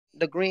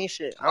the green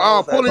shit. I don't know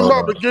if Pull him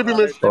up and give him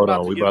his. Hold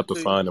on, we about to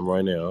find him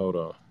right now. Hold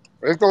on.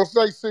 It's gonna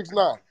say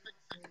 6ix9ine.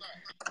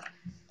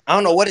 I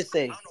don't know what it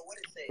say.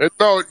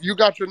 No, you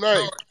got your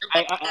name.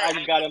 I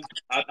just got him.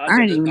 I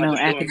didn't even know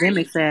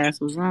Academics ass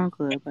was on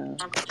Clubhouse.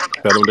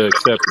 Tell them to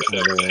accept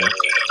it.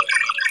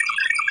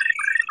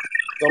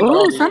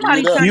 Oh,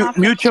 somebody turn off.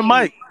 Mute your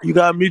mic. You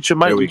gotta mute your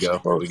mic. There we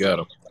go. We got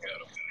him.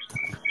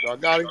 Y'all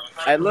got him?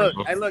 Hey, look.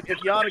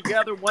 If y'all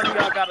together, one of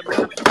y'all gotta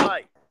mute your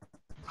mic.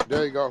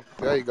 There you go.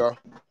 There you go.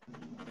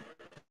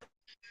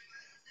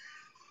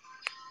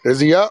 Is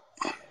he up?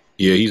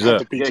 Yeah, he's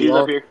up. Yeah, he's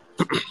up here.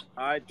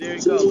 All right, there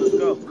you go. Let's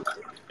go.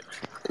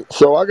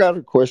 So I got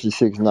a question,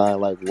 6ix9ine.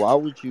 Like, why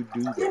would you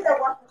do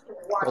that?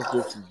 That's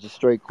just a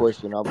straight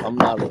question. I'm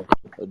not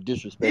a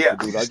disrespectful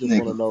dude. I just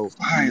want to know,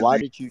 why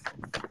did you?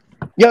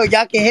 Yo,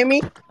 y'all can hear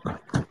me?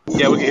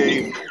 Yeah, we can hear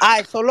you. All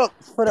right, so look,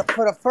 for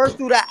the first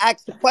dude that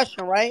asked the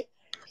question, right?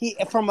 He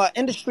from an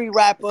industry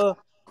rapper.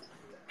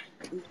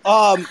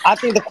 I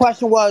think the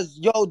question was,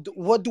 yo,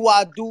 what do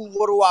I do?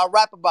 What do I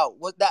rap about?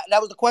 What that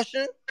was the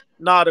question?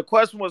 Nah, the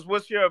question was,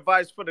 what's your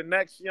advice for the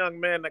next young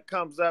man that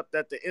comes up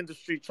that the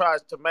industry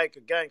tries to make a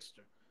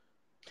gangster?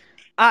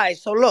 All right,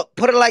 so look,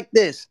 put it like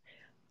this.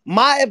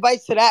 My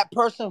advice to that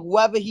person,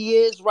 whoever he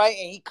is, right,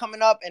 and he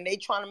coming up and they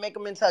trying to make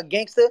him into a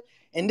gangster,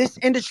 in this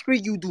industry,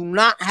 you do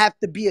not have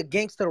to be a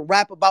gangster to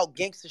rap about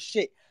gangster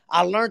shit.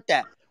 I learned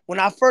that.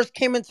 When I first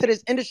came into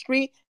this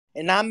industry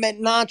and I met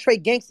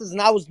non-trade gangsters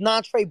and I was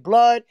non-trade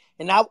blood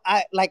and I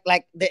like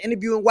the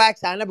interview in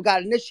Wax, I never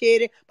got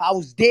initiated, but I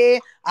was there.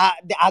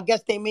 I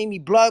guess they made me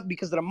blood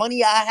because of the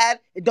money I had.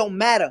 It don't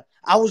matter.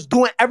 I was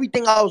doing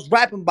everything I was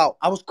rapping about.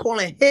 I was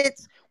calling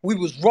hits. We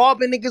was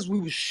robbing niggas. We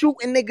was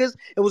shooting niggas.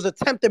 It was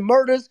attempted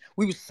murders.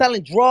 We was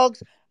selling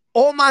drugs.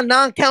 All my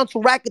non-counts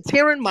were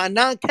racketeering. My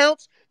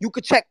non-counts, you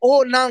could check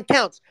all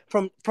non-counts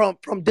from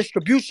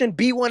distribution,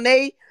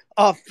 B1A,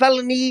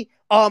 felony,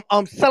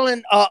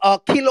 selling a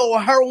kilo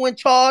of heroin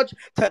charge,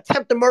 to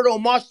attempted murder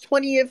on March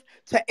 20th,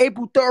 to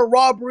April 3rd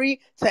robbery,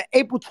 to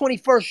April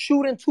 21st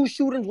shooting, 2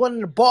 shootings, one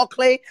in the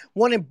Barclay,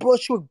 one in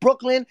Bushwick,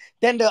 Brooklyn,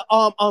 then the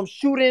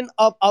shooting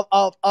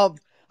of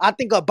I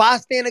think a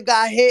bystander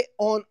got hit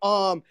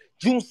on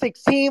June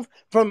 16th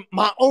from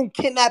my own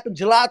kidnapping,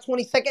 July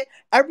 22nd.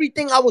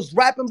 Everything I was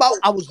rapping about,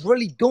 I was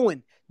really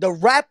doing. The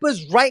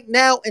rappers right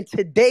now in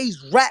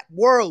today's rap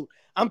world,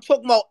 I'm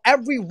talking about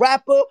every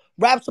rapper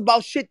raps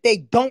about shit they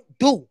don't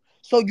do.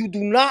 So you do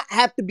not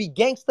have to be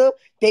gangster.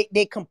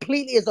 They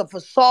completely is a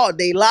facade.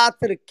 They lie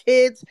to the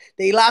kids.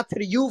 They lie to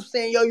the youth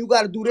saying, yo, you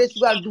got to do this,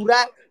 you got to do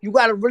that. You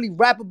got to really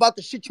rap about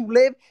the shit you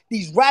live.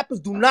 These rappers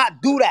do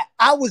not do that.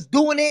 I was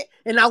doing it,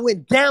 and I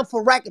went down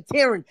for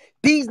racketeering.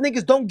 These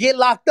niggas don't get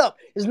locked up.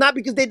 It's not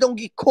because they don't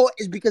get caught.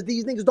 It's because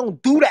these niggas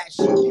don't do that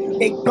shit.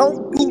 They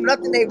don't do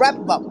nothing they rap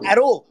about at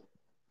all.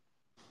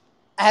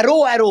 At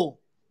all.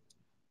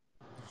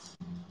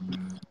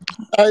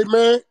 Hey,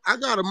 man, I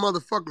got a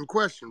motherfucking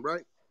question,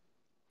 right?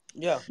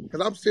 Yeah.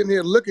 Because I'm sitting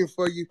here looking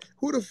for you.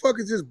 Who the fuck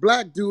is this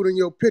black dude in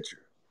your picture?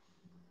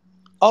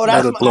 Oh,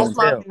 that's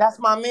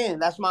my man.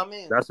 That's my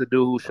man. That's the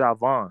dude who shot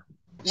Vaughn.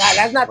 Nah,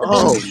 that's not the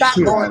dude who shot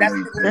Vaughn.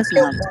 That's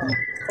not.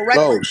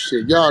 Oh,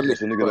 shit. Y'all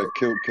That's a nigga that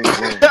killed King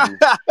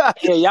Vaughn.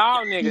 Hey,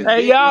 y'all niggas.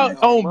 Hey, y'all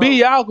on B,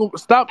 y'all can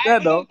stop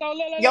that, though.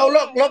 Yo,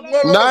 look.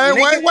 Nah,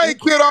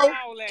 wait, kiddo.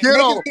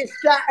 Niggas get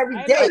shot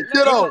every day.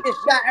 Kiddo.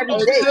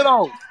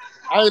 Kiddo.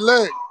 Hey,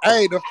 look.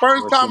 Hey, the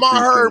first time I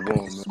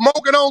heard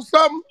smoking on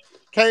something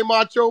came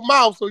out your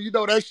mouth, so you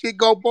know that shit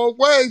go both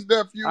ways,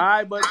 nephew. All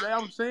right, but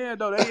I'm saying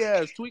though, they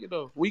ass tweaking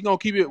though. We gonna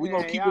keep it. We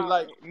gonna keep it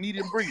like neat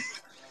and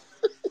brief.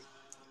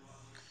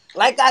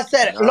 Like I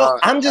said, look,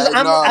 I just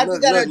gotta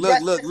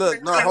address.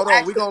 Look. No, hold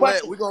on. We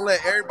gonna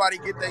let everybody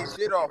get their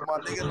shit off, my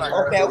nigga. Like,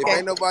 okay. If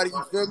ain't nobody,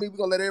 you feel me? We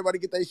gonna let everybody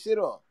get their shit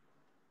off.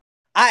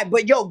 All right,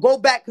 but yo, go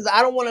back because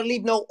I don't want to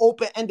leave no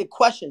open-ended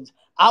questions.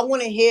 I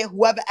want to hear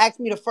whoever asked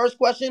me the first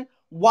question,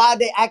 why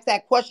they asked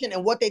that question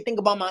and what they think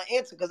about my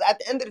answer. Because at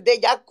the end of the day,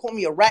 y'all call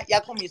me a rat, y'all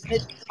call me a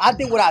snitch. I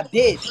did what I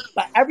did.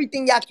 But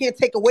everything y'all can't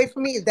take away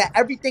from me is that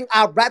everything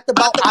I rapped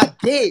about, I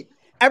did.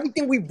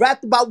 Everything we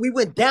rapped about, we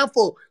went down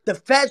for. The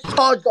feds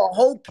charged the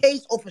whole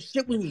case off of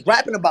shit we was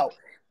rapping about.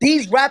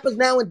 These rappers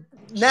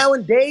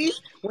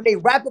nowadays, when they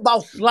rap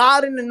about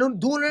sliding and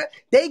doing it,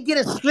 they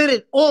getting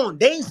slitted on.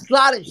 They ain't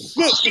sliding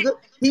shit, nigga.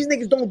 These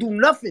niggas don't do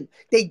nothing.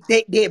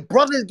 Their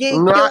brothers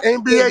getting killed.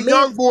 NBA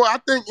young boy, I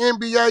think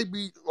NBA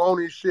be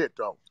on his shit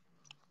though.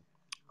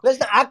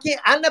 Listen,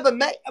 I never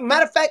met.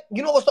 Matter of fact,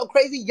 you know what's so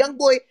crazy? Young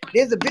boy,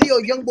 there's a video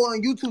of Young boy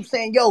on YouTube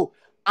saying, "Yo,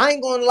 I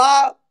ain't gonna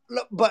lie,"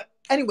 but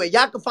anyway,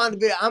 y'all can find the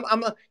video.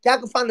 Y'all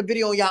can find the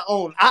video on your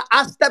own.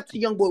 I stepped to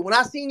Young boy when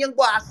I seen Young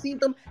boy. I seen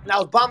him and I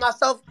was by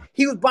myself.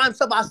 He was by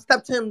himself. I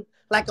stepped to him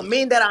like a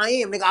man that I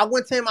am, nigga. I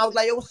went to him. I was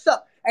like, "Yo, what's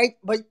up?" Hey,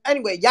 but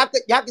anyway, y'all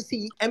can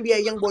see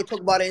NBA Young boy talk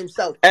about it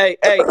himself. Hey,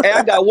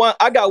 I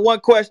got one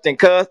question,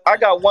 cuz. I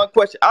got one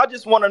question. I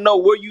just want to know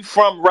where you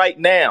from right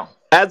now,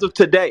 as of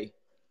today.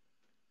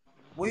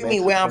 What do you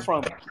mean where I'm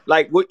from?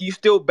 Like, what you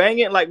still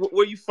banging? Like,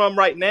 where you from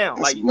right now?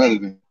 That's like,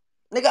 relevant.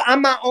 Nigga,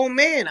 I'm my own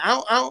man.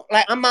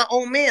 I'm my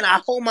own man.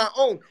 I hold my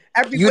own. You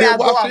Everywhere I didn't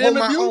go, watch I the hold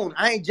my interview? own.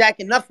 I ain't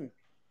jacking nothing.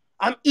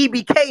 I'm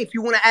EBK if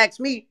you want to ask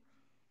me.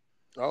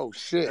 Oh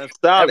shit. That's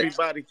Solid.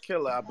 everybody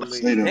killer, I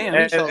believe. Damn, you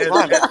And so and,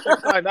 violent. and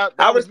 6ix9ine, that, I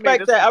that was me. respect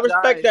This that. is I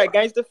respect Giant. that,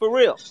 gangster, for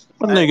real.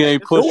 That nigga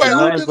ain't This is Wait, pushing who Giant.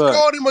 nothing just back.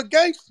 called him a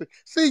gangster?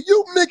 See,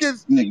 you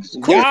niggas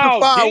Y'all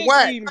crucify dick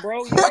Wack. eating,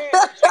 bro.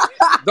 Yeah.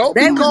 Don't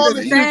be They was the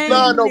calling same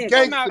 6ix9ine no Talking niggas.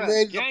 gangster, about a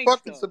man. He's a fucking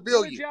gangster. Would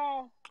civilian.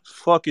 y'all?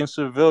 Fucking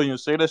civilian.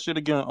 Say that shit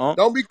again,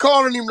 Don't be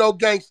calling him no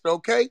gangster,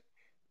 okay?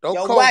 Don't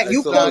Yo, call Wack, Hey,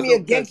 you so 6ix9ine call look, me no a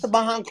gangster gangster.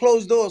 behind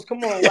closed doors.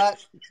 Come on, Wack.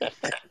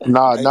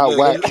 Nah, hey, not look,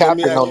 whack let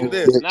me capping ask on you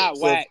this No, this. bitch. not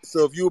So, whack.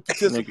 so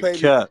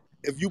nigga. Cat.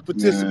 if you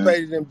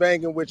participated in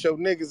banging with your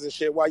niggas and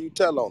shit, why you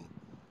tell on them?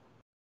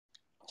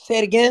 Say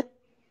it again.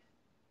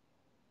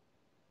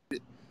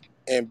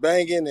 And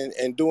banging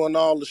and doing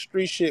all the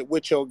street shit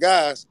with your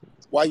guys,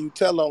 why you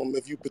tell on them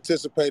if you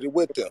participated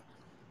with them?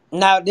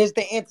 Now, there's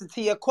the answer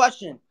to your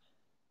question.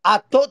 I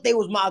thought they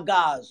was my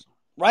guys,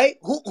 right?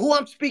 Who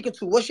I'm speaking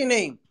to? What's your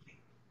name?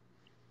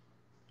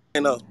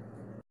 You know,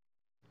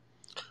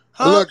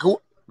 Huh? Look,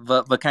 who,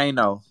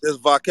 Volcano. this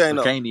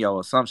volcano. Volcano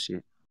or some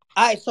shit.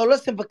 All right, so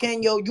listen,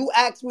 Pequeño, you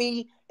asked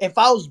me if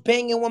I was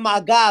banging with my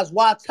guys,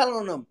 why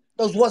telling them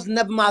those wasn't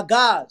never my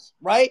guys,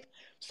 right?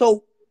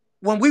 So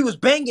when we was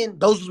banging,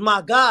 those was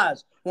my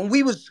guys. When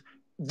we was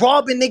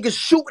robbing niggas,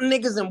 shooting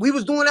niggas, and we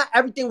was doing that,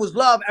 everything was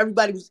love.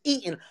 Everybody was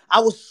eating. I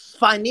was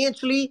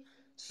financially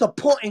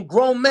supporting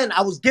grown men.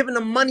 I was giving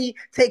them money,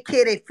 take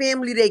care of their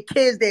family, their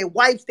kids, their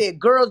wives, their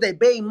girls, their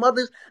baby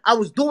mothers. I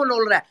was doing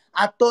all of that.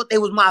 I thought they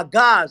was my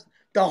guys.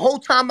 The whole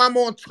time I'm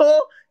on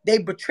tour, they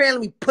betraying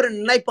me, putting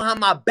a knife behind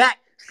my back,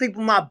 sleeping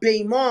with my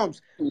baby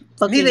moms.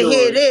 Fucking Neither here nor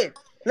yours. there. So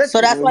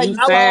Listen, that's Well, why you you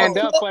I was on stand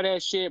slow. up tour. for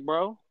that shit,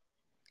 bro.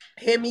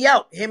 Hear me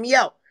out. Hear me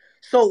out.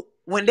 So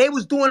when they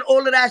was doing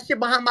all of that shit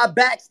behind my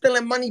back,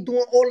 stealing money,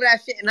 doing all of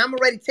that shit, and I'm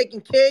already taking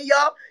care of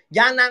y'all,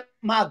 y'all not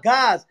my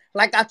guys.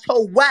 Like I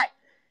told Wack,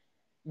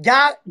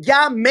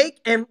 y'all make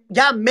and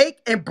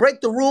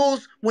break the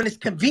rules when it's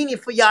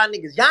convenient for y'all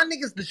niggas. Y'all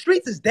niggas, the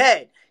streets is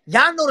dead.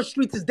 Y'all know the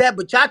streets is dead,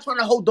 but y'all trying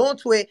to hold on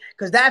to it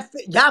because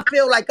y'all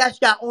feel like that's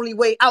y'all only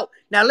way out.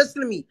 Now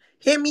listen to me.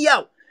 Hear me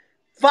out.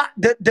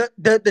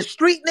 The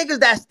street niggas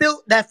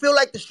that feel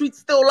like the streets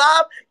still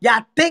alive,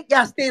 y'all think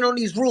y'all stand on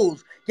these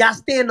rules. Y'all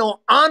stand on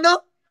honor,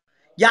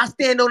 y'all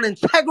stand on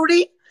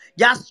integrity,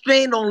 y'all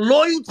stand on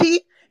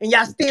loyalty, and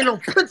y'all stand on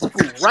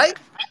principle, right?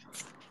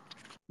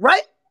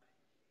 Right?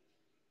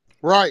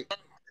 right.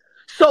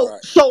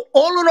 Right. So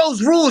all of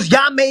those rules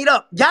y'all made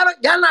up. Y'all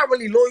not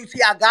really loyal to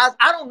y'all guys.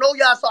 I don't know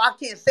y'all, so I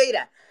can't say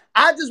that.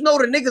 I just know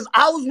the niggas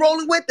I was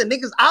rolling with, the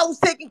niggas I was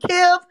taking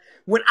care of.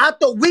 When I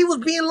thought we was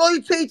being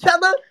loyal to each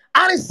other,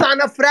 I didn't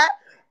sign up for that.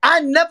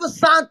 I never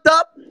signed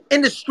up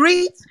in the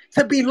streets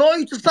to be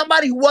loyal to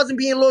somebody who wasn't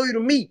being loyal to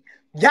me.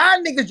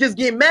 Y'all niggas just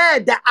get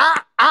mad that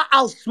I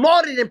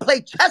outsmarted and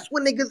played chess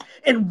with niggas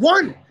and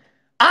won.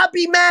 I'd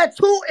be mad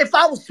too if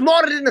I was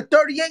smarter than a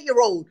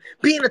 38-year-old,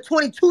 being a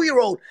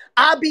 22-year-old.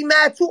 I'd be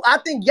mad too. I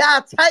think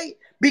y'all tight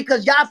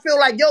because y'all feel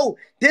like, yo,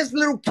 this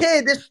little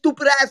kid, this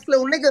stupid ass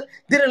little nigga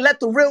didn't let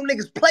the real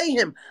niggas play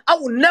him. I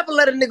would never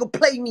let a nigga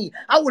play me.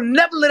 I would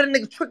never let a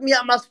nigga trick me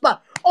out my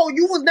spot. Oh,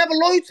 you was never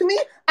loyal to me?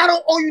 I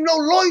don't owe you no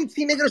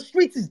loyalty, nigga. The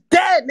streets is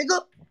dead,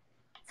 nigga.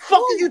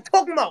 Fuck is you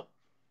talking about?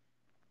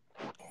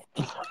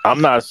 I'm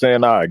not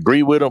saying I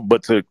agree with him,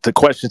 but to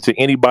question to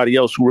anybody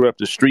else who were up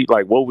the street,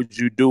 like, what would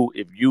you do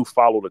if you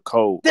follow the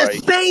code, The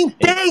right? same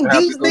And thing. Have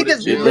to These go to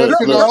niggas, He jail. look, look,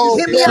 missing the look. look, whole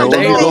hear me So out, point, they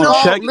Pequeño. ain't though. gonna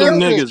Talk, check them listen.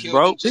 niggas,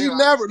 bro. He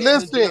never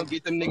listen.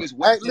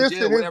 Hey,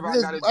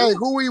 listen. Hey,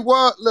 who he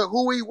was? Look,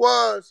 who he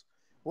was.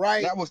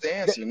 Right? They I would have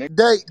left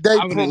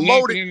it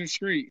promoted. in the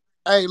street.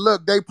 Hey,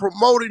 look, they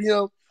promoted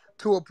him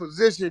to a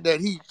position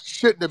that he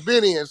shouldn't have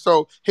been in.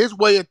 So his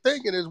way of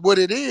thinking is what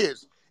it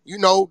is. You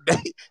know,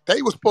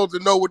 they was supposed to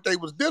know what they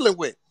was dealing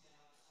with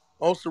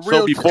on some So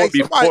real shit. Hey,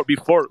 somebody,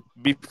 before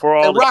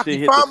hey, all the Rocky, shit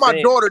hit the find my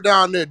fan. daughter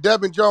down there,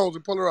 Devin Jones,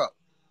 and pull her up.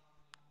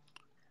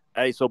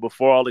 Hey, so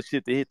before all the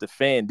shit that hit the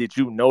fan, did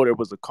you know there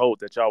was a code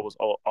that y'all was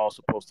all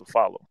supposed to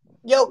follow?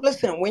 Yo,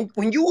 listen,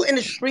 when you in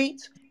the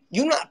streets,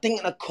 you not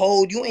thinking of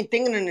code, you ain't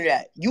thinking of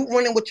that. You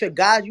running with your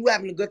guys, you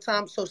having a good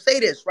time. So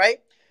say this,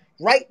 right?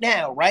 Right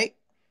now, right?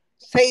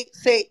 Say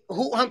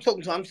who I'm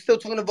talking to. I'm still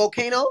talking to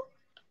Volcano.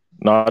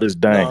 Nah, this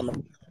No, dang.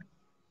 no,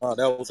 no,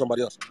 that was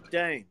somebody else.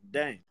 Dang.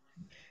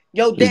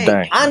 Yo, This dang,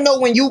 dang. I know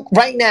when you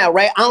right now,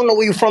 right? I don't know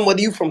where you from,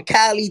 whether you from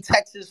Cali,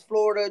 Texas,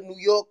 Florida, New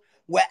York,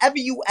 wherever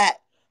you at.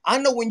 I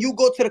know when you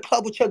go to the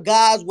club with your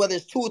guys, whether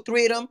it's two or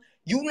three of them,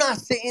 you not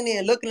sitting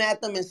there looking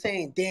at them and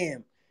saying,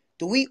 damn,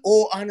 do we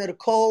all honor the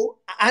code?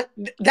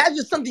 That's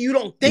just something you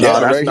don't think Nah, Yeah,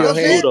 of. that's raise You know your not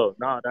what I'm true saying? hand. though.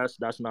 Nah,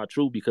 that's not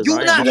true because You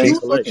I'm not from you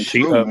LA.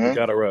 We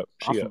got her up.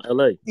 you She from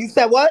LA. you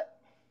said what?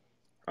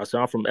 I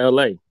said I'm from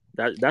LA.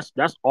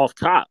 That's off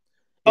top.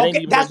 It ain't Okay,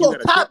 even that's nothing you off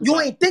gotta top. think You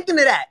about. ain't thinking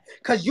of that.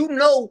 Cause you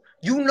know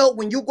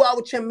when you go out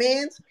with your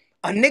mans,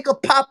 a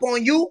nigga pop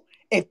on you.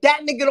 If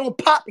that nigga don't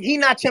pop, he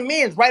not your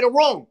mans, right or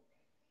wrong.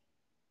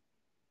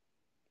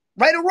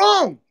 Right or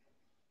wrong.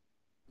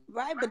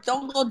 Right, but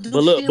don't go do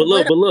But look, shit with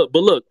him. but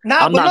look.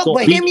 Nah, I'm but not look, gonna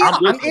but hear keep. me I'm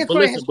out. I'm listen,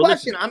 answering his but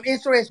listen. question. I'm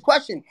answering his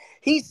question.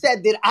 He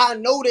said, "Did I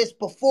know this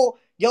before?"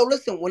 Yo,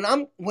 listen. When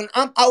I'm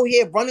out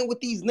here running with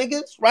these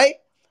niggas, right?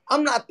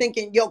 I'm not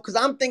thinking, yo, because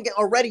I'm thinking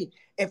already.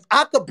 If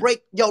I could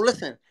break, yo,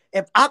 listen.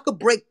 If I could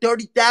break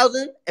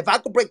 30,000, if I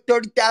could break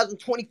 30,000,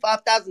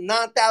 25,000,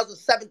 9,000,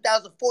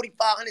 7,000,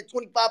 4,500,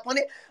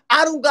 2,500,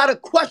 I don't gotta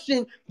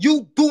question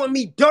you doing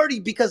me dirty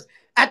because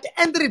at the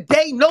end of the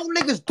day, no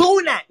niggas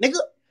doing that, nigga.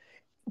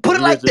 But Put it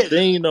here's like the this.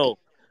 thing, though.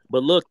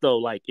 But look, though,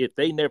 like if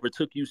they never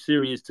took you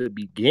serious to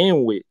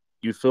begin with,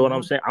 you feel what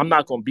I'm saying? I'm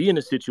not gonna be in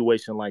a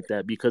situation like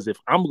that because if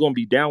I'm gonna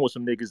be down with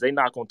some niggas, they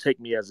not gonna take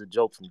me as a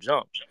joke from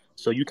jump.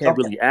 So you can't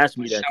Okay. really ask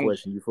me that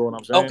question. You feel what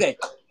I'm saying? Okay.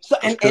 So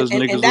That's because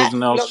and niggas that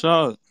wasn't look,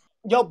 outside.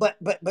 yo, but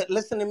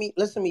listen to me.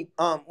 Listen to me.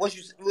 What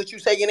you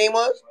say your name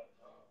was?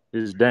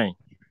 It's dang.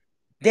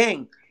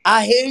 Dang.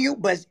 I hear you,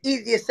 but it's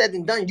easier said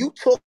than done. You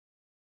talk.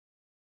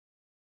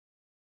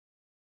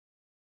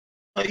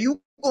 Are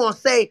you gonna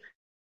say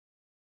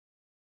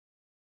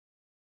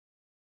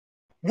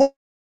what?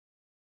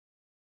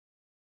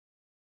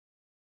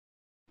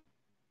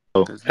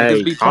 So, Because niggas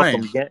hey, be I'm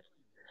playing. from gang.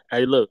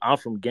 Hey, look, I'm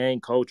from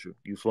gang culture.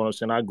 You feel what I'm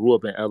saying? I grew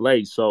up in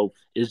LA, so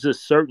it's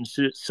just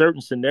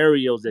certain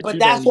scenarios that But you don't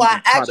that's why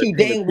even I try asked to you,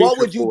 paint a Dang. What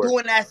picture would you for. do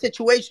in that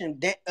situation,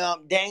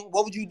 Dang?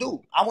 What would you do?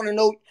 I want to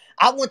know.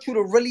 I want you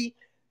to really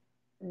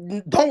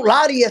don't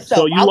lie to So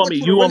yourself. I want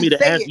you to you want really me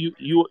to say answer it.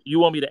 you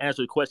want me to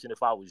answer the question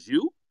if I was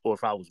you or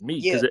if I was me?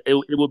 Yeah. Because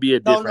it would be a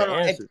No, no, different no.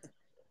 answer.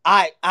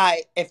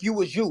 If you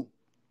was you.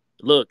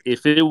 Look,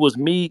 if it was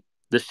me,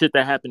 the shit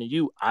that happened to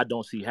you, I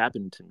don't see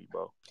happening to me,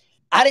 bro.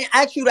 I didn't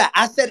ask you that.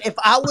 I said if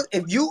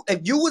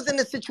you was in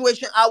the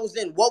situation I was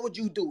in, what would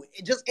you do?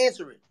 Just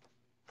answer it.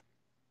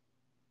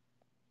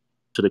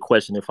 To the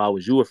question if I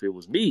was you, if it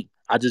was me,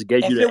 I just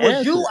gave you If the it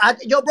was you,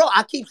 answer. bro,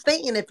 I keep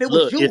saying if it was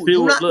Look, if you, it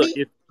you were not look, me.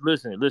 if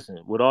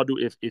listen, with all due,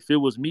 if it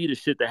was me, the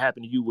shit that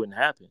happened to you wouldn't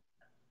happen.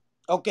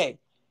 Okay.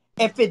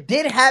 If it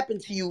did happen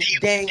to you,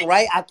 Dang,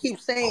 right? I keep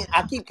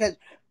because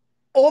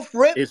off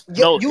rip, It's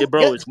you no, you,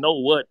 bro. you It's no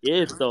what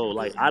if though.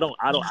 Like I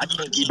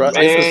can't give Bro, you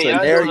like it's a a Man,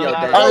 y'all doing a scenario,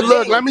 lot of Hey, yo, Dan.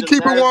 look, let Dang, me mental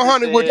keep it gymnastics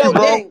 100 in with here, you, yo,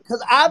 bro. man. Dang,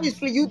 because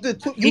obviously He you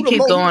the keep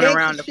most going gangster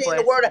around the shit in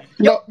the question. world.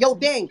 No,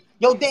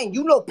 Yo, Dang,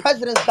 you know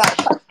presidents got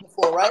touched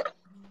before, right?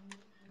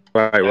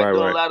 right, Y'all right, doing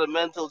a right. lot of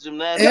mental Yo,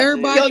 gymnastics in here,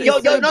 Everybody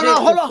is man. no, no, subject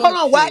to hold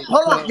fuck on, Wack, shit.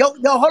 hold on,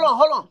 So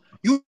hold on.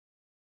 You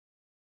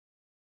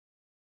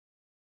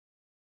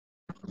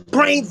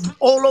brains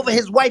all over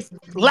his wife's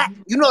lap.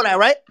 You know that,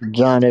 right?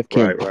 John F.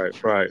 Right, Kennedy.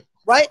 right, right,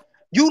 Right?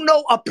 You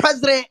know a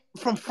president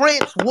from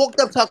France walked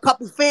up to a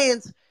couple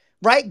fans,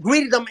 right?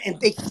 Greeted them and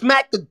they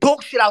smacked the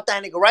dog shit out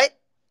that nigga, right?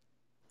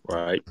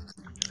 right.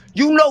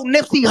 You know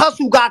Nipsey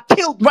Hussle got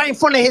killed right in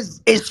front of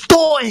his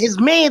store and his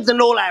mans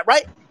and all that,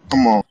 right?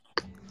 Come on.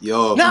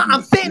 Nah,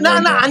 I'm saying, nah,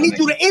 Right now, I my need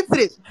you nigga. to answer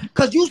this.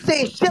 Cause you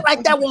saying shit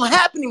like that won't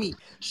happen to me.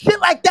 Shit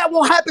like that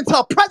won't happen to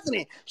a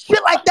president. Shit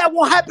like that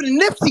won't happen to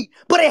Nipsey.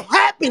 But it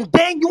happened,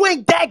 dang. You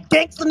ain't that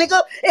gangster, nigga.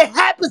 It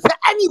happens to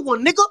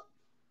anyone, nigga.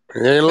 he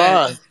ain't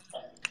lying. facts.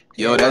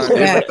 He Yo, ain't that's lying.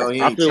 different Facts. though.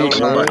 He I ain't feel He what ain't killed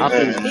you're saying. lying. I nobody.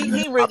 feel what you're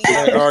He saying. really Can't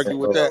honest with argue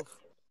with himself. that.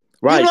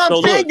 You know Right. what I'm So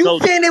saying?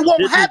 look, You saying it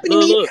won't this is happen to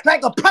me look.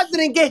 like a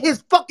president get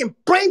his fucking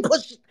brain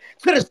pushed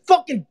to this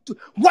fucking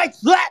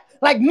wife's lap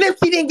like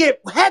Nipsey didn't get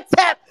head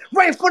tapped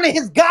right in front of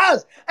his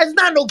guys. It's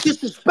not no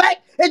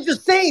disrespect. It's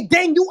just saying,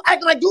 dang, you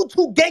acting like you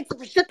too gangster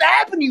for shit to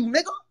happen to you,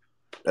 nigga.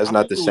 That's I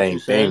not the feel what you're same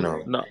thing saying.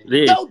 though. No,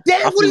 yeah. Yo,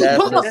 dang, I what feel are what you you're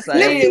That's talking the saying. about?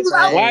 same Nipsey was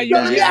out. Why thing, you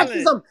Yo, let me man. ask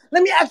you yelling? something.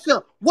 Let me ask you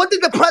something. What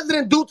did the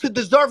president do to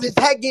deserve his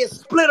head getting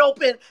split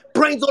open,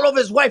 brains all over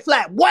his wife's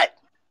lap? What?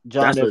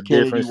 John That's a F.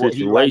 Kennedy, different he liked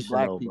situation,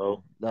 black though,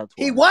 people. bro. That's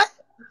He why. what?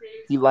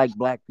 He liked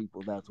black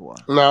people. That's why.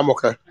 Nah, I'm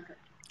okay.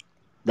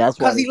 That's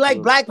why Cause they he like killed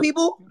him. black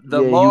people?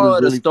 The Yeah, he moral was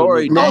of the really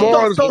story, prolific. The Oh, Dang,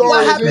 moral so of is the so he story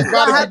what is like he happened? about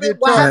What to if get happened?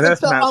 What touched. Man, happened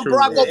that's to not true,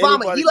 Barack man. Yeah, Obama? He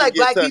anybody can like get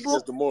black touched. people.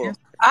 That's the moral.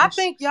 I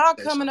think y'all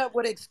coming up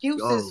with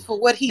excuses for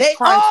what he's They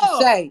trying to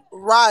are. say.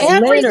 Right.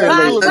 Everybody, It's got to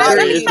do Literally. with wait,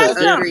 let me It's narrative. say a That's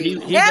the something. different. key.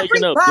 He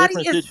making up Everybody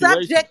different is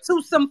situations. subject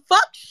to some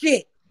fuck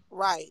shit.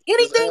 Right. Just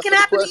Anything can answer the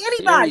happen to question.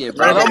 anybody. So period,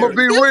 don't And bro. I'm make gonna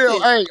be real.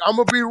 excuses. Hey, I'm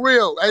gonna be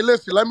real. Hey,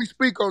 listen, let me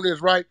speak on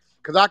this, right?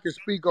 Cause I can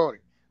speak on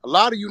it. A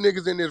lot of you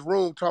niggas in this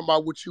room talking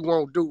about what you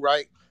won't do,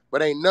 right?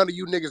 But ain't none of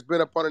you niggas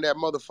been up under that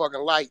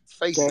motherfucking light There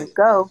facing you it.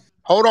 go.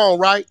 Hold on,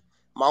 right?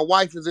 My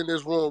wife is in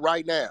this room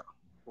right now,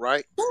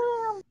 right?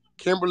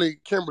 Kimberly,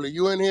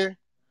 you in here?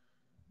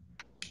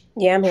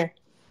 Yeah, I'm here.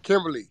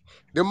 Kimberly,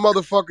 them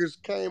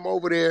motherfuckers came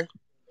over there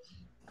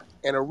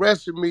and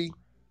arrested me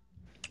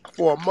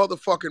for a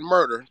motherfucking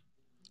murder,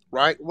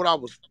 right? When I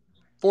was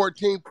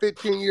 14,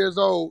 15 years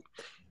old,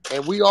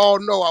 and we all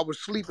know I was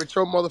asleep at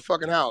your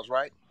motherfucking house,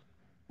 right?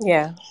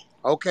 Yeah.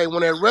 Okay,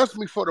 when they arrested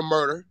me for the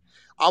murder,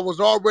 I was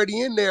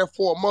already in there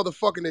for a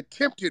motherfucking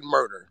attempted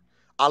murder.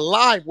 A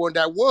live one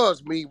that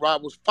was me where I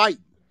was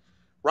fighting,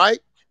 right?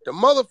 The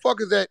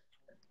motherfuckers that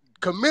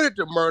committed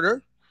the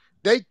murder,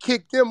 they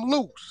kicked them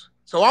loose.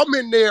 So I'm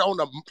in there on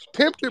a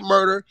attempted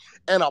murder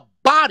and a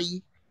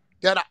body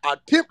that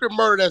attempted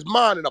murder that's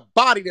mine and a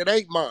body that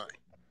ain't mine.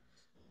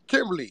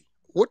 Kimberly,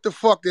 what the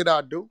fuck did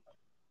I do?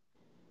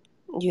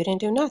 You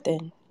didn't do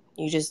nothing.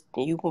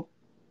 You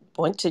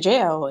went to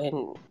jail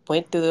and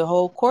went through the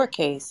whole court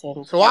case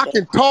and So I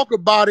can talk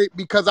about it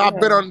because I've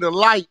been yeah. under the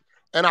light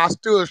and I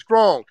stood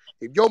strong.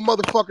 If your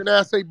motherfucking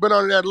ass ain't been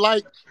under that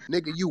light,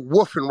 nigga, you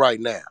woofing right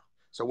now.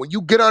 So when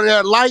you get under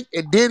that light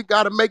and then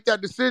got to make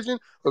that decision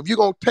if you're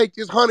going to take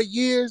this 100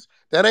 years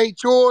that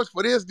ain't yours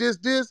for this,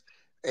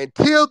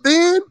 until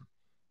then,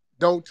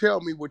 don't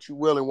tell me what you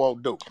will and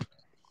won't do.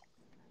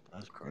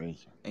 That's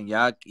crazy. And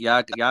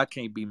y'all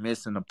can't be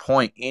missing the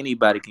point.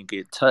 Anybody can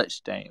get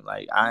touched, dang.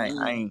 Like I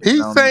ain't.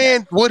 He's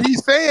saying what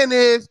he's saying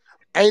is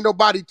ain't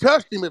nobody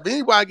touched him. If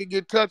anybody can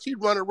get touched, he'd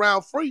run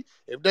around free.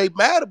 If they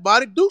mad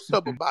about it, do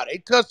something about it. They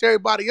touched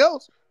everybody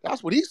else.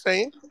 That's what he's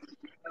saying.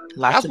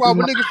 That's why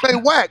when niggas say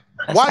whack,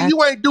 why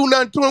you ain't do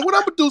nothing to him? What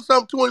I'm gonna do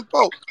something to him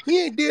for?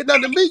 He ain't did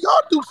nothing to me. Y'all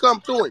do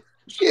something to him.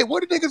 Shit,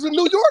 what the niggas in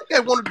New York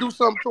that want to do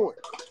something to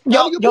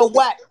him? Yo,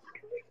 Wack.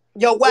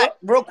 Yo, Wack,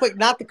 real quick,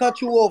 not to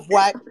cut you off,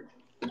 Wack.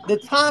 The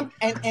time,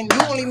 and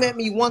you only met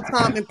me one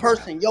time in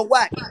person. Yo,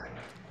 Wack.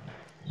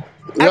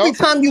 Every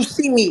time you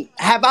see me,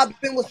 have I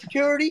been with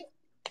security?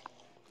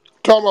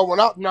 Talking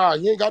about nah,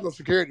 he ain't got no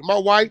security. My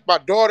wife, my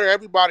daughter,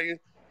 everybody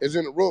is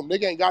in the room.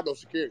 Nigga ain't got no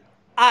security.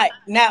 All right,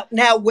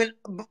 now when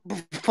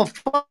for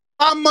 5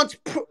 months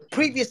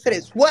previous to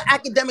this, what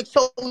academics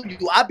told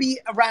you? I be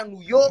around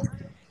New York.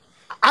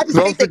 I just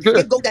hate that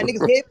scapegoat that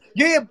niggas give.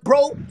 Yeah,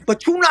 bro,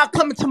 but you not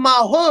coming to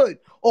my hood.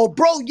 Or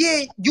bro,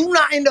 yeah, you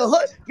not in the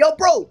hood. Yo,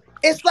 bro,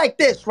 it's like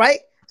this, right?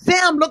 Say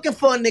I'm looking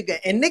for a nigga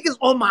and niggas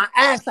on my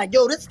ass like,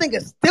 yo, this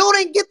nigga still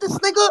didn't get this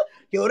nigga.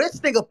 Yo, this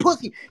nigga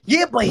pussy.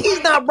 Yeah, but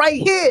he's not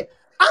right here.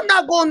 I'm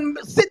not going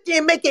to sit there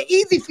and make it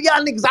easy for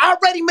y'all niggas. I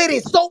already made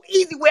it so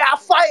easy where I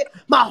fired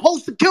my whole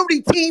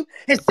security team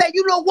and said,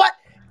 you know what?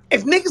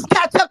 If niggas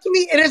catch up to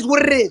me, it is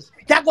what it is.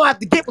 Y'all gonna have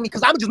to get with me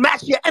because I'm just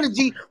matching your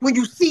energy when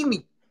you see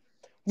me.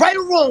 Right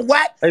or wrong,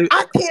 Wack? Hey,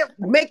 I can't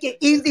make it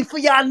easy for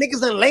y'all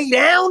niggas and lay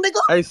down, nigga.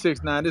 Hey,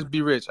 6ix9ine, this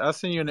be Rich. I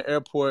seen you in the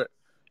airport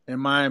in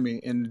Miami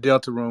in the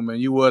Delta room,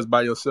 and you was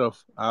by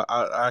yourself.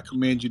 I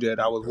commend you that.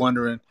 I was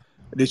wondering,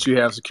 did you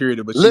have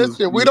security? But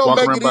listen, we don't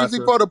make it easy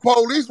yourself. for the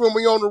police when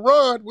we on the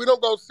run. We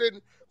don't go sit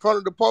in front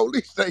of the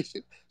police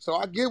station. So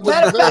I get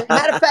what you're saying.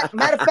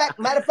 Matter of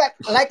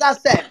fact, like I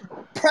said,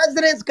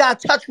 presidents got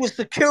touched with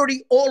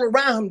security all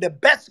around him. The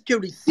best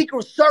security,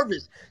 Secret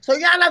Service. So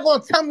y'all not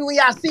gonna tell me when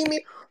y'all see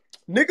me,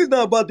 niggas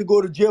not about to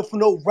go to jail for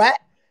no rat.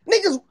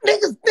 Niggas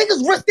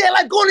risk their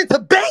life going into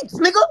banks,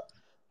 nigga.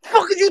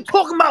 Fuck are you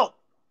talking about?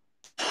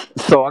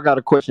 So I got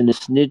a question. Is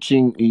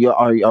snitching?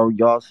 Are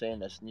y'all saying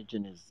that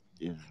snitching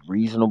is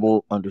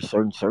reasonable under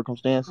certain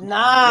circumstances?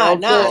 Nah.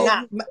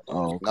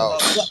 Oh, okay. No.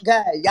 Go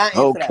ahead,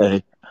 y'all answer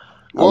that.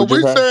 What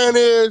we saying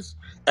is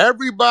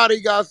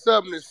everybody got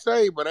something to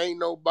say, but ain't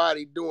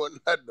nobody doing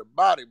nothing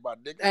about it, my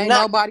nigga. Ain't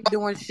nobody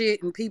doing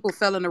shit, and people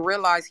failing to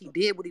realize he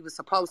did what he was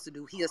supposed to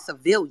do. He a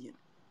civilian.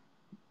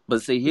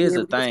 But see, here's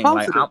the thing.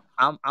 Like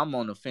I'm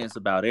on the fence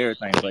about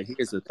everything. But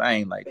here's the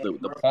thing. Like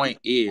the point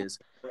is,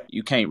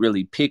 you can't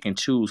really pick and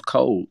choose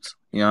codes.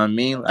 You know what I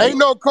mean? Like, ain't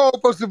no code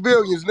for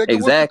civilians, nigga.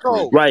 Exactly.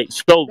 What's the code? Right.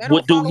 So,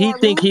 what do he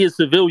think he is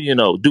civilian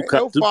though? Do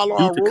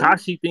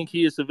Tekashi think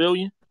he is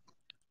civilian?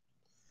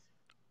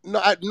 No,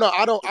 I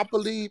don't. I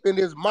believe in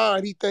his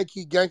mind he think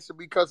he gangster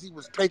because he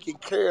was taking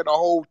care of the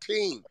whole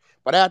team.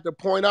 But I have to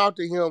point out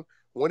to him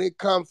when it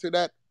comes to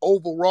that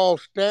overall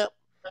stamp,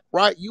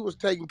 right? You was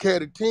taking care of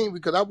the team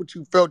because that's what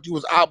you felt you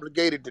was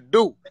obligated to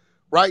do,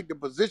 right? The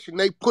position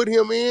they put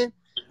him in.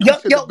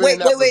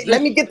 Wait.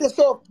 Let me get this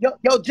off. Yo,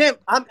 Jim.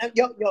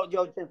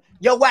 Jim.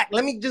 Yo, Wack.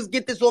 Let me just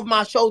get this off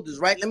my shoulders,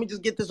 right? Let me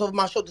just get this off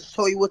my shoulders to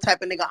show you what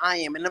type of nigga I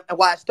am, and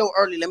why it's still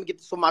early. Let me get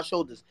this off my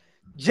shoulders.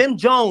 Jim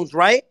Jones,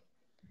 right?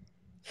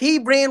 He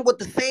ran with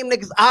the same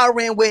niggas I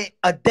ran with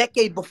a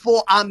decade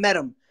before I met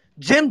him.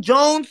 Jim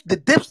Jones, the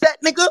Dipset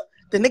nigga,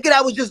 the nigga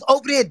that was just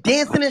over there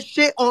dancing and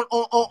shit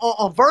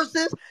on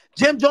verses.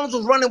 Jim Jones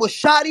was running with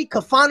Shotty,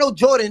 Cafano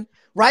Jordan,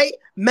 right?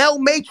 Mel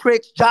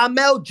Matrix,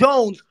 Jamel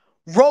Jones,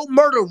 Ro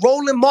Murder,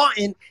 Roland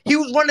Martin. He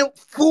was running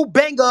Fu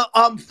Banger,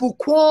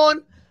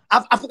 Fuquan.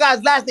 I forgot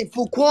his last name,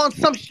 Fuquan,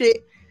 some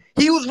shit.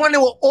 He was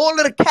running with all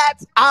of the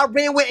cats I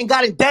ran with and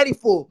got in daddy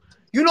for.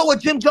 You know what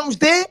Jim Jones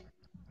did?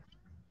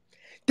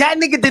 That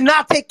nigga did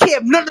not take care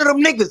of none of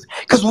them niggas.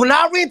 Cause when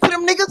I ran to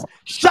them niggas,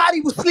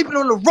 Shotty was sleeping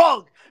on the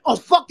rug on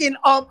fucking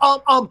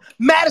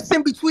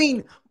Madison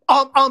between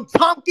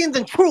Tompkins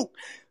and Troop.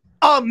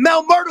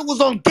 Mel Murder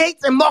was on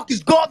Gates and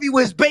Marcus Garvey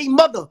with his baby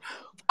mother.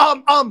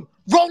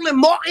 Roland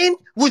Martin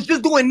was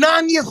just doing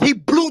 9 years. He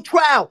blew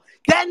trial.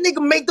 That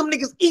nigga made them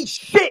niggas eat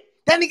shit.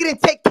 That nigga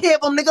didn't take care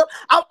of them, nigga.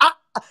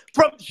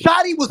 From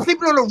Shotty was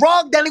sleeping on the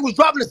rug. That nigga was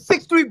driving a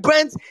 6'3"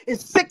 Benz in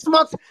 6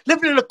 months,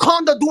 living in a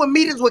condo doing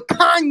meetings with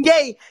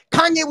Kanye.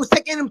 Kanye was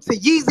taking him to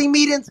Yeezy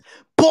meetings,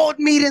 board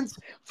meetings.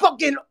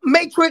 Fucking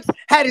Matrix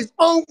had his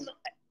own,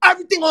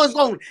 everything on his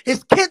own.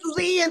 His kids was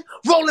eating.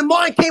 Roland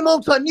Martin came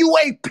home to a new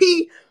AP,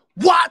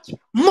 watch,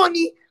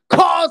 money,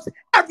 cars,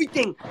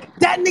 everything.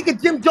 That nigga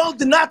Jim Jones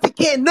did not take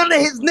care of none of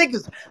his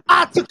niggas.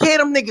 I took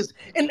care of them niggas.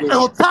 And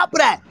on top of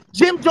that,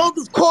 Jim Jones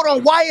was caught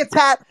on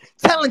wiretap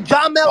telling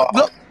Jamel,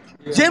 look,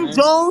 Jim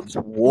Jones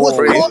was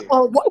Whoa. caught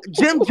on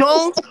Jim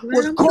Jones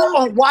was caught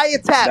on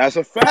wiretap. That's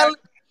a fact.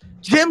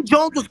 Jim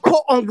Jones was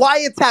caught on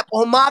wiretap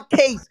on my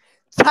case,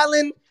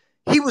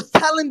 he was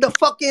telling the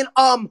fucking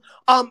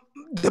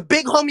the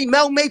big homie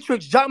Mel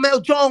Matrix, John Mel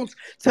Jones,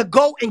 to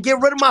go and get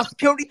rid of my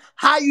security.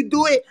 How you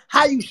do it?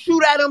 How you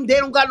shoot at them? They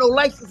don't got no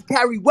license to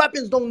carry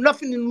weapons, no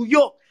nothing in New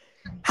York.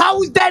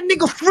 How is that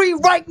nigga free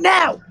right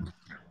now?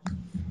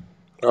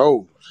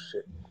 Oh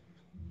shit!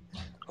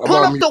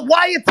 Pull up the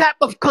wiretap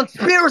of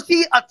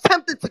conspiracy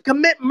attempted to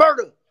commit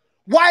murder.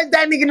 Why is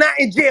that nigga not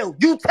in jail?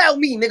 You tell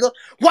me, nigga.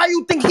 Why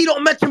you think he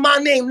don't mention my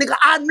name, nigga?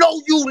 I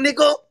know you,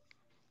 nigga.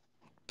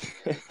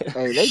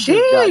 Hey, they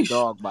just got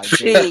dogged by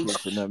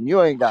Texas and them.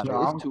 You ain't got it.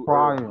 It's too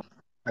early.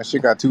 That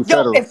shit got too Yo,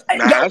 federal.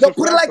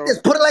 put it like this.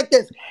 Put it like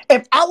this.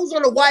 If I was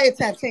on a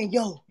wiretap saying,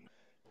 yo,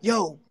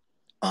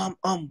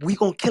 we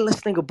gonna kill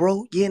this nigga,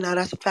 bro. Yeah, now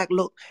that's a fact.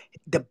 Look,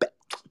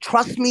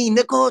 trust me,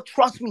 nigga,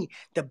 trust me.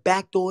 The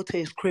back door to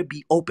his crib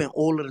be open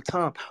all of the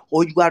time.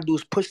 All you gotta do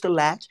is push the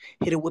latch,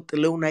 hit it with the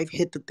little knife,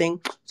 hit the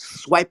thing,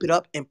 swipe it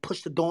up, and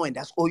push the door in.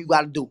 That's all you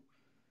gotta do.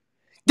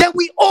 Then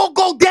we all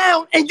go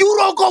down, and you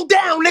don't go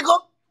down, nigga.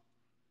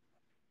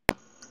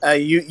 Hey,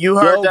 you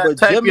heard that but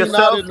tape Jimmy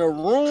yourself? not in the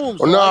room.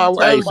 So No,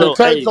 the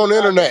tape's on the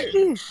internet.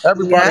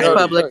 Everybody that's heard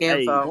public the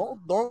tape. info.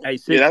 Hey,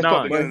 Yeah, that's 6ix9ine.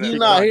 public But internet. he's Six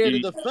not nine, here do to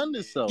you- defend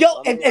himself. Yo,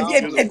 I mean, I don't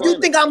if you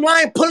understand think I'm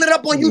lying, pull it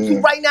up on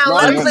YouTube right now. No,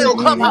 Let I it know play on you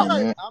ain't Clubhouse.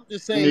 lying. I'm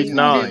just saying he's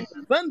not here to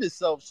defend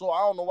himself. So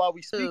I don't know why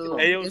we speaking on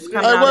it. It's Hey,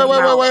 coming out his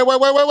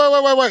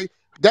mouth. wait.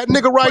 That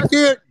nigga right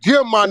there,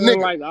 Jim, my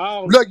nigga. Like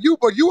all Look,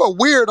 but you a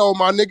weirdo,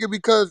 my nigga,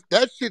 because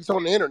that shit's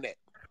on the internet.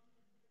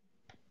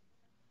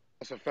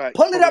 That's a fact.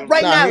 Pull it up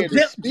right not now, here to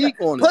Jim. speak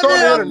on it. Put So I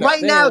it don't up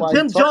right understand now, why you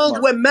Jim talking Jones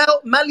about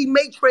with Melly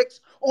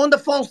Matrix on the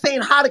phone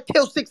saying how to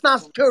kill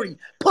 6ix9ine security.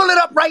 Pull it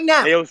up right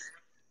now.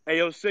 Hey,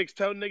 yo, Six,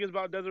 tell niggas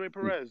about Desiree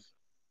Perez.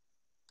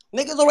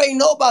 Niggas already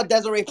know about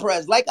Desiree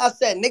Perez. Like I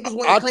said, niggas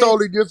want I to claim.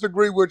 totally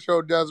disagree with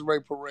your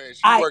Desiree Perez.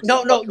 She works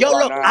at No, fucking yo,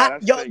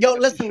 Rock look, Nation. yo,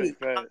 listen to me.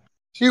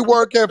 She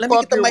work at Let me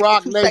get the fucking mic for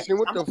Rock 2 Nation. seconds.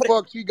 What the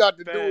fuck she got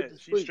to do with the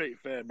She's street? straight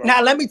fed, bro.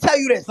 Now let me tell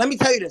you this.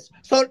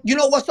 So you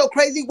know what's so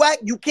crazy, Wack?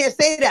 You can't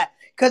say that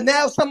because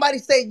now somebody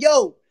say,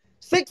 yo,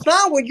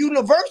 6ix9ine with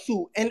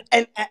Universal and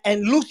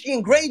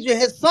Lucian Granger,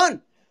 his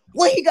son.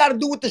 What he got to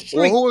do with the street?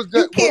 Well, who was that?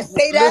 You can't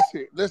say that.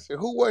 Listen.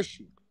 Who was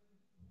she?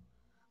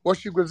 Was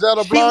she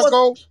Griselda She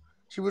Blanco?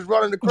 She was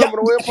running the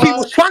criminal empire? She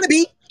was trying to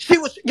be.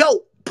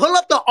 Pull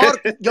up the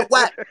article.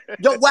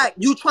 Yo, Wack,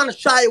 you trying to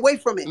shy away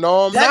from it.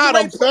 No, I'm not.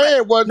 I'm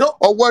saying,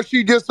 was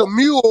she just a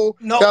mule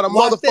that a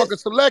motherfucker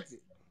selected?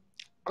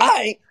 All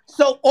right.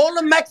 So all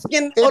the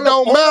Mexican. It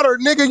don't matter,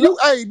 nigga.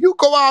 You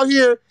go out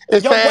here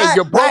and say, hey,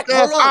 your broke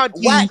ass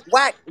auntie,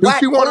 do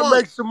she want to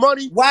make some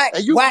money?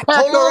 And you pack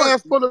her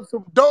ass full of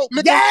some dope,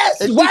 nigga.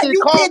 Yes, and Wack, she get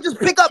you caught, can't just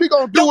pick up. She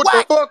gonna do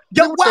what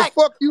the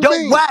fuck you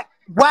mean?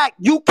 Wack,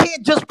 you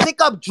can't just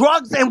pick up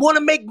drugs and want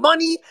to make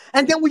money,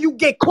 and then when you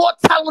get caught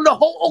telling the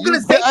whole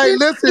organization, hey,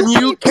 listen,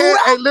 you can't.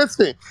 Hey,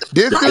 listen.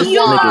 This How is you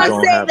why.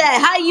 gonna say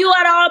that? How you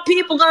out of all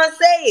people gonna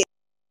say it?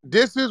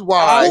 This is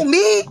why. Who,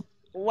 me?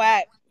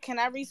 Wack, can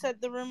I reset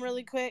the room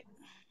really quick?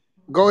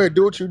 Go ahead,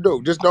 do what you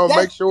do. Just don't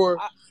make sure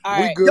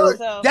we good.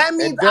 So that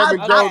means and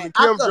Devin Jones and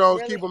Kim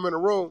Jones keep them in the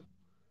room.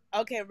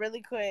 Okay,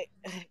 really quick,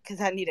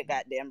 because I need a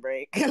goddamn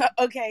break.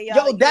 Okay,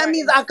 y'all. Yo, that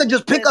means I could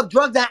just pick up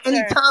drugs at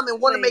any time and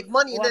want to make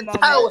money and then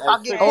tell if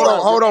I get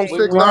caught. Hold on,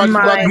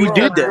 6ix9ine. You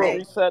did that.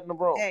 Resetting the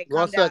room. Hey,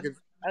 1 second.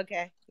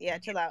 Okay, yeah,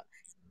 chill out.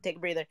 Take a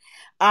breather.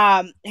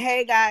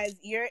 Hey guys,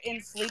 you're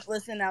in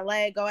Sleepless in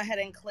LA. Go ahead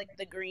and click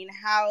the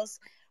greenhouse.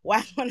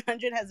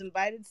 Wack100 has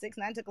invited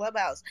 6ix9ine to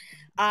Clubhouse.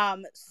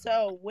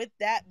 So with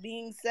that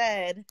being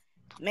said,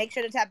 make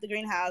sure to tap the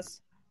greenhouse.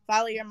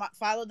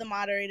 Follow the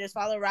moderators.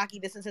 Follow Rocky.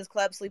 This is his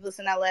club, Sleepless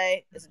in LA.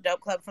 It's a dope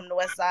club from the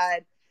West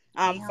Side.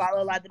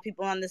 Follow a lot of the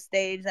people on the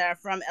stage that are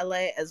from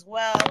LA as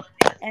well.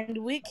 And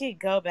we could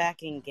go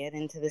back and get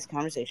into this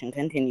conversation.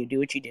 Continue. Do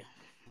what you do.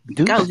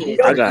 Go ahead.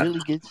 I got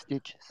really good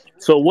stitches.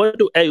 So what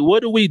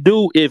do we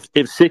do if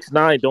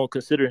 6ix9ine don't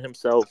consider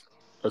himself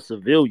a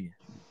civilian?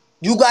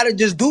 You gotta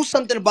just do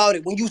something about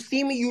it. When you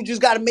see me, you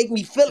just gotta make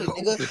me feel it,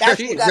 nigga.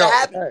 That's what gotta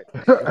happen.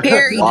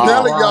 Period. I'm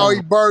telling y'all, he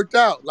burnt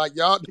out. Like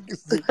y'all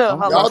niggas.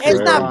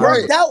 It's not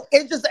burnt out.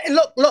 It's just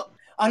look.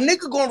 A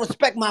nigga gonna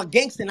respect my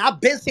gangster. I've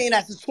been saying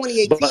that since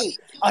 2018.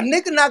 A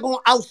nigga not gonna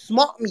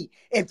outsmart me.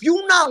 If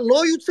you not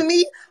loyal to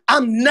me,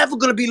 I'm never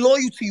gonna be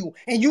loyal to you.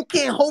 And you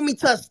can't hold me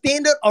to a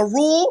standard, a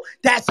rule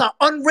that's an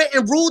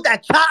unwritten rule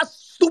that y'all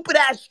stupid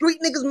ass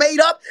street niggas made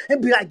up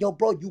and be like, yo,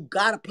 bro, you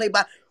gotta play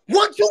by.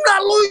 Once you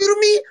not loyal to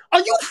me, are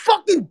you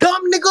fucking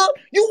dumb, nigga?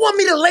 You want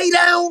me to lay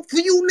down for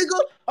you, nigga?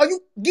 Are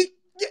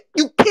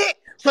you can't.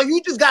 So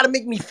you just gotta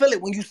make me feel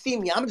it when you see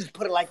me. I'm just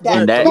put it like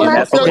that.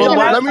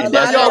 Let me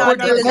tell y'all what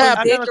just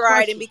happened.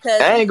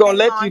 I ain't gonna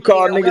let you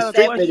call niggas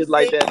street niggas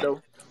like that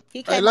though.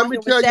 Hey, let me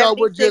tell y'all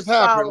what just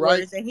happened,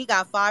 right? And he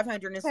got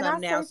 500 and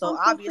something now, so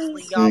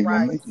obviously y'all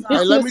right.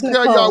 Hey, let me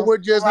tell y'all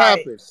what just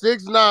happened.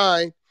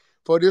 6ix9ine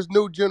for this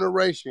new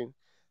generation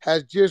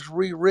has just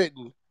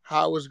rewritten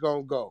how it's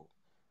gonna go.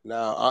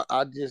 Now,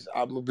 I'm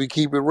gonna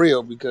keep it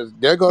real because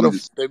they're gonna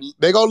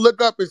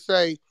look up and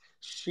say,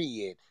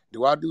 shit,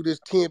 do I do this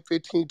 10,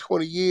 15,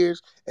 20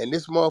 years and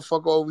this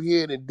motherfucker over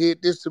here that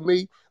did this to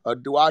me, or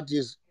do I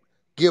just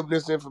give them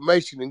this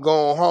information and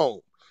go on home?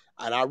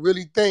 And I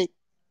really think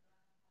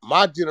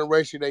my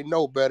generation, they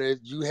know better.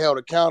 You held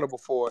accountable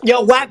for it.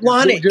 Yo, But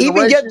this new Wack100, even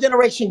your generation,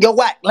 generation, yo,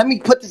 Wack, let me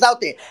put this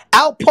out there.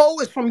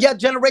 Alpo is from your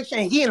generation,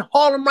 and he in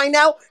Harlem right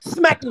now,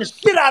 smacking the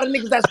shit out of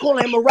niggas that's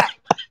calling him a rat.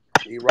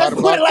 he right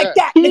Let's put it about like that.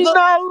 that, He nigga.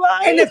 not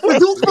lying. And if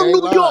you He from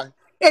ain't New York, lying.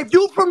 if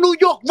you from New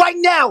York right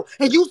now,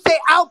 and you say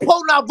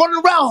Alpo now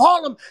running around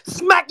Harlem,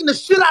 smacking the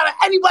shit out of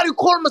anybody who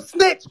call him a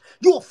snitch,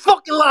 you a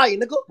fucking liar,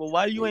 nigga. But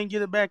why you ain't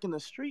get it back in the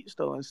streets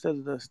though instead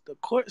of the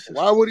court system?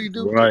 Why would he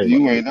do that? Right.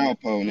 You ain't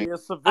Alpo, He nigga. a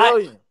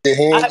civilian. He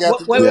ain't got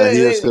to Wait, do Yeah, that.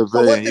 he a So what's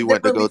civilian. the He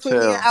went to difference go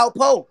between me and tell.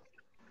 Alpo?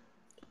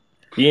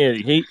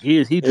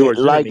 He George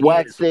Like Zimmerman. He Wack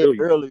ain't a said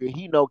civilian. earlier,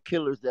 he know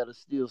killers that'll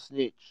still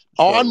snitch.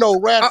 Oh, I So know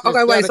rats.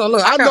 Okay, wait. So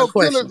look, I I got a know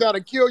killers question.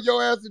 that'll kill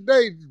your ass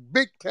today.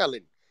 Big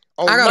telling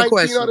I on got a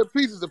question. 1,900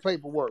 pieces of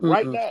paperwork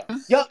right now.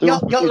 Yo,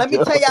 stupid. let me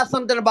tell y'all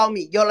something about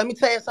me. Yo, let me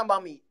tell you something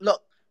about me.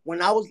 Look,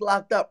 when I was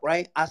locked up,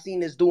 right, I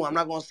seen this dude. I'm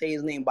not gonna say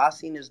his name, but I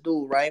seen this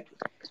dude, right?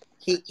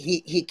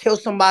 He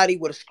killed somebody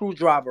with a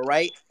screwdriver,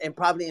 right? And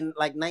probably in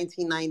like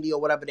 1990 or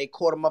whatever, they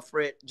caught him up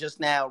for it just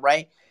now,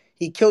 right?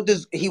 He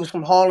was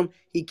from Harlem.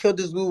 He killed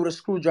this dude with a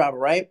screwdriver,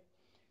 right?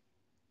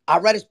 I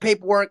read his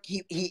paperwork.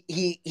 He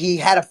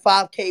had a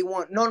 5K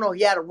one. No,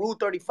 he had a Rule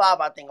 35,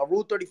 I think. A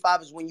Rule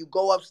 35 is when you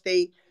go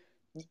upstate,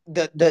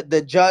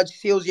 the judge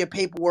seals your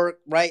paperwork,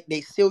 right? They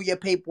seal your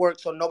paperwork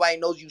so nobody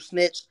knows you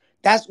snitched.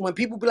 That's when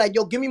people be like,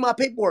 yo, give me my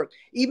paperwork.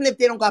 Even if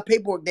they don't got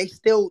paperwork, they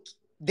still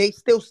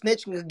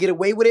snitch and get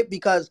away with it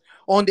because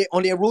on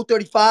their Rule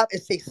 35,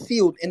 it says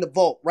sealed in the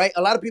vault, right?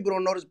 A lot of people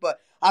don't notice, but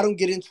I don't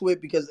get into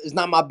it because it's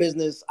not my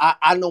business.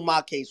 I know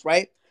my case,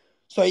 right?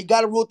 So he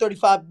got a Rule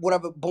 35,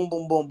 whatever, boom,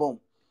 boom, boom, boom.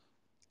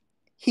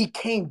 He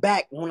came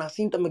back. When I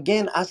seen them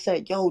again, I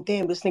said, yo,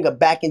 damn, this nigga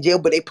back in jail,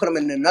 but they put him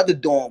in another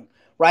dorm,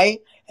 right?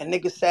 And the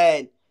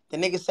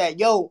nigga said,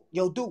 yo,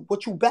 dude,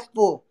 what you back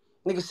for?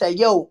 Nigga said,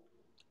 yo,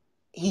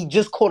 he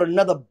just caught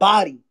another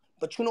body.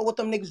 But you know what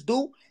them niggas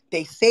do?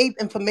 They save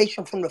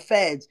information from the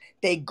feds.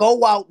 They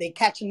go out, they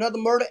catch another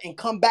murder and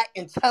come back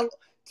and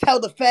tell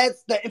the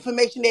feds the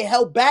information they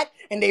held back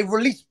and they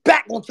release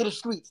back onto the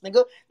streets,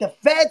 nigga. The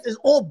feds is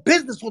all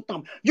business with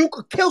them. You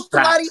could kill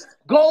somebody, Facts.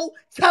 go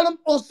tell them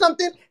on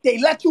something, they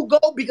let you go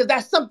because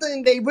that's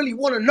something they really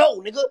want to know,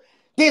 nigga.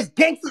 There's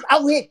gangsters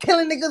out here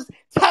killing niggas,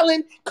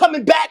 telling,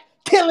 coming back,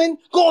 killing,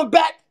 going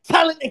back,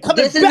 telling, and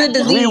coming This is back a on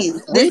them.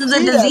 disease. We This is a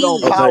see that on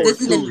disease. Okay. Power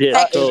This is an too. Yeah. And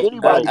infection. So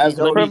anybody As a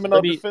know this? criminal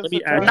let me defense ask We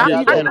you attorney, this I see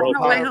though, that got on a bro. No,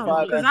 wait, Power hold on,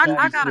 5 because and I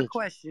Jack got a snitching.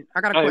 question.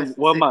 I got a Hey, question.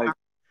 what Mike?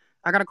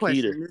 I got a Keita.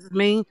 question. This is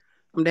me.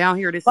 I'm down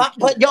here. This is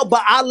Keita.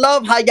 But I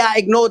love how y'all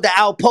ignored the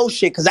Alpo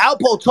shit, because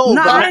Alpo told,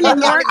 No, bro. I Now, didn't fuck y'all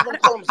ignore it. niggas gonna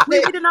call him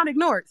snitch. We did not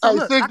ignore it. So Hey,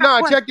 look, I got a 6ix9ine,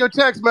 question. check your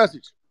text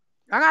message.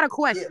 I got a Yeah.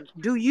 question.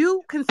 Do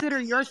you consider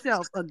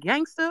yourself a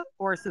gangster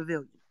or a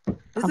civilian?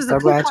 This I'm is a so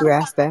glad you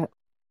two-part asked question. that.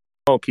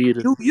 Come on,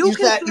 Keita. Do you You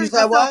consider said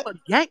yourself what? a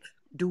gang?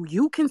 Do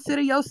you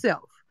consider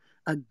yourself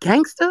a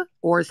gangster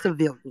or a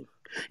civilian?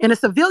 And a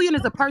civilian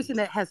is a person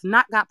that has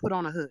not got put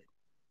on a hood.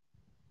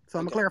 So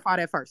I'm gonna clarify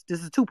that first. This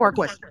is a two-part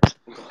question.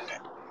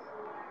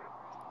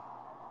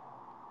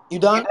 You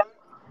done?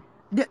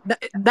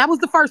 That was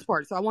the first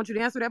part. So I want you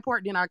to answer that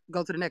part. Then I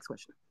go to the next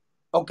question.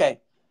 Okay.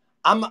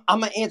 I'm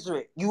gonna answer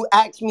it. You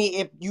asked me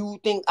if you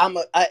think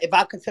if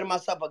I consider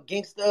myself a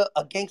gangster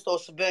or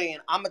civilian.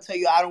 I'm gonna tell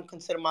you I don't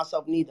consider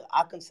myself neither.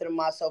 I consider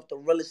myself the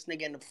realest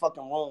nigga in the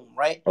fucking room,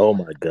 right? Oh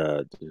my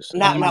God. Oh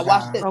Now my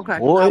watch God. this. Okay. Now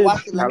Boy.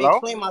 watch this. Let me Hello?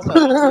 explain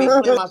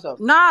myself.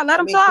 Nah, let Let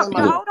him me talk.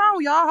 explain Yeah, myself. hold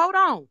on, y'all. Hold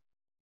on.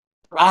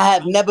 I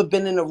have never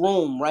been in a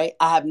room, right?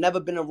 I have never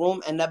been in a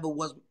room and never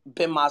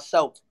been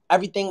myself.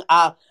 Everything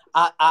I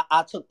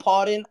took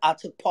part in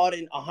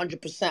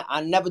 100%.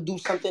 I never do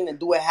something and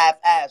do it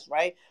half-ass,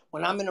 right?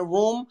 When I'm in a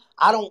room,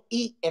 I don't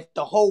eat if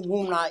the whole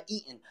room not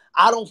eating.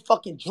 I don't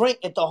fucking drink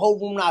if the whole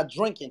room not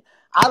drinking.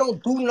 I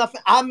don't do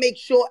nothing. I make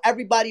sure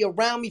everybody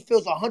around me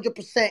feels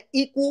 100%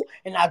 equal,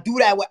 and I do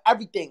that with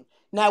everything.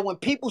 Now, when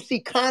people see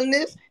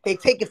kindness, they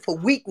take it for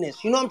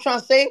weakness. You know what I'm trying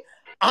to say?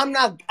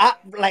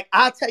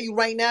 I'll tell you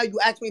right now, you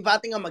ask me if I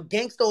think I'm a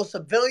gangster or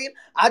civilian,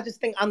 I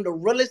just think I'm the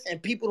realest and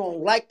people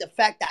don't like the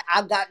fact that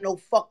I got no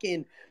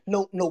fucking,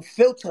 no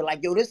filter.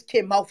 Like, yo, this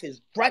kid mouth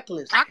is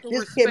reckless. I can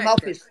This kid respect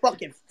mouth that. is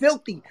fucking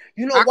filthy.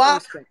 You know I can why?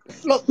 respect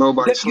that. Look,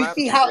 Nobody slapped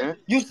you, man.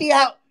 you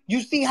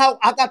see how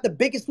I got the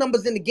biggest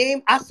numbers in the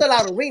game? I sell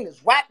out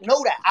arenas. Wack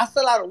know that. I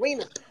sell out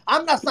arenas.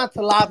 I'm not signed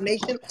to Live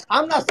Nation.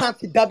 I'm not signed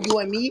to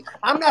WME.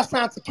 I'm not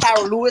signed to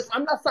Carol Lewis.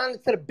 I'm not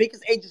signed to the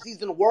biggest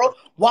agencies in the world.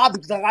 Why?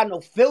 Because I got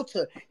no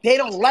filter. They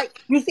don't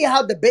like. You see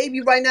how the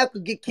baby right now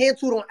could get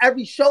canceled on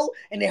every show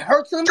and it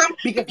hurts him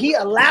because he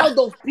allowed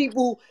those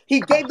people,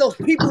 he gave those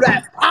people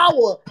that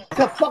power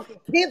to fucking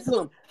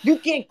cancel him. You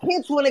can't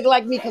cancel a nigga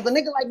like me because a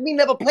nigga like me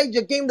never played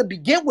your game to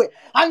begin with.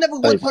 I never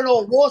Hey, went to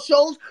no war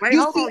shows. Wait,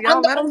 You hold see, on, I'm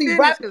y'all. the Let him only finish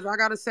rapper. because I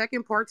got a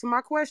second part to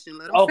my question.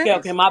 Let him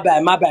Okay, finish. my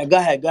bad. Go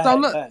ahead. So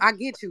look, I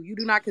get you. you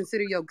do not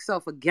consider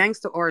yourself a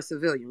gangster or a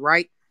civilian,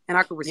 right? And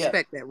I can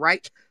respect that,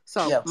 right?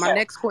 So my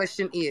next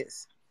question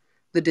is,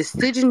 the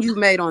decision you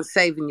made on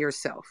saving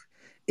yourself,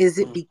 is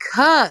it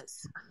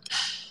because,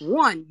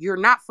 one, you're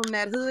not from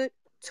that hood?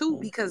 Two,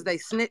 because they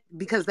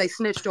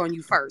snitched on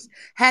you first.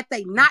 Had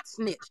they not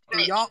snitched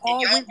and y'all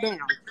all went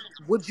down,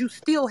 would you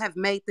still have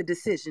made the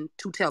decision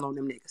to tell on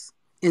them niggas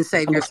and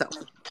save yourself?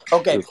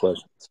 Okay. Good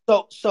question.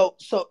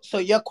 So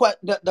your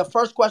the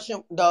first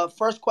question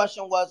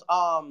was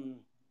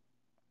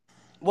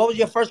what was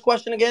your first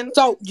question again?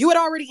 So you had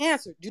already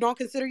answered. You don't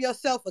consider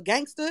yourself a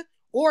gangster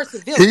or a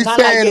civilian. He's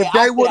saying if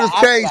they would have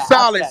stayed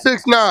solid,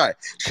 6ix9ine.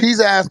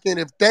 She's asking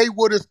if they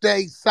would have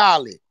stayed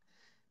solid,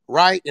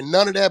 right? And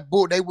none of that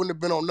they wouldn't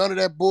have been on none of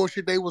that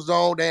bullshit they was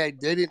on. They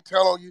didn't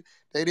tell on you.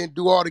 They didn't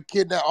do all the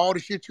kidnap, all the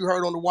shit you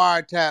heard on the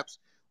wiretaps.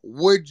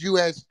 Would you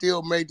have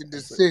still made the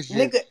decision,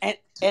 nigga? And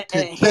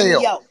to hear me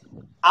tell? out.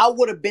 I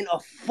would have been a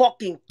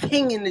fucking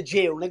king in the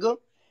jail, nigga.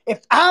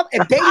 If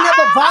they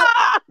never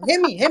hear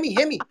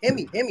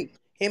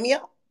me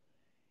out.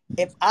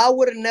 If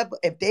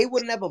they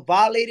would have never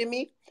violated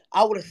me,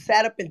 I would have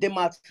sat up and did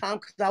my time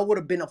because I would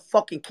have been a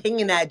fucking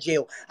king in that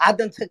jail. I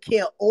done took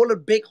care of all the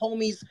big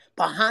homies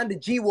behind the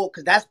G-wall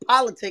because that's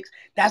politics.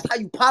 That's how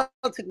you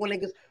politic when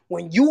niggas.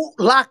 When you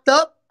locked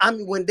up, I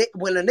mean, when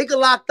a nigga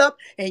locked up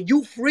and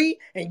you free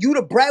and you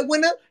the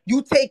breadwinner,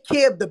 you take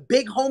care of the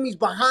big homies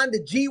behind the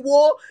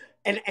G-wall.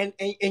 And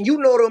you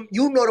know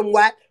them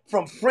Wack,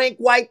 from Frank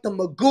White to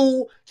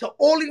Magoo to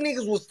all these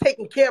niggas was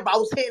taken care of. I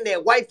was hitting their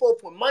white folk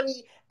for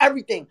money,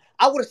 everything.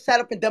 I would have sat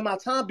up and done my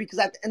time because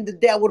at the end of the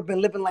day, I would have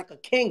been living like a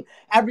king.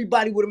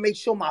 Everybody would have made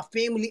sure my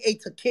family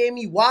ate, took care of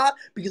me. Why?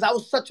 Because I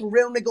was such a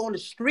real nigga on the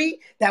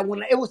street that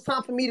when it was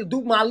time for me to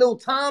do my little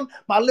time,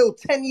 my little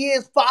 10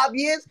 years, 5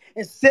 years,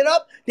 and sit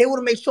up, they would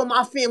have made sure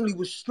my family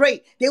was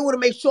straight. They would have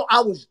made sure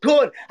I was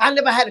good. I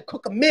never had to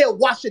cook a meal,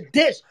 wash a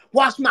dish,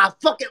 wash my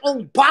fucking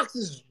own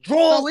boxes,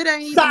 drawers, So it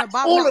ain't even socks,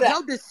 about all of that.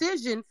 your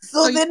decision.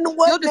 So then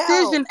what your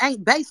decision now?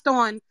 ain't based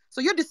on.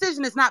 So your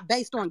decision is not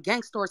based on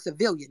gangster or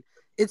civilian.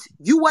 It's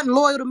you wasn't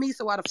loyal to me,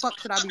 so why the fuck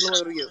should I be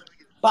loyal to you?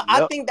 But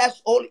I think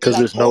that's all. Because Like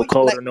there's no all,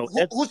 code like or no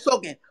who's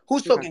talking?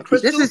 Who's Okay. talking?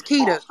 Crystal. This is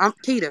Keita. I'm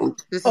Keita.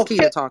 This is Oh,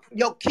 Keita talking.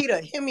 yo,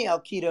 Keita, hear me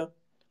out, Keita.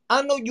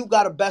 I know you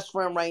got a best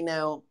friend right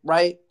now,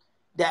 right?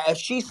 That if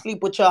she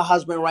sleep with your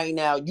husband right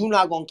now, you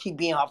not gonna keep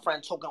being her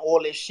friend, talking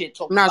all this shit,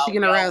 talking Nah, about she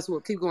getting her ass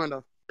whooped. Keep going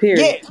though.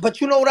 yeah, but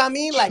you know what I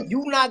mean? Like,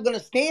 you not gonna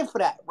stand for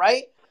that,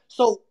 right?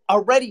 So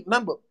already,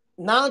 remember,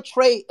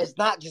 non-trade is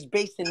not just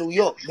based in New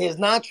York. There's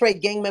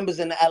non-trade gang members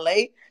in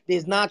LA.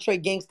 There's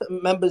non-trade gangster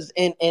members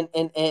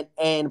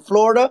in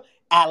Florida,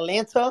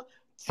 Atlanta,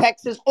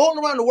 Texas,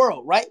 all around the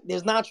world, right?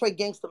 There's non-trade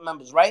gangster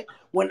members, right?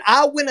 When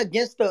I went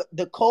against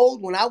the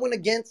code, when I went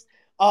against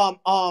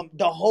the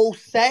whole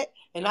set,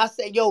 and I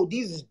said, yo,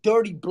 these is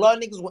dirty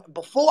blood niggas.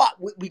 Before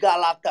we got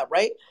locked up,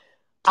 right?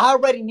 I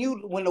already knew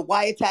when the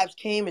wiretaps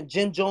came and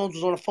Jim Jones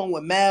was on the phone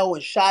with Mel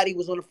and Shotty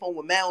was on the phone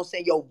with Mel and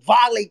saying, yo,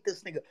 violate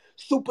this nigga.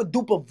 Super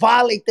duper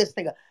violate this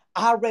nigga.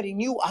 I already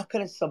knew I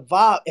couldn't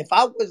survive. If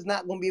I was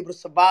not going to be able to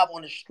survive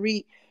on the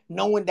street,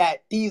 knowing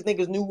that these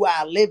niggas knew where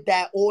I lived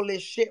at, all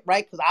this shit,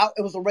 right? Because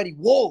it was already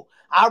war.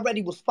 I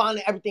already was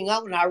finding everything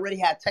out and I already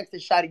had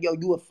texted Shotty, yo,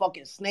 you a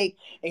fucking snake.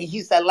 And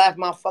he said, laugh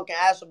my fucking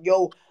ass off,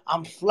 yo,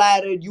 I'm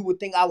flattered. You would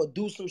think I would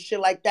do some shit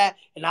like that.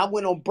 And I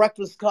went on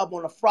Breakfast Club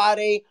on a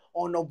Friday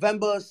on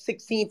November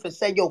 16th and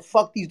said, yo,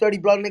 fuck these dirty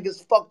blood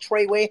niggas, fuck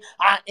Treyway.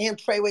 I am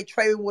Treyway.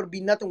 Treyway would be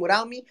nothing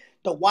without me.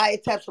 The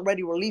wiretaps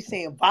already released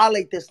saying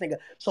violate this nigga.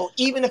 So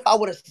even if I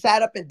would have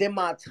sat up and did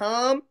my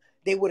time,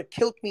 they would have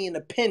killed me in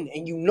the pen.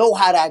 And you know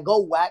how that go,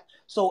 Wack.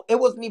 So it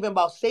wasn't even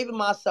about saving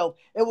myself.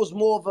 It was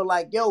more of a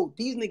like, yo,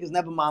 these niggas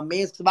never my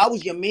mans. If I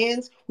was your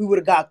mans, we would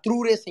have got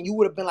through this and you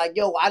would have been like,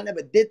 yo, I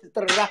never did this.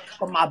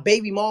 But my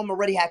baby mom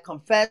already had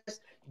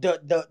confessed.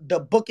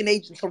 The booking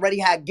agents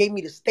already gave me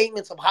the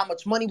statements of how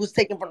much money was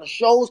taken from the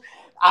shows.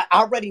 I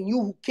already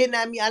knew who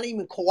kidnapped me. I didn't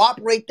even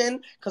cooperate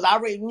then because I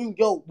already knew,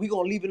 yo, we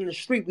gonna leave it in the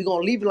street. We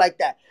gonna leave it like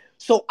that.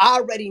 So I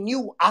already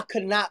knew I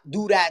could not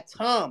do that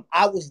time.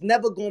 I was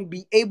never gonna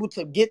be able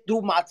to get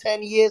through my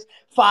 10 years,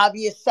 5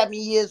 years, 7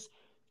 years,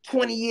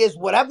 20 years,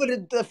 whatever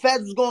the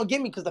feds was gonna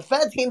give me, because the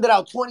feds handed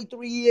out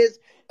 23 years,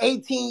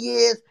 18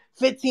 years,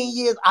 15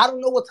 years. I don't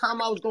know what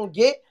time I was gonna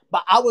get,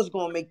 but I was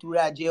gonna make through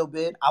that jail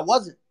bid. I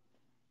wasn't.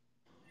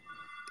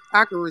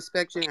 I can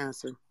respect your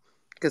answer.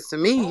 Because to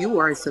me, you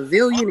are a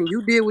civilian and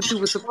you did what you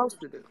were supposed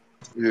to do.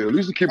 Yeah, at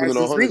least keeping it That's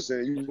just 100, me.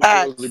 saying you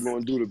wasn't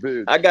going to do the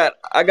bid. I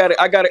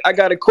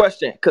got a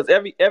question because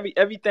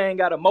everything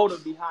got a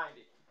motive behind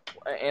it,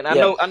 and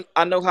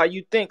I know how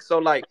you think.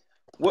 So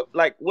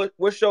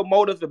what's your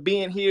motive for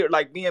being here?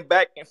 Like being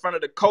back in front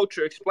of the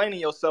culture, explaining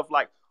yourself.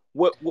 Like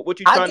what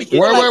you trying to get?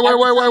 Wait.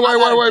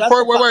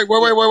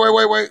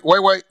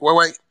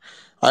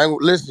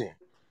 Listen.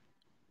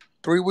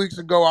 3 weeks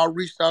ago, I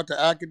reached out to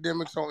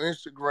academics on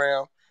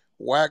Instagram.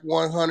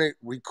 Wack100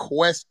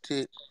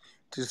 requested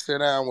to sit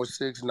down with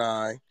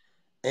 6ix9ine.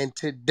 And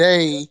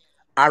today,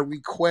 I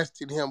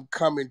requested him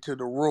come into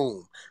the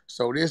room.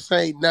 So this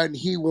ain't nothing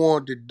he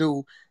wanted to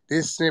do.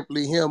 This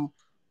simply him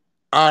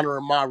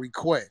honoring my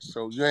request.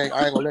 So I ain't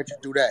gonna let you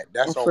do that.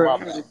 That's on my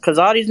back. Because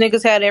all these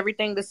niggas had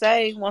everything to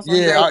say once on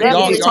Yeah, your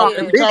y'all talking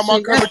every big time I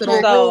shit come into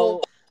a yesterday.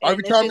 room, So,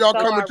 every and if time it's y'all so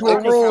come into a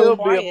It could outrageous, room, how still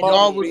be a quiet motive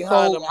y'all is was it?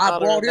 behind so them I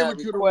brought honoring him that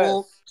into the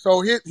room. request.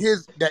 So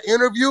the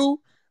interview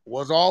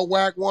was all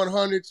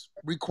Wack100's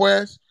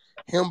request.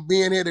 Him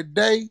being here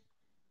today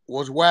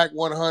was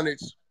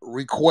Wack100's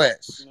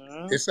request.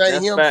 This ain't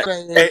That's him fact.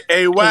 saying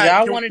Hey, Because Wack.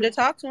 y'all wanted to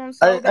talk to him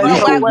Hey, so hey, But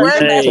bad. so Wack, you where's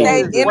can that Hey, same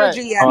hey, Wack.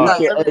 energy all at right.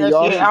 though? let me Hey,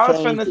 ask you y'all this. should Yeah, I was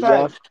change finna the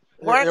say. Wack.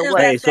 Where is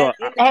Hey, that so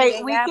same energy Hey,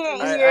 they we have for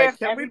can't me? hear if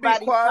Can we be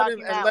everybody's quiet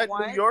talking and at let New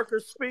once.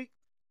 Yorkers speak?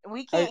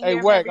 We Hey, can't hey, hear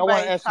if Wack, I want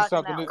to everybody's ask you talking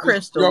something. at once.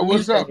 Crystal, yo,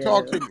 what's up?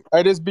 Talk mute to me.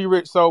 Hey, this be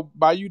rich. So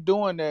by you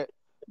doing that,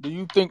 do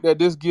you think that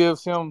this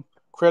gives him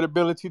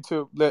credibility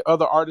to let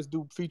other artists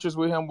do features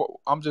with him?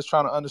 I'm just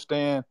trying to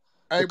understand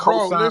the Hey,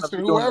 bro, cosign of listen,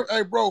 you doing whoever, that.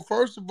 hey, bro,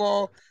 first of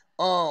all,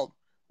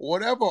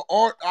 whatever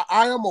art,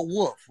 I am a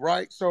wolf,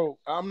 right? So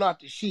I'm not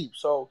the sheep.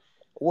 So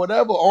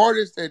whatever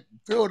artist that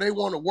feel they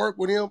want to work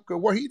with him,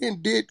 because what he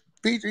did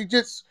feature,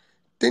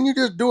 didn't you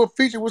just do a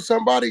feature with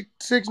somebody,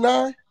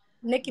 6ix9ine?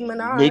 Nicki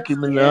Minaj. Nicki Yeah,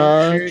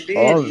 Minaj, sure did.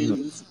 all of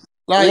them.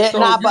 Like, Yeah, so,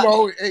 nah,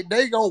 but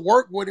they gonna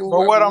work with him, But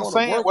whoever what I'm want to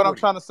saying, work what I'm with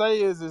him. trying to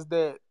say is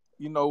that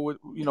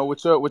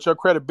with your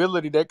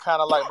credibility, that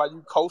kind of like by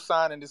you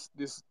co-signing this,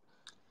 it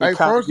Hey,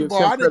 kind of first of gives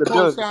all, him I didn't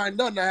credibility. co-sign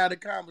nothing. I had a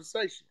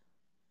conversation.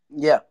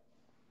 yeah.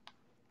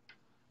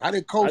 I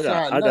didn't I got,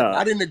 co-sign I nothing. got,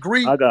 I didn't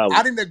agree. I got.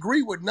 I didn't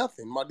agree with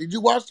nothing. Did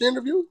you watch the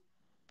interview?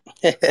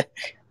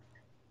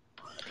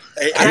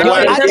 Hey, Can hey, I No, say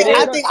Wack. I something? think Can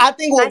I think I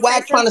think Can I what say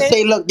Wack trying to something?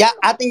 say. Look, y'all,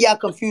 I think y'all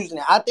confusing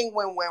it. I think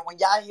when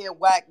y'all hear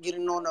Wack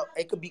getting on the,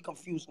 it could be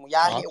confusing. When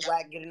y'all hear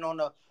Wack getting on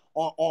the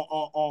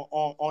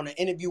on an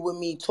interview with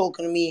me,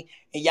 talking to me,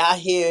 and y'all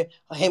hear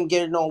him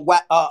getting on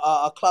Wack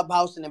a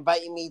Clubhouse and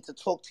inviting me to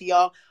talk to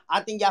y'all.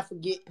 I think y'all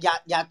forget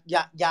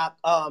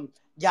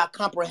y'all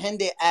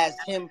comprehend it as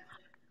him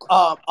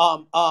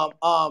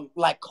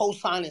like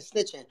co-signing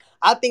snitching.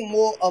 I think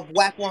more of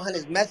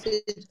Wack100's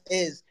message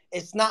is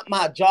it's not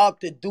my job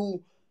to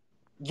do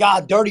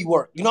y'all dirty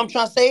work. You know what I'm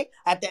trying to say?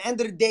 At the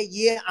end of the day,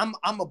 yeah,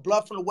 I'm a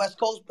blood from the West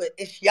Coast, but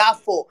it's y'all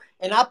fault.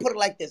 And I put it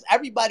like this: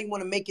 everybody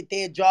want to make it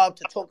their job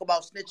to talk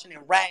about snitching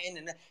and ratting,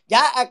 and y'all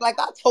act like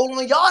I told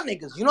on y'all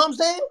niggas. You know what I'm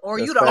saying? Or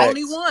That's you the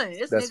only facts. one?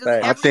 It's That's niggas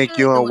in facts. I every think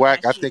you hood and doing Wack.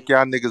 that I shit. think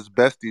y'all niggas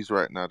besties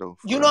right now, though.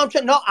 You For know what real. I'm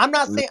saying? No, I'm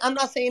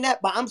not saying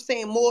that, but I'm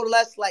saying more or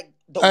less like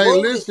the Hey,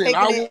 world is listen,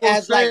 I taking it will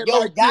as like, say it yo,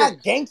 like y'all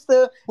this.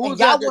 gangster and Who's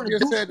y'all that want to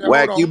just do. said that? Hold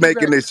Wack, on. you Who's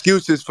making that?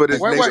 excuses for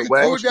this Wait. nigga,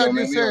 Wack. Who's that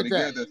just said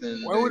that?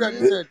 Who that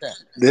just said that?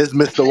 This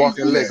Mr.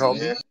 Walking Lick, homie.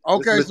 This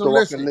Okay, so Mr.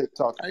 Walking listen. Lick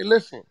talking. Hey,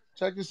 listen.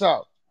 Check this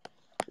out.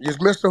 Is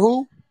Mr.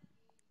 Who?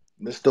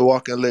 Mr.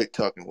 Walking Lick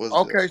talking. What's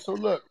good? Okay, so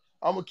look,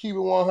 I'm gonna keep it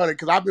 100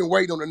 because I've been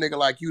waiting on a nigga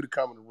like you to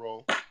come in the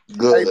room. Hey,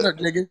 Good. look,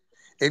 nigga.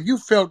 If you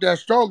felt that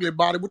strongly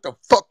about it, what the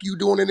fuck you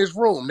doing in this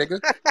room, nigga?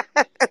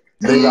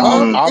 Nigga,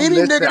 I'm Any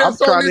listening. nigga I'm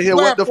that's on trying to this hear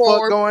what the fuck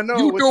platform, going on.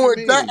 you What you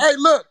doing that. mean? Hey,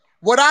 look,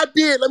 what I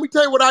did, let me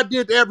tell you what I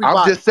did to I'm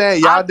everybody. just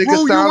saying, I y'all niggas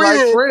drew you sound like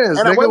in, friends,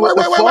 and I, nigga. What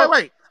the fuck?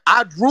 wait.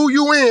 I drew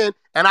you in,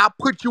 and I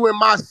put you in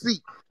my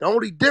seat. The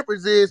only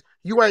difference is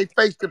you ain't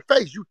face to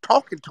face. You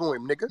talking to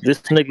him, nigga.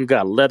 This nigga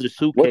got leather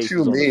What you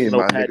suitcases on the mean, snow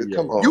my nigga?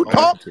 Come patio. You on, man.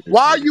 talk Talking to this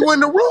while nigga. you in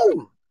the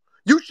room.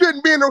 You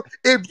shouldn't be in the.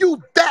 If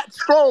you that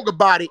strong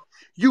about it,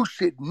 you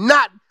should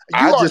not.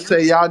 I You are just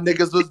say y'all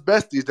niggas was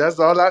besties. That's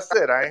all I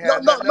said. I ain't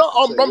had nothing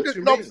else to say. I'm What just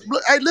you no. mean?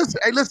 Hey,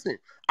 listen.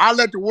 I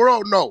let the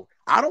world know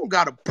I don't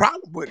got a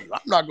problem with him.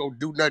 I'm not gonna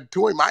do nothing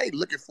to him. I ain't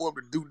looking for him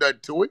to do nothing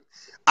to him.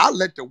 I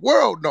let the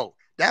world know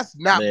that's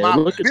not Man, my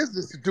look at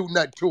business to do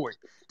nothing to him.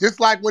 Just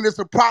like when it's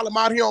a problem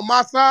out here on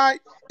my side,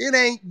 it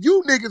ain't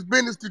you niggas'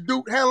 business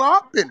to handle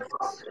our business,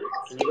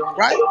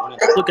 right?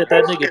 that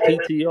nigga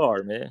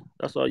PTR, man.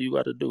 That's all you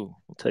got to do.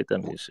 Take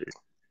that nigga shit.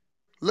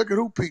 Look at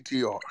who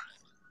PTR.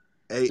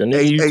 Hey, The nigga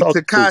hey, you hey,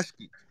 talking to.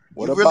 Takashi.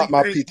 What about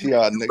my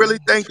PTR, You nigga? really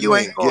What think you you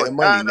mean? ain't gonna Getting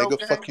die money, though, nigga.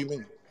 gang? Fuck you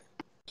mean?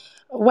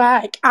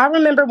 Wack, I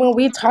remember when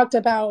we talked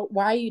about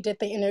why you did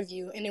the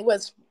interview, and it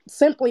was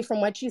simply from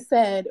what you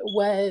said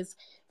was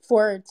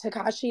for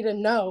Takashi to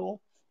know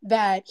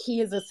that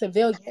he is a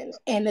civilian.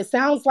 And it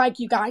sounds like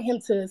you got him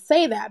to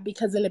say that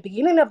because in the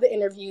beginning of the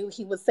interview,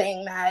 he was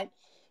saying that,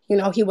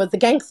 he was a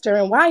gangster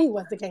and why he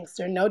was a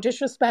gangster. No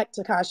disrespect,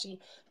 Takashi.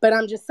 But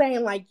I'm just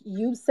saying, like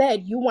you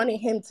said, you wanted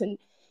him to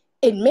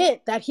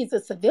admit that he's a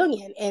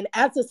civilian. And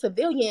as a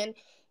civilian,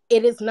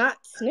 it is not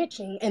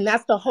snitching. And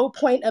that's the whole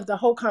point of the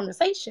whole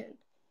conversation.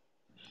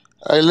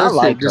 Hey, I listen,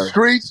 like the her.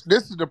 streets,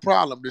 this is the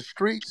problem. The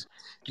streets,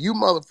 you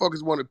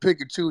motherfuckers want to pick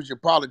and choose your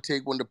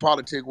politic when the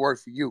politic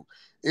works for you.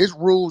 It's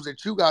rules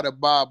that you got to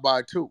abide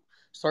by, too.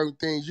 Certain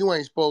things you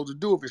ain't supposed to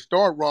do. If it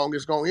start wrong,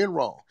 it's going to end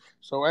wrong.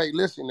 So, hey,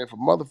 listen, if a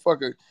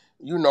motherfucker,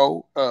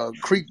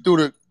 creep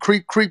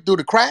through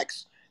the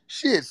cracks,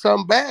 shit,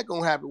 something bad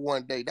going to happen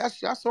one day.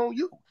 That's on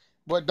you.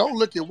 But don't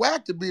look at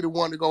Wack to be the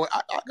one to go,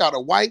 I got a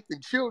wife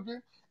and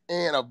children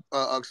and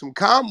some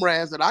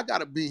comrades that I got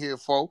to be here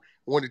for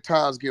when the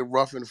times get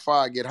rough and the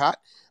fire get hot.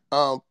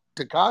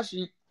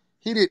 Takashi,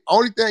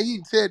 only thing he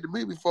said to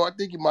me before, I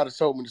think he might have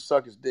told me to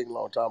suck his dick a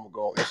long time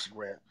ago on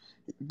Instagram.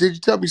 Did you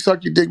tell me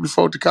suck your dick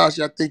before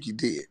Tekashi? I think you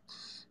did.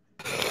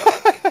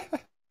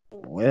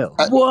 Well,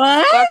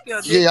 What?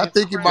 Yeah, I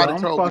think he might have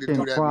I'm told me to do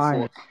fucking that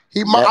crying. before.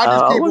 I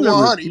just I keep it want to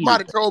 100. He repeat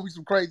might it. have told me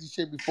some crazy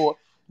shit before.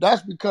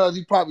 That's because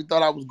he probably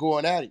thought I was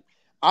going at him.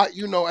 At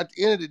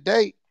the end of the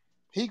day,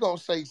 he gonna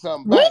say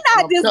something We back.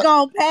 not just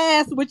gonna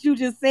pass what you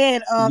just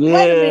said.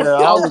 Wait a minute. Yeah,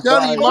 I I'm was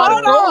telling you, he like, might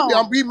have Hold told me.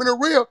 on. I'm keeping it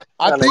real.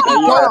 I like, think hey, he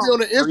you told Hold me on. on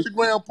the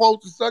Instagram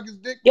post to suck his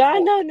dick Yeah, I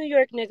before. know New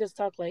York niggas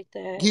talk like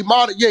that. He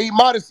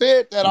might have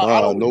said that. I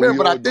Nah, don't no,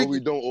 remember, but I no, think we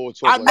don't all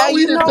talk I like know that. he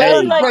You didn't know say what?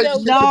 some Like crazy the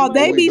shit to No, me No, they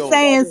before. we be don't.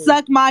 saying Southern.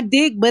 suck my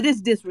dick, but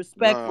it's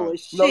disrespectful Nah,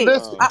 as No, shit.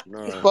 listen.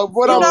 nah. But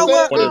what You I'm know saying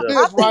what? One of is the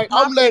I this, think right?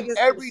 my I'm letting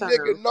biggest every nigga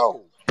concern.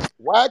 know.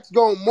 Wax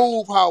gonna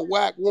move how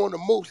Wack want to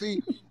move.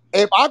 See,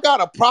 if I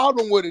got a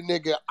problem with a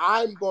nigga,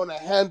 I'm gonna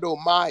handle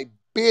my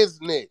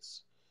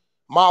business.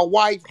 My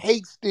wife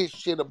hates this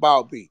shit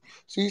about me.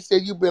 She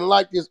said, you've been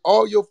like this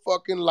all your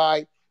fucking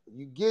life.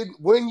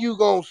 When you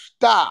gonna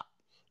stop?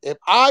 If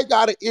I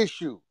got an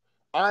issue,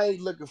 I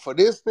ain't looking for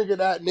this nigga,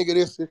 that nigga,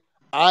 this.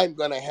 I'm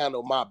gonna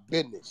handle my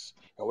business.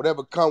 And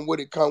whatever come with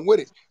it, come with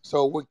it.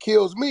 So what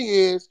kills me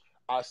is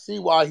I see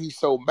why he's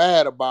so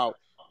mad about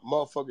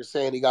motherfuckers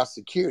saying he got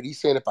security. He's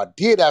saying if I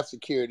did have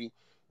security,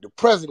 the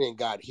president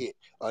got hit,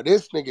 or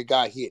this nigga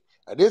got hit,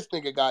 or this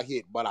nigga got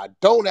hit, but I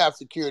don't have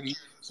security.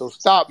 So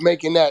stop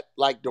making that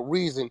like the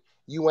reason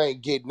you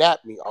ain't getting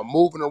at me. I'm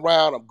moving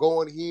around. I'm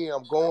going here.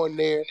 I'm going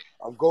there.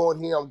 I'm going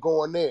here. I'm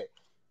going there.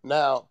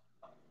 Now,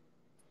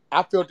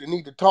 I felt the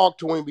need to talk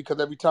to him because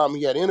every time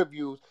he had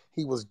interviews,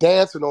 he was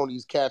dancing on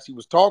these cats he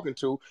was talking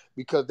to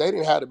because they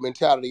didn't have the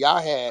mentality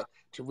I had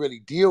to really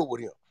deal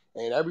with him.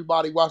 And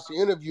everybody watched the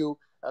interview.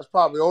 That's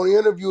probably the only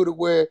interview to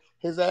where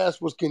his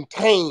ass was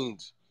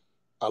contained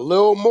a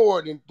little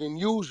more than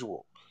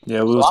usual.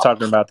 Yeah, we So was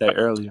talking about that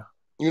earlier.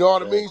 you know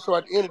what I mean? So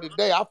at the end of the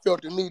day, I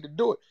felt the need to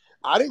do it.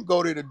 I didn't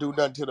go there to do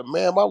nothing to the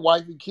man. My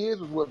wife and kids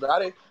was with me.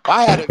 If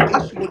I had an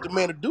issue with the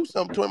man to do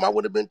something to him, I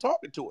would have been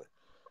talking to him.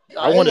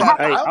 I I want ain't to. had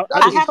Hey, I that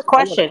I just have a issue. I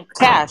want to. question.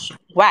 Cash,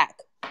 Whack,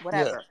 Yeah.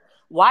 whatever.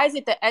 Why is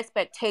it the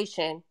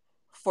expectation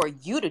for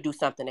you to do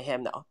something to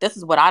him though? This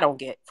is what I don't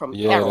get from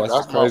Yeah, Oh, that's the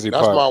everybody. crazy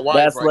that's part. my wife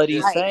That's right what there.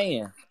 he's Like,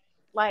 saying.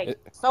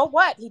 so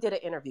what? He did an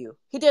interview.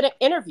 He did an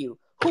interview.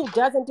 Who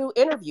doesn't do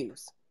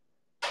interviews?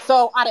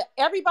 So out of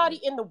everybody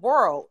in the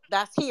world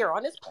that's here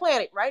on this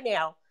planet right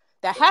now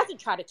that hasn't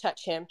tried to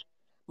touch him,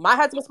 my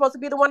husband's supposed to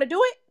be the one to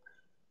do it?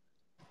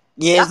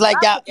 Yeah, it's That's what like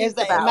I'm that. It's confused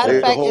like, about. matter of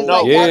They to fact, it's hold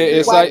like No, Yeah, y'all they think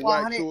it's Wack like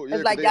holding wax 100. to It's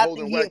because like they y'all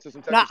holding think wax to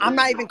some type Nah, of I'm shit.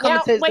 not even coming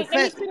Now, to his wait, let me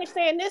defense. finish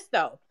saying this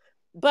though.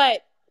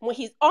 But when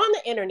he's on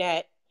the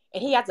internet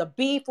and he has a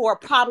beef or a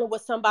problem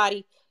with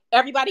somebody,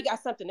 everybody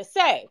got something to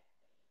say.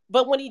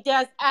 But when he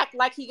does act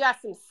like he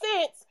got some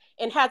sense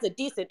and has a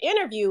decent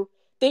interview,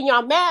 then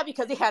y'all mad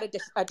because he had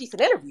a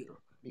decent interview.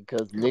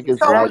 because niggas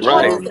So like which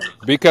one Exactly. is drama.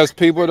 it? because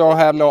people don't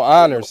have no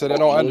honor, so they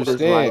don't Niggas like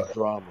understand.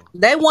 drama.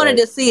 They wanted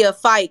But to see a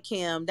fight,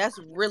 Kim. That's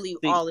really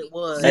see, all it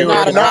was. hey,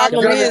 Nah, the Was can I not can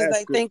problem I gonna is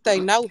ask? they think they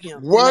know him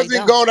and they wasn't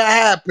don't. gonna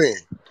happen.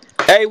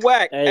 Hey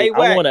Wack, Hey, hey I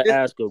Wack, want to this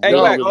ask a hey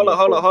really Wack, Yo, really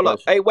important hold up.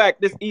 question. Hey Wack,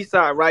 this East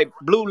Side, right?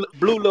 Blue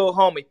little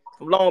homie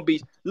from Long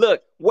Beach.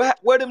 Look, where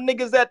them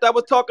niggas at that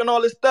was talking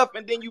all this stuff,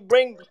 and then you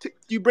bring I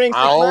 6ix9ine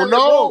don't in the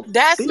room. know.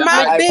 That's These my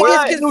niggas Where biggest the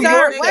quiet. New These concern.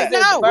 York Wait, niggas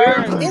niggas no.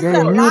 very burn? It's They a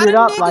important. lot muted of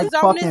up like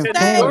niggas on this fucking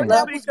Can New York stage fans.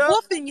 that speak was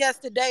up? woofing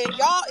yesterday, and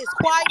y'all is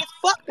quiet as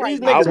fuck These right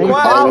now. niggas I They was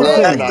quiet there as last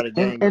hell. politicking. night at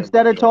game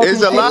Instead of yesterday. talking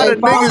It's a shit, lot they of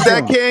niggas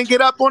that politicking. can't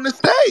get up on the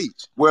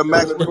stage. Well,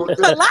 Max, let me A lot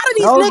of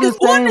these Those niggas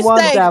the on same the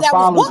ones stage that that was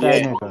followed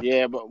that woofing. Yeah, nigga.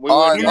 yeah, but we all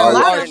weren't right, And even a all right,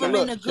 on lot all that right. of So them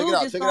stage. in look, the check it goo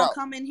out, just check it gonna out.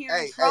 come in here and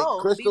Hey, troll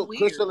and be weird.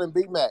 Crystal, and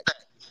B Mac.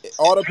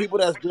 All the people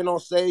that's been on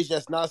stage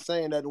that's not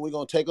saying that, we're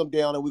gonna take them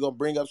down and we're gonna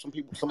bring up some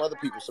people, some other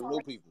people, some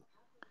new people.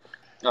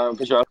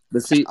 For sure.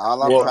 but see,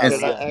 All I'm well, trying and,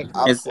 to s- say,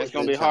 and, s- It's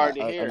gonna be hard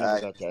to I hear.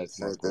 never got to ask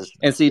my question.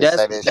 and see,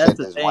 that's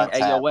the thing. Hey,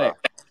 yo, Wack.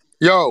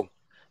 Yo,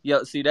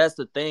 Yo, see, that's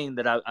the thing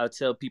that I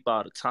tell people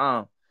all the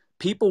time.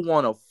 People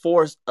want to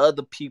force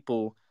other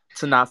people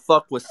to not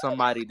fuck with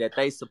somebody that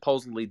they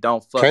supposedly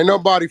don't fuck can't with,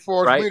 nobody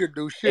force right? me to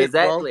do shit,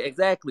 bro.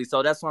 Exactly.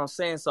 So that's what I'm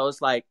saying. So it's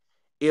like,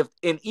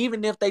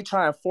 even if they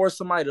try and force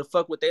somebody to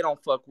fuck with they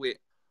don't fuck with,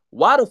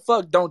 why the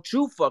fuck don't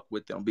you fuck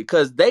with them?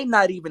 Because they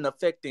not even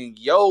affecting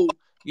your,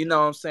 you know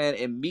what I'm saying,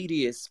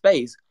 immediate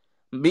space.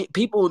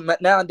 People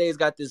nowadays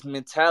got this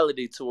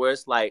mentality to where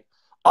it's like,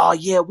 oh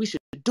yeah, we should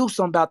do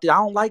something about this. I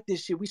don't like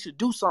this shit. We should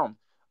do something.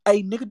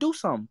 Hey, nigga, do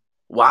something.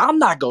 Well, I'm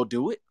not gonna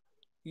do it.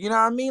 You know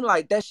what I mean?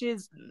 Like that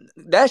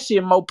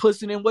shit more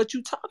pussy than what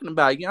you talking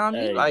about. You know what I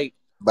mean? Hey, Like,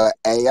 But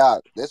hey,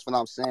 this what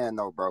I'm saying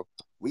though, bro.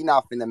 We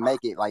not finna make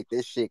it like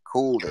this shit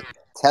cool to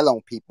tell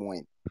on people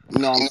and you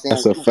know what I'm saying?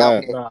 That's a We out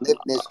fact. here nah, living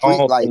this I street don't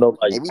think life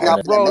nobody and we saying not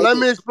that. finna Bro, make let it.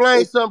 me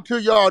explain It's something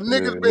to y'all. Yeah,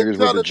 Niggas been niggas went to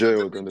telling since jail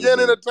the at the end of the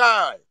beginning day. of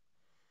time.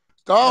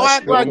 Don't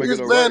act They was like making this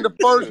it man right. the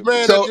first Yeah.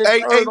 man that So, just hey,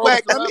 turned on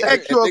Wack, let me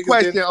celebrity. ask you a Niggas didn't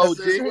question,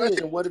 answer his OG.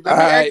 question. What have Let been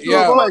me the ask answer? you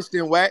a Bro,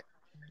 question, Wack.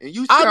 And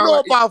you I sound know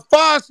like about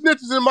 5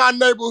 snitches in my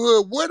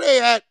neighborhood. Where they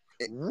at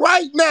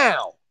right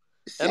now?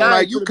 it And seemed I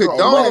like ain't you finna do a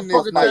hey Wack, condoning I'm this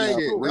motherfucking nut fighting thing a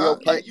shit, to 'em. real dog.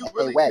 case. Like you Hey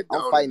really Wack, I'm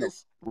condoning fighting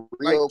this, a like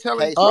real telling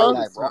case right Huh?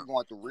 now, people bro. I'm something.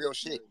 going through real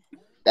shit.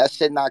 that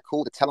shit not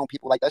cool to tell on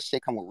people like that.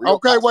 Shit come with real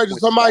Okay, wait, did consequences.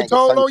 somebody Gang, in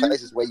told certain on you?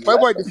 places where you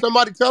at, Wait, though. did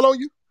somebody tell on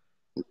you?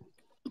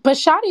 But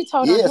Shotty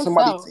told on Yeah,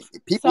 somebody, himself.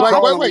 people So I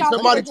told think on me y'all plenty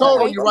somebody of taking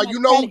told on times, way you, bro. too right? much You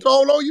know who credit.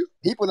 told on you?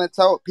 People done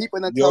told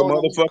Your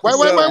on me motherfucking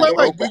plenty of self, times, Wait. bro.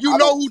 bro. But Do you I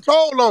know don't. who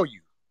told on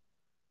you?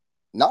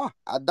 No,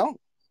 I don't.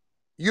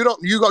 You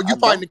don't. You I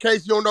fighting the don't.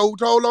 case. You don't know who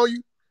told on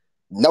you.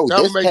 No,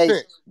 That would this make case,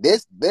 sense.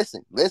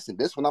 listen.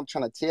 This what I'm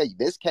trying to tell you.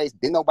 This case,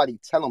 didn't nobody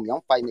tell on me. I'm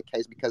fighting the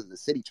case because of the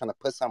city trying to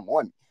put something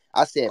on me.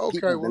 I said Okay,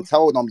 people well. been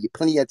told on me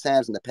plenty of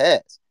times in the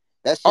past.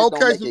 That shit don't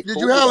Okay, make so it did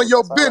you cool handle though.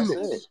 your That's all I said.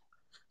 business?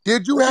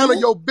 Did you What you handle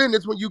mean? your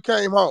business when you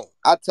came home?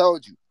 I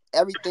told you.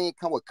 Everything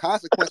come with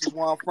consequences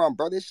where I'm from,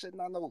 bro. This shit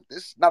not no. This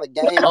is not a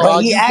game, But bro.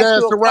 he You asked you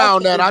danced a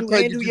around question. that. Did I you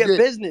take handle it you your did.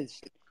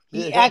 business?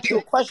 He Yeah. asked you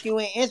a question. You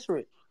ain't answer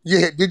it.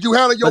 Yeah. Did you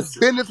handle your But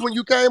business when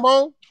you came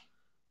home?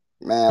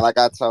 Man, like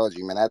I told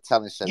you, man, that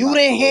telling shit You not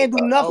didn't cool, handle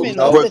bro. nothing.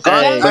 no, Listen,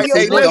 hey, handle your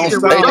it don't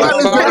business. Listen, sound like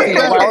regardless of the Wack Okay,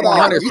 fact, hold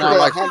on. 6ix9ine You sound said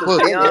like handle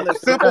pussy.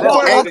 business. simple Bro,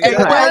 question. Okay, Hey,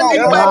 hold Wack, on. hey,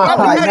 Hold Wack, on. let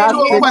One me mic. ask One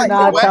you a mic. question,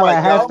 One Wack.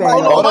 mic, y'all. Hold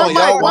on, Hold hold on, on.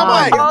 y'all. Y'all One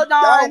want mic. to Hold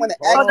y'all on. want to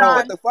Hold ask Hold me on.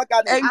 what on. the fuck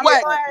I need Hey, to I'm do gonna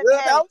Wack. at go the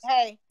ahead. clubhouse.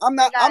 Hey I'm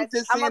guys.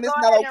 just I'm saying gonna go it's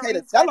not ahead and okay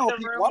to reset tell on the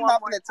people. room I'm one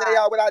not more gonna tell time.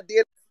 y'all what I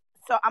did.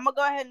 So I'm gonna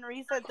go ahead and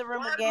reset the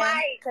room again,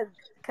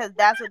 cause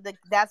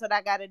that's what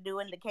I gotta do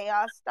when the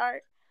chaos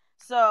start.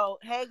 So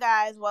hey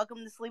guys, welcome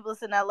to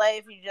Sleepless in LA.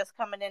 If you're just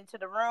coming into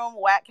the room,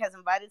 Wack has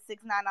invited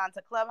 6ix9ine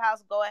onto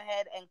Clubhouse. Go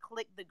ahead and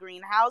click the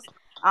green house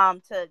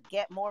to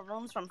get more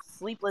rooms from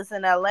Sleepless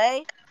in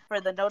LA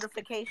for the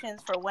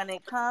notifications for when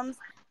it comes.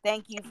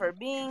 Thank you for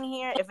being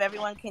here. If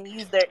everyone can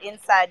use their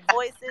inside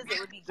voices, it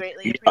would be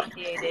greatly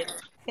appreciated. I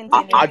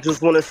Continue.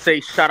 just want to say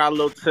shout out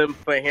Lil Tim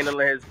for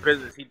handling his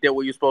business. He did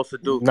what you're supposed to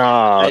do.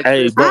 Nah, Hey,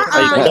 hey, Chris, bro, can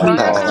I hey, say let me, something?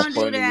 Not Oh, gonna do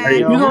funny as hey, that.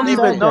 You hell, don't bro.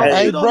 even listen, know.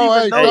 hey, You don't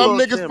even know Some Lil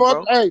niggas Tim, fuck.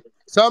 bro. Hey,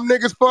 some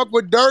niggas fuck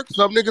with Dirk.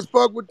 Some niggas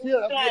fuck with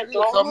Tim. That's what it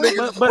is. Some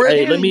niggas is But friends.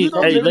 hey, Kenny, you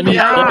don't hey, even let me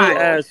know.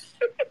 ask.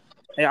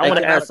 Hey, I Hey, want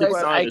to can I ask say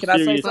something? 6ix9ine Hey, a can I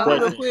say serious something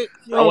real question. quick?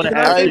 I want to Can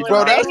I ask say Hey, bro, something?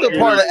 6ix9ine a that's the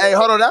part of. serious. Hey,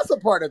 hold on, that's the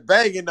part of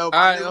banging though, All my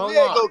right, nigga. We hold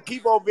ain't on. gonna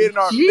keep on being in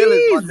our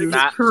feelings, my nigga. Jesus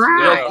Nah,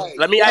 yo, Yeah. Christ.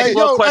 let me ask Hey, you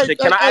a yo, question.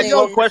 Can I ask you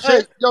a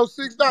question? yo,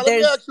 6ix9ine. Let me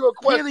There's ask you a Kenny,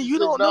 question, you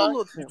don't know 6ix9ine.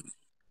 Lil Tim.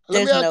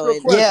 Let me there's ask no you a way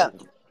that. Yeah,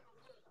 question.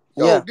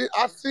 yeah. Yo,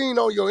 I seen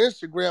on your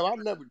Instagram.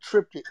 I've never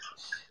tripped it.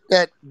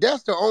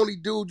 That's the only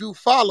dude you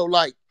follow.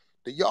 Like,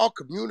 do y'all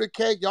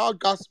communicate? Y'all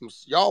got some.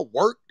 Y'all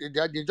work? Did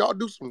y'all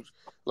do some?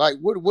 Like,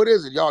 what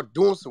is it? Y'all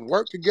doing some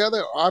work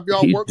together? Or have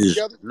y'all He worked just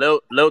together?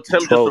 Lil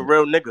Tim just a trolling.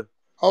 real nigga.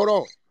 Hold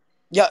on.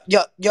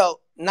 Yo.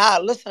 Nah,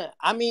 listen.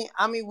 I mean,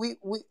 we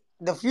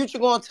the future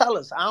gonna tell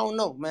us. I don't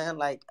know, man.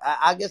 Like,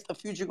 I guess the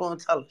future gonna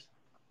tell us.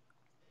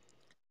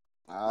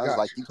 It's Got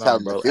like you. you Nah,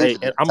 telling the bro. Hey, future,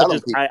 and just I'm gonna telling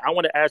just, people. I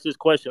want to ask this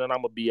question, and I'm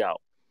gonna be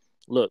out.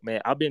 Look,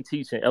 man, I've been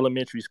teaching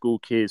elementary school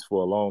kids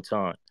for a long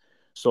time.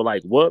 So,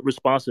 like, what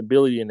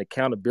responsibility and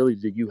accountability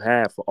do you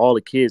have for all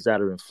the kids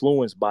that are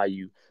influenced by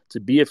you to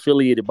be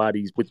affiliated by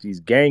these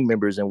gang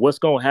members? And what's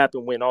gonna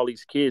happen when all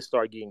these kids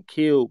start getting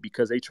killed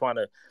because they trying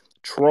to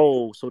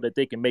troll so that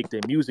they can make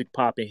their music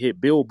pop and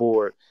hit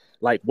Billboard?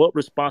 Like, what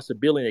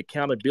responsibility and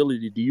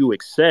accountability do you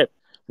accept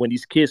when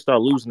these kids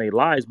start losing their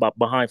lives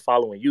behind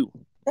following you?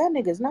 That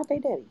nigga's not their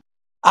daddy.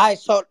 All right,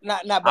 so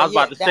I but was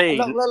yeah, about to that say,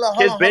 look, hold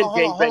kids on, hold been on, hold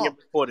gang on, hold banging on,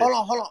 before this.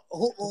 hold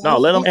on. No,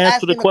 let them Who's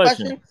answer the asking the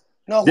question. question?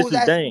 No, This who's is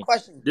asking the Dane.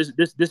 question?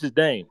 This is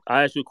Dane.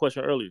 I asked you a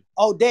question earlier.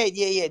 Oh, Dane,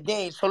 yeah,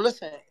 Dane. So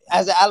listen,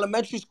 as an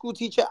elementary school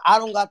teacher, I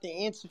don't got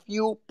the answer for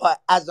you,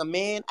 but as a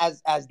man,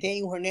 as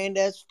Dane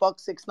Hernandez, fuck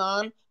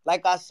 6ix9ine,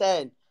 like I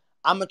said,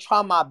 I'm gonna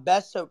try my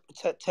best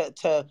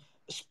to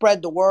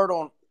spread the word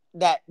on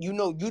that. You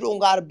know, you don't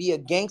gotta be a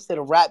gangster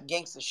to rap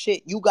gangster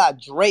shit. You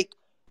got Drake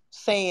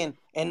saying,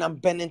 and I'm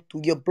bending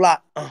through your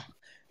block,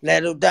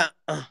 let it down,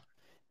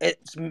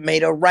 it's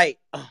made her right.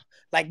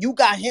 Like you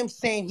got him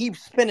saying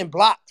he's spinning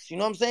blocks. You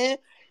know what I'm saying?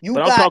 You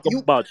But I'm got talking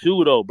about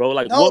you though, bro.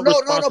 Like, no, what no,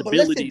 no, no. But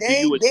listen, responsibility do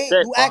you Dane, you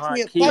accept asked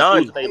me behind a kids question. None.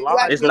 losing their Dane, you asked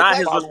lives It's me a because not they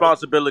his question. following?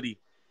 responsibility.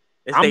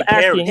 It's I'm they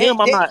asking parents.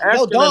 him. I'm not Yo,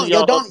 asking none of Don,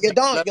 y'all other you're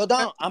done, niggas. you're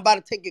done. I'm about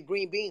to take your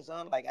green beans,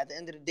 son. Like at the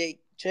end of the day,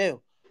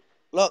 chill.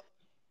 Look,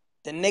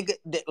 the nigga,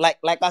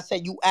 like I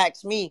said, you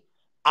asked me.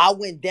 I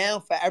went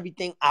down for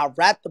everything I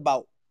rapped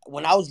about.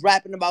 When I was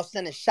rapping about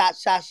sending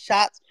shots,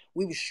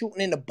 we was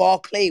shooting in the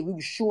Barclay. We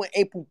was shooting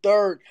April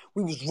 3rd.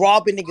 We was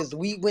robbing niggas.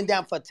 We went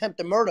down for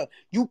attempted murder.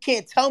 You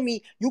can't tell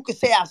me, you could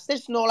say I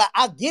snitched and all that.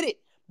 I get it.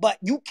 But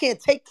you can't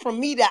take from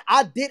me that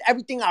I did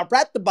everything I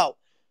rapped about,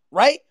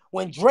 right?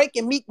 When Drake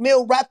and Meek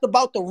Mill rapped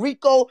about the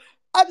Rico,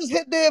 I just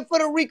hit there for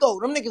the Rico.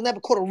 Them niggas never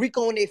caught a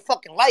Rico in their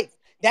fucking life.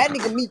 That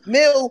nigga Meek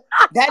Mill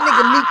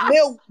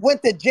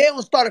went to jail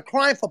and started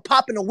crying for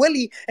popping a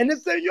willie, and they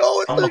said,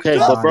 "Yo, it's Okay,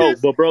 but bro,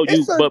 injustice.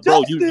 It's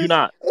you injustice.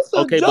 not It's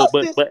okay. But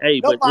injustice."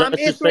 hey, No, but but I'm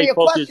let's just answering stay your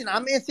question. focused.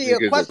 I'm answering your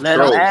Nigga's a question. Let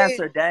What him I'm troll. saying,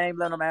 answer, Dame.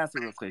 Let him answer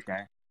real quick,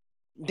 Dame.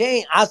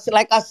 They,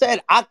 like I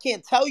said, I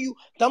can't tell you.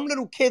 Them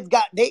little kids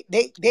got they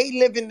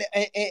live in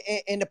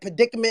the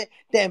predicament,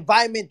 the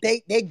environment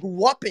they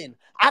grew up in.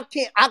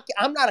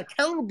 I'm not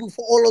accountable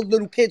for all those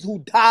little kids who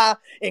die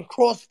in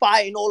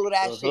crossfire and all of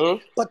that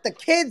shit. But the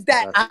kids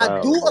that I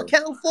do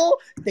account for,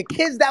 the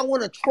kids that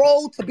want to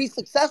troll to be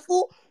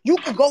successful, you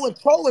could go and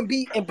troll and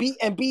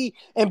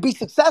be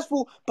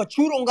successful, but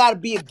you don't gotta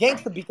be a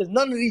gangster because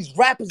none of these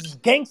rappers is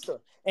gangster.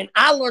 And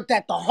I learned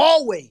that the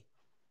hard way.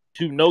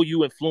 You know,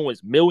 you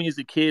influence millions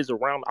of kids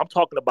around. I'm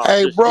talking about.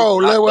 Hey, just bro,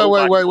 you, not wait.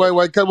 nobody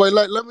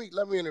else.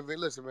 Let me intervene.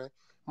 Listen, man.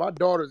 My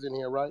daughter's in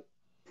here, right?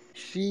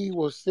 She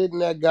was sitting in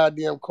that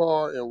goddamn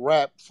car and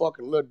rapped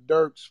fucking Lil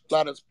Durk,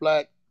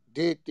 splat,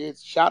 did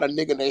this, shot a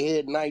nigga in the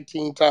head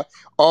 19 times,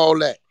 all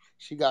that.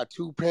 She got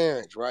two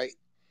parents, right,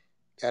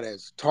 that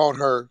has taught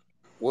her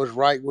what's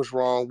right, what's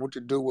wrong, what to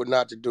do, what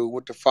not to do,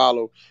 what to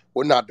follow,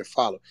 what not to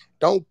follow.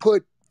 Don't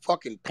put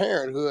fucking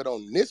parenthood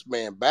on this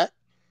man back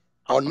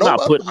or no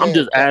other I'm man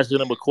just back.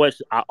 asking him a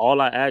question.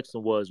 All I asked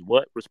him was,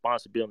 what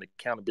responsibility and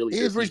accountability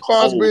His does he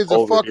hold responsibility is the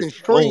over his fucking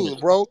stream,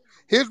 influence? bro.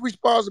 His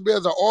responsibility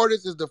as an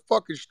artist is the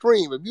fucking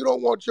stream. If you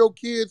don't want your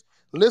kids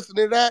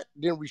listening to that,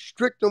 then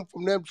restrict them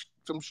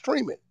from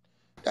streaming.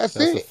 That's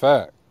a it.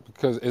 fact.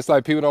 Because it's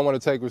like people don't want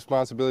to take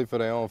responsibility for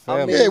their own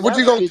family. Yeah, what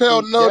you gonna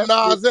tell Lil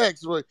Nas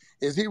X?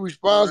 Is he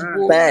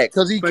responsible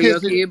because he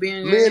kisses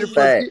men in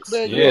front of kids?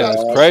 Man, you Yeah, gotta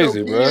it's teach your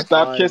crazy, bro. kids.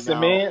 Stop kissing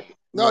men.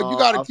 No, you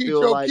gotta I teach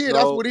feel your like kid.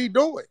 That's what he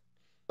doing.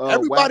 Wack,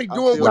 Everybody I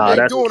doing feel what Nah, they like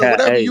that's doing, and cat.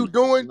 whatever Hey, you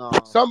doing,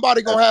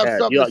 somebody that's gonna have cat.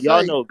 something to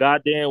Y'all say. know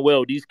goddamn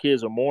well these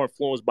kids are more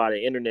influenced by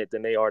the internet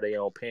than they are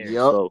their own parents.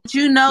 Yep. So But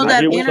you know I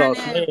that hear what y'all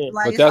internet, saying.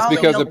 like But it's that's all in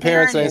because your the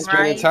parents ain't parenting,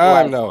 spending right?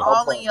 time It's though.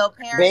 all in your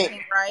parenting,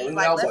 right?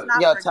 Like let's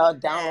not Yo, forget tell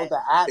that. download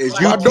the app. Is So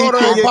you My download the daughter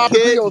teaching ain't app. your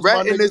popping kids pills, my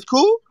ratting nigga. is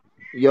cool?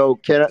 Yo,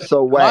 My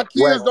Wack,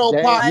 kids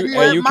don't pop Like And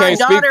pills. you my can't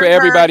speak for daughter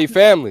everybody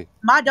family.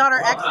 my daughter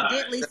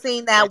accidentally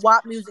seen that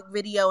WAP music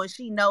video and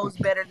she knows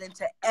better than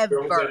to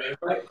ever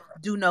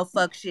do no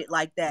fuck shit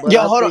like that. but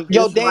Yo, I hold on. think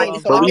Yo, this is what Dane. Like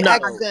I'm So But let we me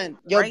saying not. ask you though. then.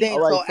 Yo, crazy. Dane. All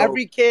right, So so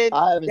every kid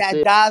I haven't that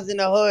said dies in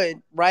the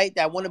hood, right,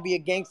 that want to be a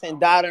gangster and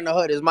died in the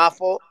hood is my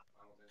fault.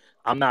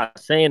 I'm not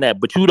saying that.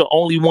 But you the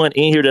only one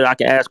in here that I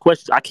can ask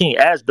questions. I can't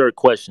ask Dirk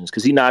questions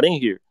because he not in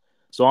here.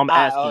 So I'm Oh,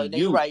 asking no,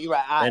 you're you, right. You're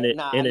right. All right.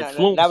 Nah, an nah,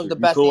 nah, that was influencer. the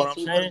You best feel what I'm answer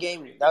you could have saying?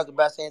 gave me. That was the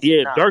best answer. Yeah,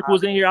 if Nah. Dirk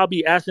was in here, I'll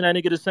be asking that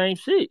nigga the same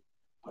shit.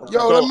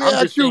 Yo, Okay. let So me I'm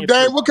ask just you, saying for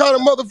Dane, what kind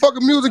of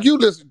motherfucking music you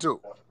listen to?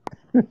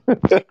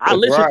 I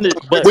listen Right.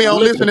 to, but We don't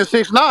listen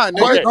listen, to 6ix9ine,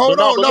 nigga. Wait, okay, hold but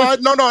no, on. but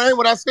listen, No, that ain't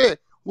what I said.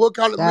 What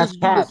kind of That's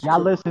music you cap. listen Y'all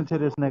to? listen to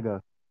this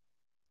nigga.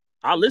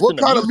 I listen What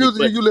to kind of music,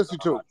 music do you listen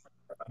to?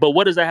 but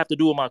what does that have to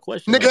do with my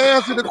question Nigga, though?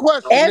 answer the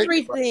question, nigga. No,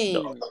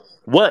 Everything.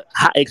 what?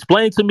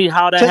 Explain to me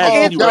how that Just has Oh,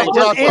 any answer that's it. what I Just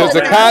relevance Because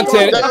though. answer thought.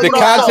 it. I'm gonna That's the what I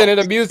tell thought. content you. of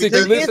the music you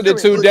Just listen answer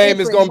to, it. Just Dame,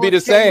 is answer it. He gonna be gonna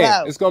the tell you same.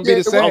 how. It's gonna be Yeah,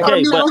 the what same. kind of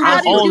Okay, music but So you I'm how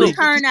listen did you to? only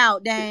turn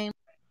out, Dame?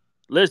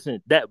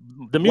 listen that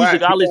the music Wack, I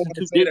he don't listen want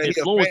to to say didn't that he a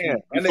influence fan.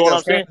 me. You That feel what nigga a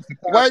I'm fan saying? of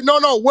Chicago. Wait,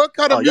 no. What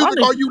kind Oh, of y'all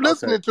music are niggas, you okay.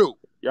 listening to?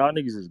 Y'all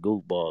niggas is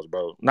goofballs,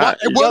 bro. What? Not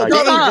it's What like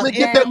kind of? Talk, Man, Hey,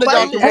 get that Dame. nigga What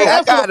out is the hey, room.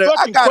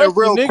 I it? got a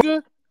real question.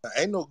 nigga.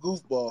 Ain't no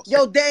goofballs.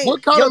 Yo, Dane.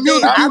 What kind Yo, of Dane.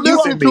 music Stop you I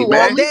listen muting to, me,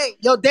 man. homie?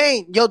 Yo,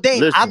 Dane. I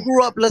listen.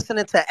 grew up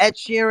listening to Ed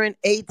Sheeran,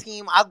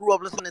 A-Team. I grew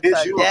up listening to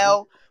It's you.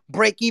 Adele,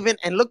 Break Even,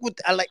 and look what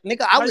I like,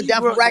 nigga. I How was you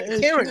down grew for up to Ed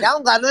racketeering. That Sheeran?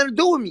 don't got nothing to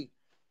do with me.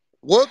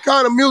 What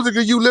kind of music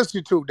do you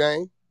listen to,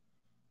 Dane?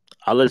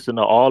 I listen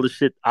to all the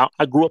shit.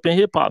 I grew up in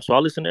hip hop, so I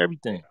listen to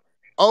everything.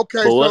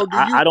 Okay, But what so do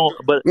you? I don't,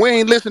 but We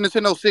ain't listening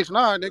to no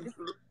 6ix9ine, nigga.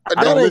 I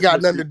That don't ain't listen got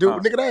to nothing to six do, nine.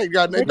 nigga. That ain't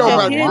got. It But don't your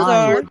Stop matter. kids Listen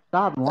to are. it. lying.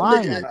 Stop That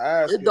nigga.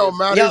 lying. It don't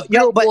matter. Yo, It's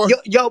yo, but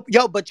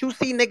Billboard. but you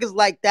see niggas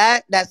like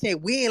that say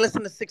we ain't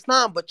listening to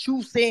 6ix9ine, but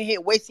you sitting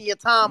here wasting your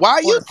time Why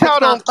on you a tell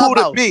 6ix9ine on Cool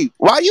to Clubhouse. B?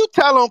 Why you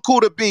tell on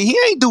Cool to B? He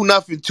ain't do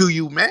nothing to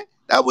you, man.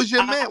 That was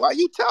your man. Why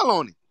you tell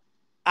on him?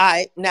 All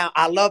right, now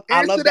I Answer love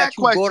that that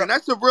you brought question. up,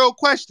 That's a real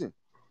question.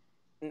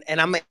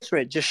 and I'm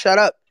answering it. Just shut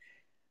up.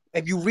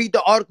 If you read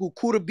the article,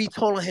 Kuda B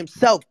told on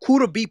himself.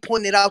 Kuda B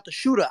pointed out the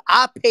shooter.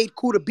 I paid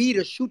Kuda B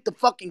to shoot the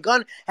fucking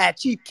gun at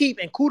Chief Keef,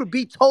 and Kuda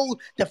B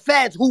told the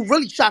feds who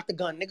really shot the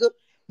gun, nigga.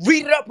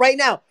 Read it up right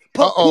now.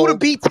 Put Kuda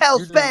B You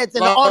tells just feds,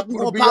 and the locked article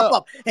Buddha gonna B pop up.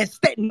 up. And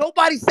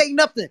nobody say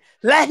nothing.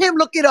 Let him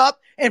look it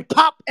up and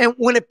pop. And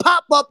when it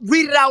pop up,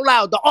 read it out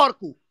loud. The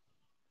article.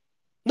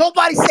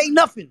 Nobody say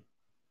nothing,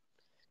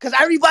 cause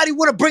everybody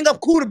wanna bring up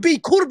Kuda B.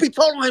 Kuda B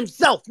told on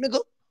himself, nigga.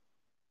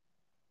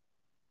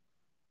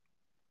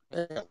 Pull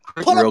up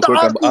Real the quick,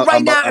 article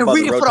right now I'm and about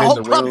to read it for the rotate whole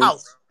the room.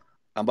 clubhouse.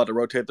 I'm about to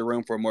rotate the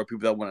room for more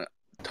people that want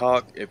to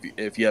talk.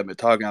 If you haven't been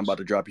talking, I'm about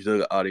to drop you to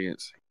the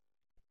audience.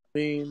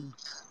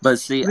 But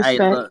see, hey, Respect.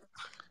 look,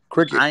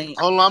 Cricket. I ain't.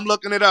 Hold on, I'm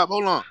looking it up.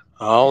 Hold on.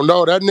 I don't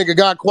know. That nigga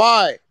got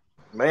quiet.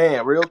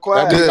 Man, real That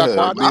quiet. nigga got Yeah,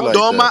 quiet. it be like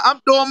that.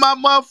 I'm doing my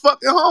motherfucking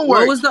What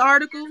homework. was the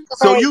article?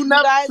 So Okay, you you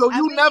never. guys, So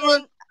you never.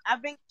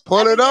 Pull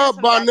I've it been getting up,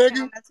 some my back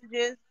channel nigga.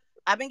 messages.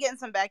 I've been getting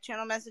some back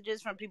channel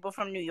messages from people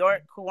from New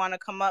York who want to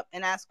come up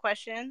and ask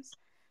questions.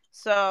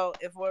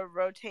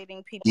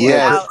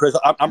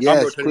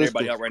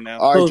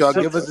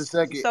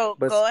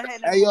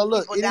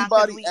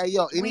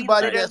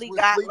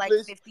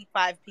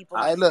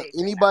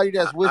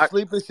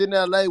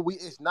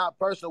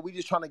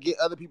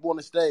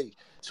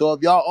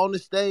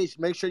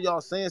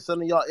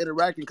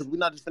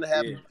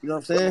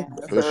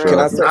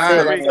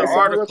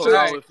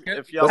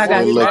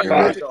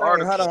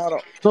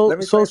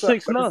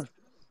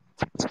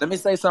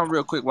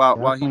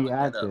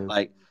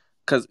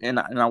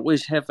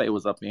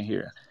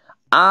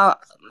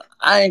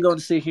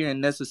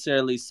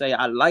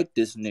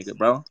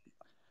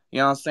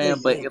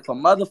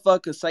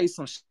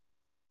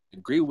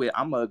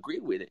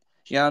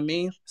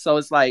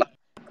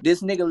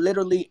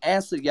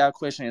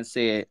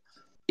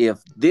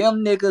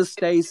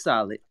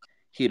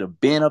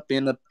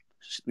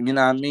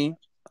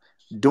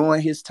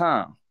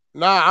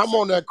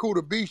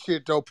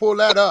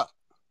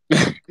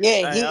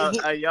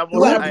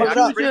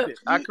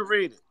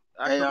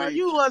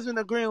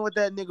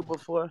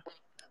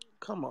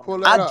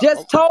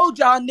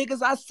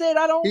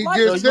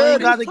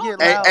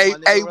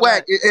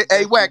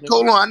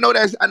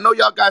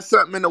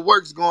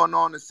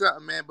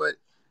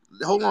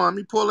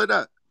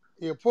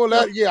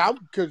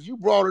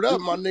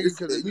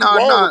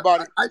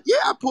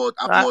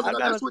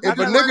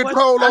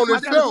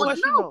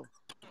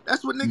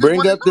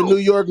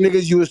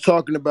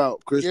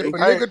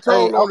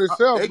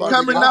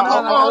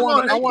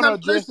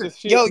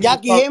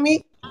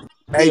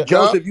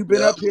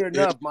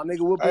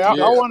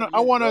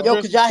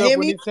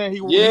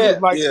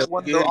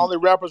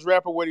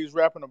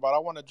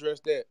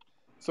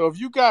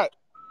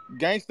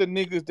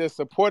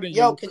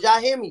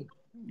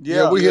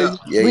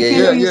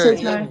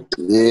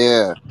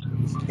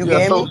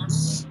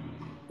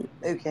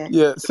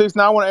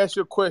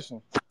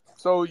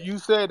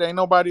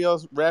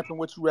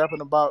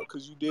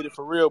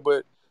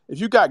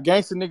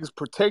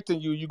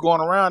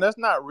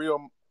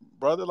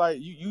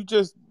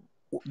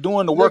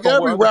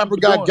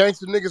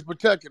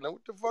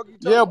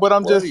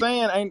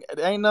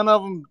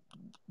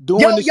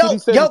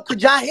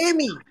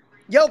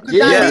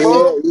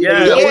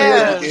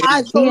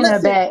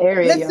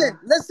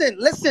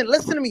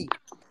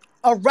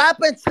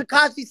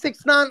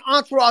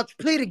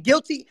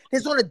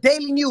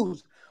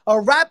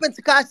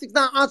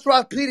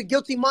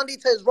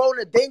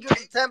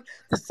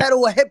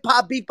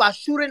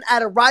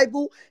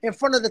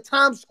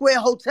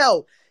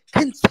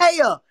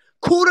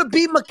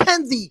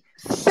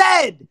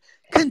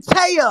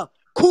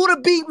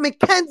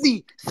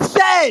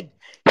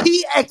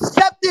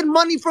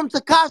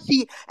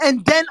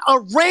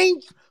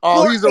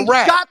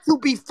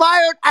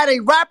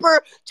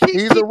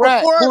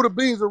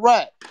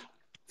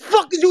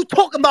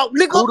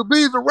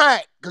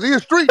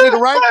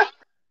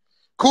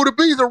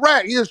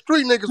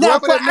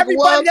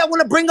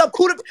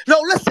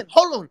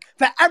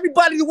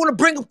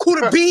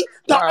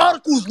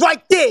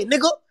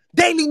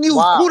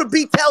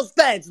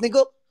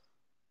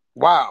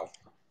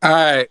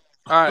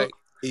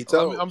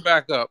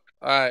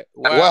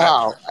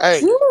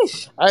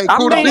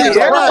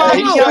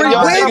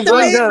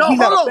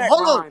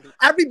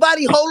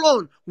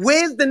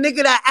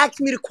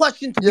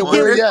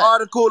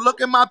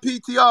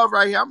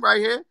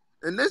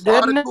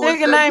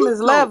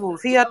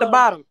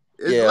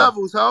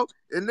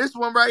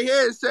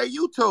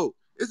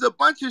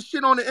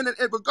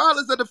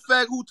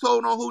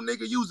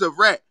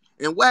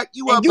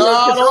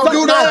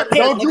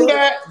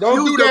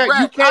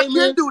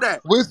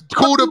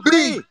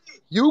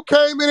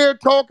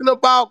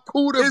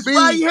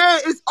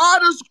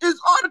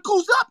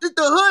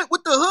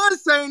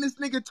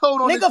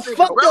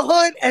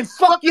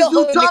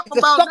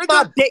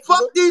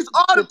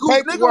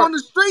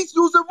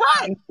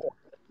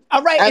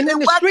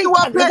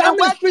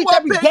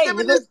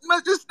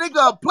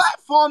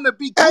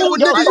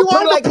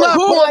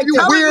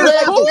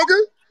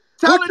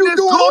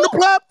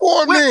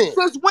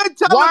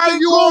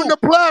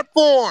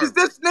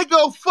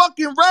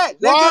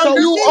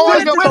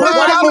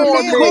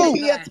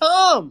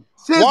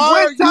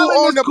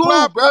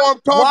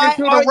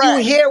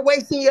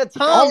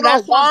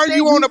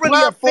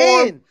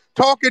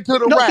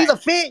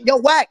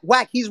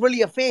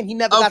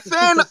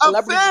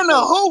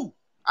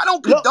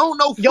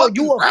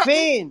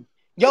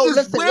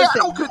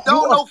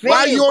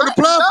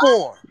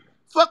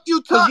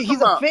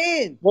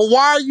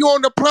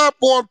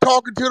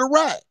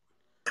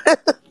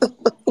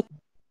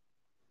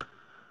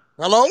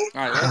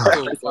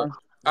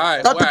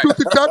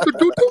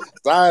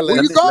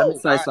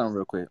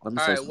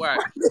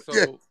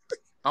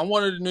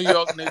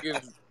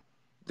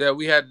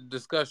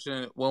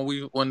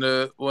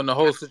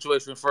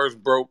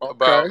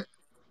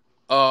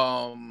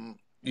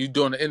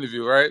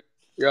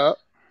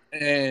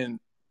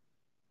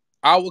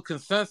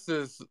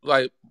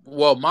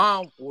 Well,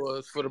 mine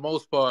was for the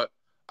most part.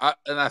 I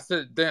said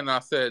it then. I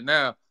said it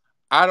now.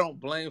 I don't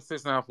blame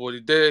 6ix9ine for what he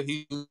did.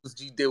 He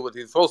did what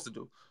he's supposed to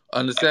do.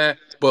 Understand?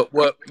 But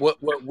what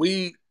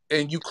we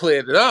and you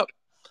cleared it up.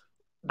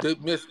 The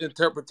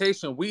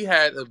misinterpretation we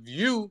had of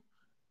you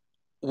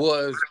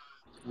was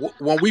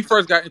when we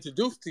first got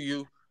introduced to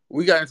you.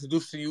 We got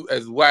introduced to you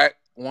as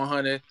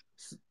Wack100.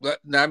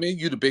 Now I mean,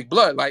 you the big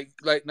blood,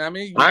 now I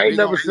mean, you I ain't big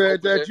never on you said over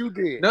that. there. You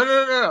did.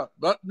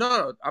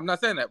 No. I'm not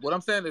saying that. What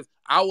I'm saying is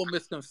our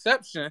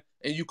misconception,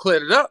 and you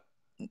cleared it up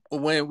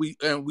when we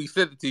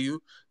said it to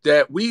you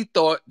that we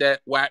thought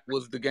that Wack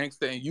was the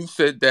gangster, and you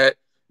said that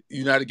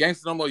you're not a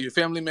gangster no more. You're a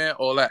family man,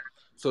 all that.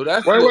 So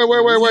that's Wait.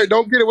 what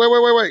Don't get it.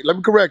 Wait. Let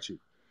me correct you.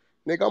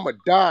 Nigga, I'm a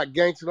die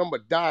gangster. I'm a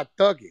die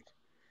thugging.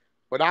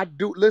 But I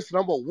do, listen,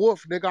 I'm a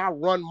wolf, nigga. I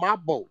run my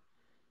boat.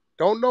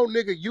 Don't know,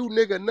 nigga, you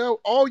nigga, no.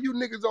 All you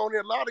niggas on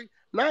here,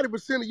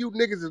 90% of you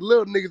niggas is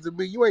little niggas to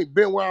me. You ain't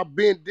been where I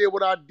been, did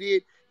what I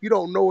did. You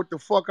don't know what the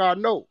fuck I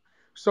know.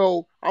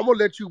 So I'm gonna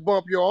let you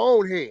bump your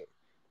own head,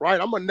 right?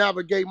 I'm gonna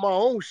navigate my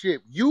own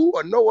shit. You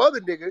or no other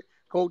nigga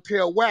gonna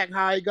tell Wack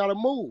how he gotta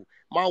move.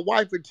 My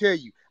wife would tell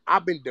you,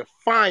 I've been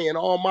defying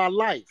all my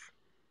life.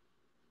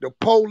 The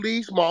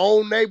police, my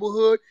own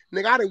neighborhood,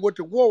 nigga, I done went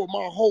to war with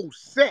my whole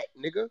set,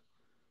 nigga.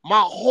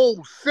 My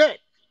whole set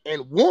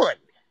and won.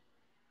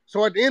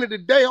 So at the end of the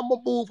day, I'm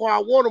gonna move how I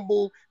want to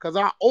move because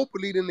I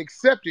openly didn't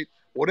accept it,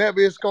 whatever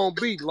it's gonna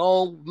be,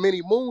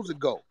 many moons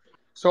ago.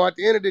 So at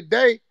the end of the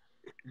day,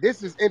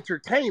 this is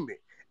entertainment.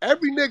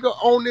 Every nigga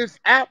on this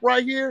app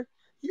right here,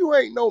 you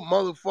ain't no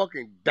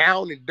motherfucking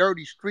down and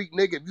dirty street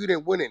nigga if you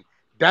didn't win and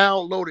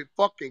downloaded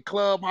fucking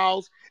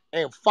Clubhouse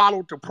and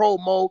followed the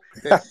promo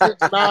that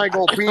 6ix9ine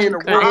gonna be in the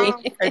room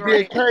and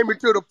then came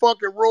into the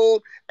fucking room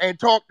and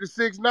talked to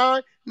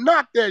 6ix9ine.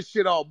 Knock that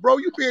shit off, bro.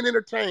 You being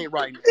entertained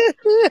right now.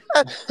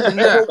 And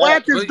what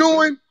Wack is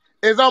doing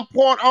is I'm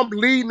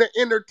leading the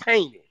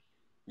entertaining.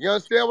 You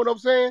understand what I'm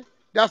saying?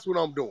 That's what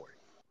I'm doing.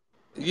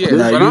 Yeah,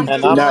 but I'm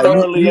and just I'm going.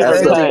 thoroughly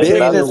as a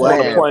entertained. I just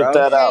want to businessman, point bro.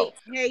 that out.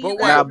 Hey, you But guys,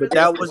 Wack, but really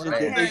that quick. wasn't what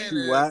I'm the Hey, saying issue,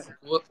 is, Wack.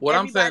 what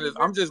I'm saying everybody, is,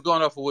 I'm just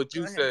going off of what go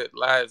you ahead. said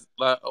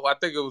I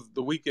think it was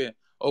the weekend,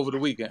 over the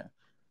weekend.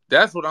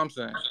 That's what I'm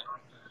saying.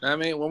 I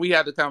mean, when we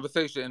had the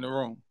conversation in the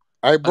room.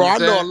 Hey, bro, I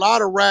know a Understand?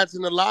 lot of rats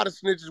and a lot of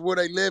snitches where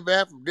they live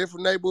at from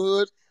different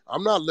neighborhoods.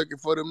 I'm not looking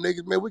for them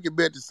niggas, man. We could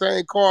be at the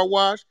same car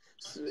wash,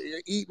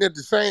 eating at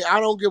the same. I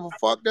don't give a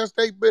fuck. That's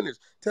their business.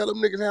 Tell them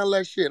niggas handle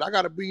that shit. I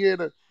got to be here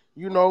to,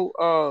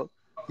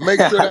 make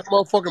sure that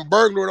motherfucking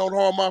burglar don't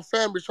harm my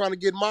family trying to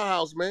get in my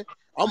house, man.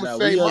 I'm gonna Now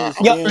save we my.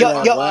 I'm gonna understand save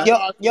that, my Wack.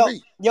 side for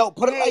me.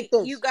 Put it like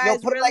Hey, you this. guys,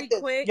 Put it really like this.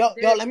 quick.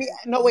 Let me.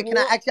 No, wait. Can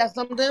I ask you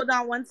something? Hold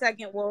on 1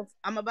 second, Wolf.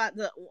 I'm about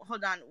to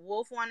hold on.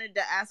 Wolf wanted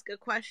to ask a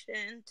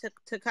question to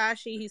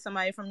Takashi. He's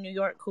somebody from New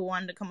York who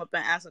wanted to come up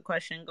and ask a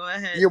question. Go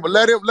ahead. Yeah, but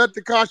let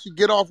Takashi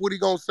get off what he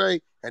gonna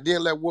say, and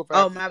then let Wolf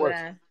ask the my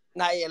question. bad.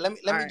 Nah, yeah. Let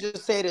me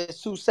just say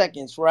this 2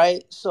 seconds,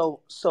 right?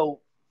 So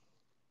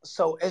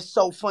it's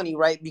so funny,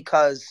 right?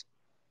 Because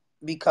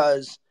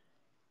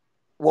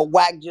what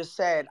Wack just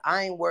said,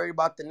 I ain't worried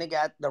about the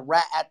nigga the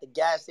rat at the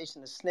gas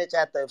station, the snitch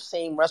at the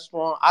same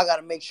restaurant. I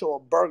gotta make sure a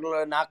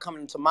burglar not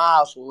coming into my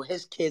house with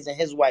his kids and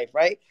his wife,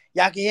 right?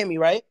 Y'all can hear me,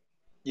 right?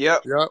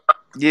 Yep.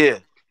 Yeah.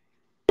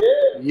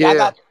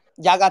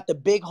 Y'all got the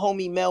big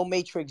homie Mel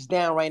Matrix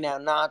down right now.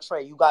 Nah,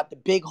 Trey. You got the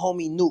big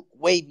homie Nuke,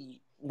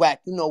 Wavy,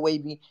 Wack. You know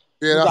Wavy.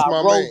 Yeah, You that's got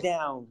my Roe man.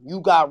 down.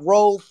 You got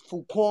Roe,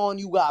 Foucault.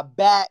 You got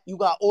Bat. You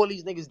got all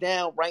these niggas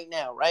down right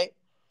now, right?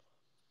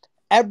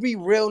 Every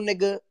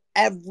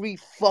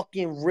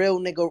fucking real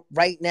nigga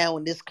right now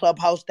in this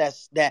clubhouse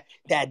that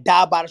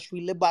die by the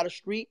street, live by the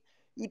street.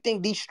 You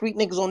think these street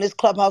niggas on this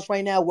clubhouse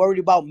right now worried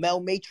about Mel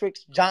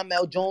Matrix, John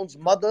Mel Jones'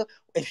 mother,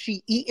 if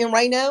she eating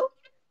right now?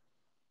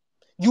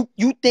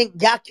 You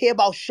think y'all care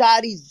about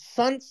Shotty's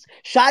sons?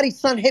 Shotty's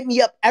son hit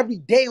me up every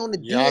day on the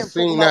Yeah, I DM talking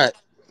seen about, that.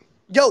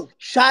 yo,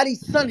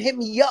 Shotty's son hit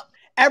me up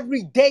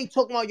every day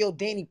talking about, yo,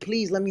 Danny,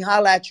 please let me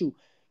holler at you.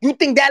 You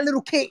think that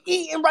little kid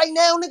eating right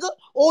now, nigga?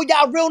 All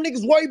y'all real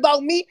niggas worry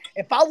about me?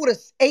 If I would have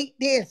ate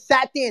there and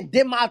sat there and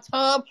did my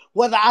time,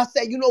 whether I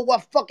said, you know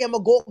what, fuck it, I'm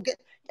gonna go get.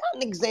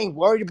 Y'all niggas ain't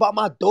worried about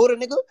my daughter,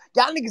 nigga.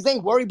 Y'all niggas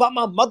ain't worried about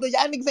my mother.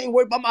 Y'all niggas ain't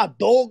worried about my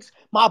dogs,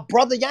 my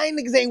brother. Y'all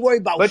niggas ain't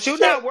worried about But you're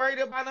shit. not worried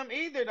about them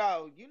either,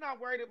 though. You're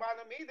not worried about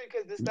them either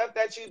because the stuff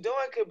that you're doing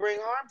could bring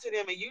harm to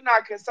them, and you're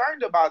not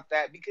concerned about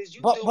that because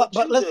you do what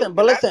you do, and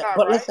that's not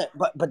right.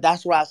 But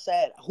that's what I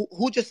said.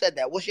 Who just said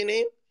that? What's your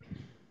name?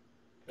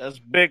 That's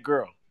Big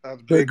Girl.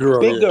 That's Big girl,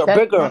 Big girl,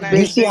 big girl. name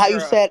You is see Big how you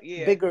Girl. said,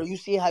 Yeah. big girl. You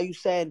see how you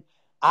said,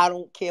 I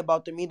don't care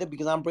about them either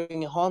because I'm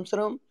bringing harm to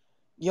them.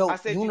 Yo, I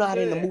said you you not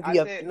in the could. I movie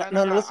of said no.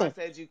 no. I Listen,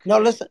 said you no,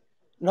 could. listen,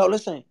 no,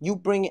 listen. You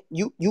bring it.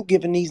 You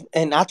giving these,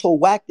 and I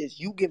told Wack this.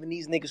 You giving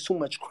these niggas too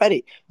much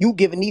credit. You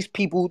giving these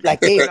people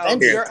like they No,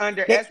 Avengers. you're They ain't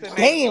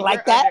underestimating. You're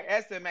like that.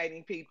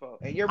 underestimating people,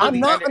 and you're I'm really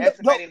not under. Yo,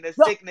 underestimating the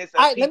yo. sickness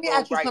All of right, let me people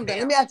ask you right something.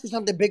 Let now. me ask you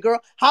something, big girl.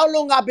 How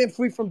long I been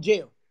free from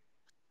jail?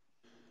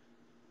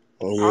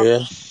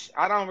 Yeah.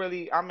 I don't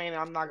really. I mean,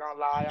 I'm not gonna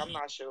lie. I'm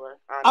not sure.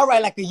 All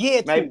right, Honestly, like a year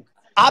or maybe. two.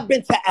 I've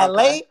been to Okay.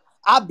 LA.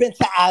 I've been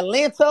to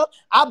Atlanta.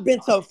 I've been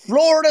to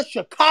Florida,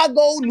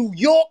 Chicago, New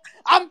York.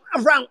 I'm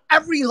around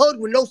every hood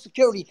with no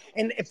security.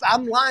 And if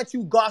I'm lying to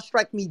you, God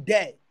strike me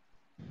dead.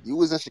 You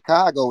was in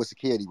Chicago with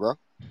security, bro. But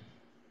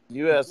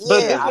Yeah,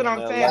 this is what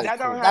I'm saying. That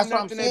don't have that's what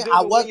I'm nothing to saying. do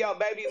with when your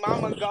baby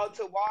mama go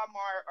to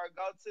Walmart or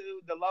go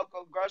to the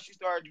local grocery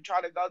store or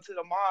try to go to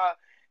the mall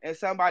and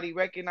somebody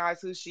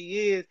recognize who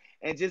she is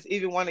and just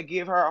even want to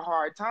give her a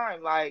hard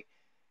time. Like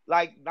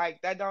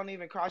that don't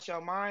even cross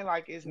your mind.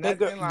 Like it's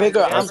nothing. Like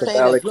Bigger. I'm damn.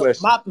 saying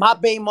this. Look, my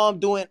baby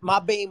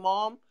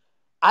mom.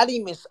 I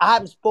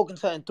haven't spoken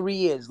to her in 3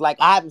 years. Like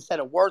I haven't said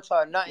a word to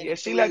her, nothing Yeah, in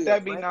she 3 let years.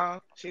 that be Right? known.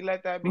 She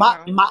let that be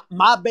known.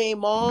 My baby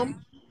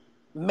mom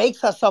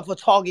makes herself a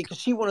target because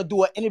she want to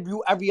do an interview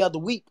every other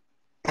week.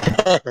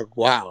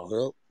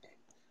 Wow.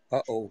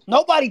 Uh-oh.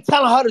 Nobody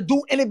telling her to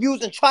do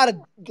interviews and try to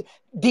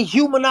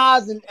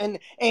dehumanize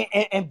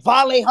and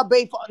violate her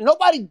baby.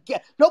 Nobody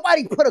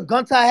put a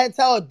gun to her head and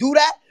tell her to do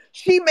that.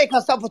 She make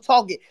herself a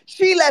target.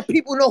 She let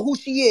people know who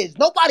she is.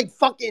 Nobody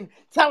fucking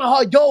telling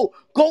her, yo,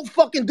 go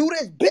fucking do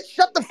this. Bitch,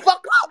 shut the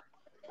fuck up.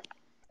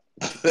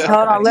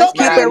 Hold on, let's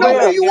keep Nobody it know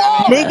who real. you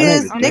are.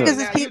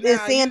 Niggas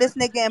is seeing this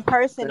nigga in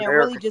person and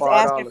really just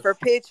asking for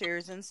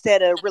pictures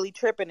instead of really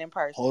tripping in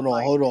person. Hold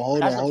on.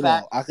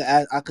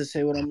 I could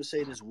say what I'm gonna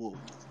say. This Wolf.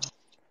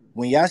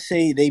 When y'all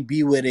say they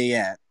be where they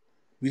at,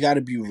 we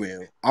gotta be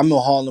real. I'm in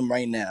Harlem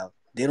right now.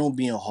 They don't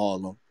be in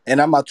Harlem,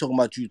 and I'm not talking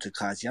about you,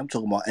 Takashi. I'm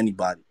talking about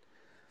anybody.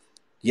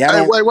 Y'all Hey,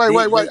 don't.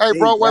 wait. Hey,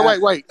 bro, y'all,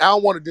 wait. I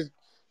don't want to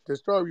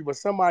disturb you, but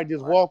somebody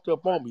just walked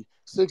up on me.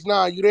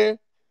 6ix9ine, you there?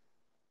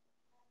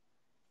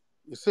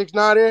 You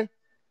 6ix9ine there?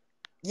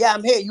 Yeah,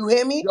 I'm here. You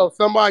hear me? Yo,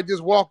 somebody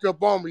just walked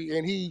up on me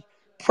and he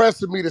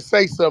pressing me to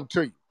say something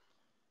to you.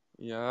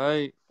 Yeah,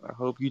 I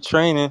hope you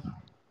training.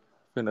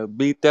 Finna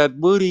beat that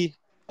booty.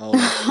 Oh,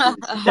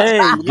 Hey,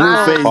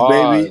 Blueface,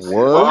 baby.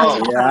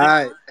 Word.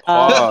 Yeah,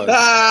 all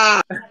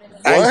right.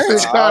 Hey, What?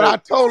 6ix9ine, I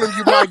told him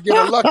you might get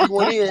a lucky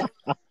one in.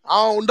 I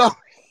don't know.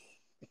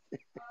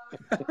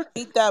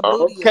 Beat that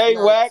booty is Okay,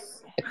 Wack.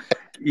 nuts.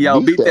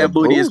 Yo, beat that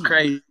booty is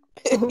crazy.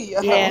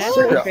 Yo, that's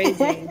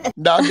crazy.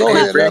 Now go Hey,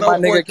 ahead, let bring my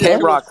old boy nigga get to his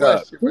K-Rock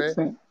up. question,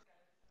 man.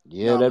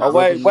 Yeah, that Oh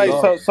brother wait.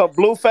 need. So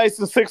Blueface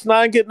and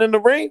 6ix9ine getting in the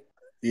ring?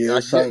 Yeah,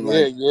 something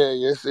like.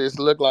 It's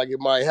look like it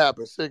might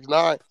happen.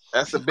 6ix9ine,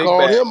 That's a she big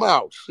called bag. him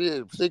out.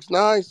 Shit,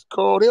 6ix9ine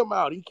called him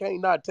out. He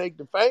can't not take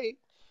the fade.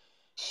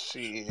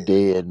 Shit.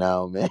 Dead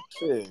now, man.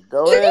 Shit,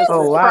 go ahead,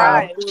 Oh 6ix9ine.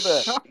 wow. Do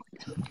that.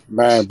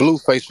 Man,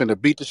 Blueface finna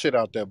beat the shit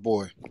out that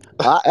boy.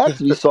 I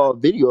actually saw a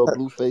video of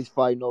Blueface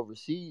fighting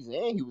overseas,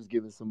 and he was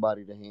giving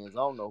somebody the hands. I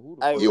don't know who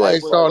the fuck. You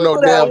ain't saw no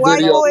that damn white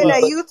video. boy,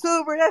 that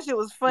YouTuber, that shit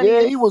was funny Yeah,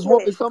 as he was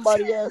whooping shit.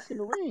 somebody ass in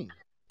the ring.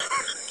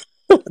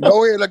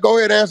 Go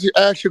ahead,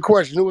 ask your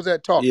question. Who was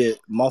that talking? Yeah,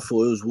 my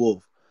fault. It was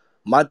Wolf.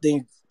 My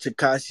thing,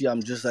 Takashi,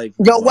 I'm just like.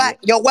 Yo,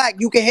 Wack,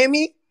 you can hear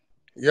me?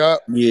 Yeah.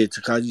 Yeah,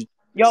 Takashi.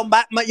 Yo,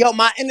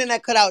 my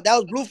internet cut out. That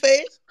was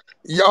Blueface?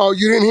 Yo,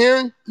 you didn't hear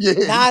him? Yeah.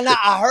 Nah,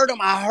 I heard him.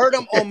 I heard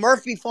him on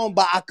Murphy phone,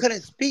 but I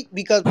couldn't speak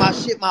because my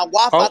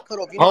Wi-Fi cut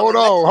off. You know, Hold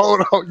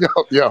on.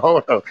 Yo,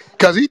 hold on.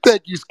 Because he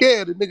think you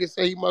scared. The nigga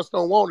say he must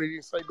don't want it. He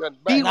didn't say nothing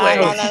back. Nah.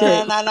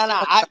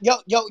 Yo,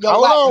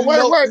 Hold Wack, on. you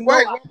know,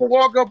 Wait. I'm going to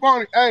walk up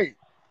on it. Hey,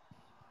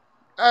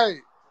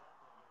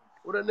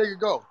 where that nigga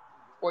go?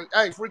 Wait,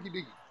 hey, Freaky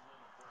D.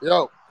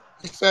 Yo,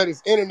 he said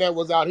his internet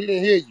was out. He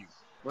didn't hear you.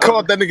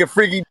 Called that nigga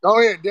Freaky. Go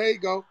ahead. There you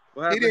go.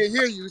 What He happened? didn't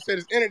hear you. He said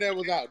his internet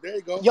was out. There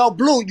you go. Yo,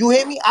 Blue, you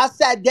hear me? I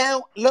sat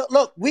down.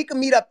 Look, we can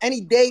meet up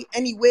any day,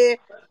 anywhere.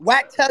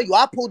 Wack tell you,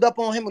 I pulled up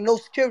on him with no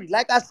security.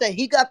 Like I said,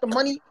 he got the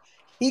money.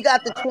 He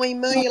got the 20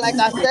 million. Like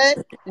I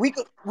said, we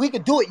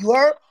could do it. You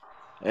heard?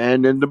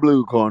 And in the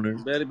blue corner.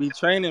 Better be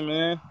training,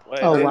 man.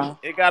 Wait, Oh wow.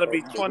 it gotta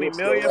be 20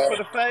 million for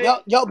the fade?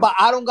 Yo, but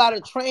I don't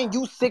gotta train.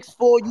 You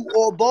 6'4", you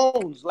all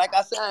bones. Like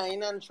I said, I ain't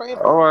nothing to train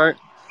All for. right.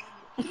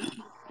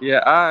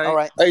 Yeah, All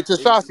right. Hey,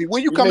 Tashasi,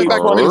 when you You coming need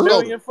back to 20 Minnesota?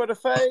 million for the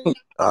fade?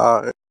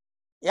 All right.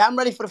 Yeah, I'm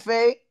ready for the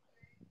fade.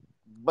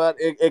 But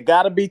it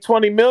gotta be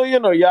 20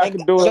 million or y'all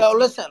can do it. Yo,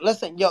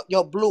 listen.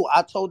 Yo, Blue,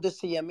 I told this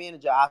to your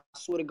manager. I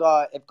swear to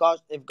God,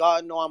 if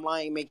God know I'm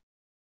lying, make.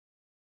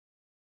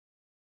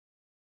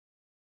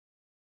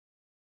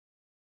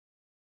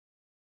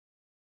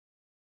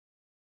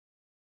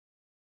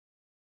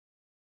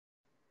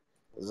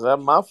 Is that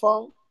my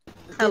phone?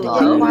 Hello.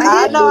 Nah, Oh, this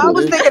I know. I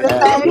was this thinking the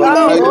app same glitching. thing.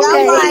 I'm like,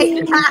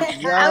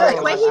 okay. I was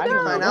like, where he I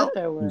can find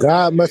go? out.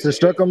 God must have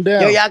struck him Yo,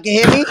 down. y'all can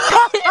hear me?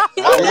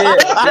 Yeah,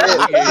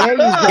 we can. There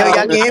you Yo,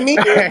 y'all go. can hear me?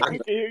 We can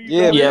hear you.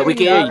 Yeah, Go yeah, ahead. we If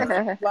can hear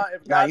you. Nah,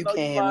 God you know can't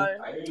you hear me. lying.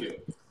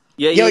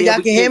 Yo, Yeah, y'all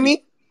we can can hear hear you.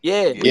 me?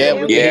 Yeah. Yeah, we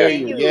can hear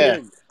you. Yeah.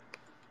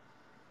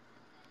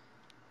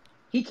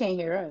 He can't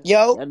hear us.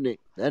 Yo. That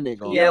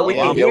nigga on Yeah, we the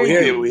can Yeah, hear we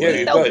hear you. you. We hear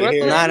you. So Good.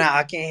 Brooklyn. Nah,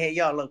 I can't hear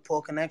y'all. Look,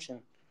 poor connection.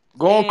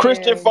 Go on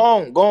Christian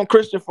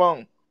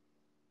phone.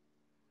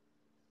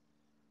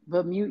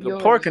 But mute The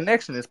poor yours.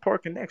 connection is poor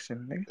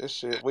connection, nigga. This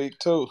shit weak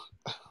too.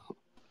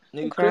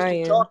 Nigga, Christian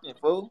crying. talking,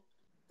 fool.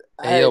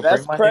 Hey, Hey, yo,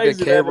 that's bring my nigga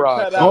crazy that it K-Rock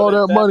cut up. out All at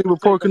that that money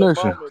with poor particular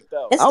connection. moment,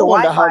 though. It's I the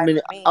wonder white how lie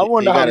many. for me. I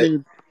wonder You how got it.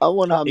 many I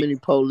wonder how many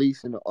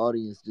police in the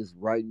audience just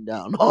writing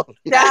down all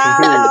this.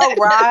 Child,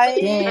 right?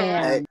 Hey,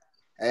 Damn.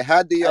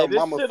 how do your Hey, this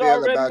mama shit feel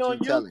already about on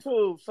you telling?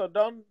 YouTube, so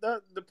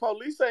the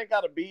police ain't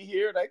gotta be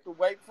here. They can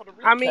wait for the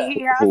I mean, recap.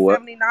 he has For what?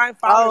 79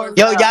 Oh followers.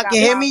 Yo, So he y'all no. got can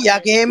hear me? Y'all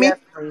prominent. can hear me? Yes,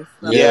 please.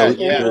 Yeah, Yeah, we we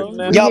can can hear hear you. you We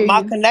now. Yo, hear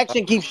my you.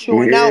 connection keeps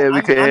shooting out. Yeah,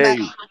 we can hear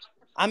you.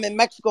 I'm in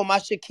Mexico. My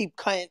shit keep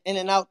cutting in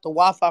and out the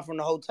Wi-Fi from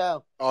the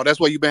hotel. Oh, that's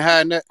where you been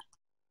hiding at?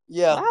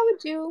 Yeah.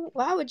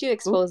 Why would you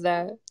expose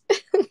that?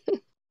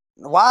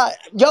 Why?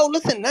 Yo,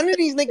 listen, none of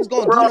these niggas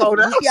gonna do Bro, nothing.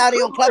 You see that's how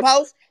they on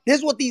Clubhouse? This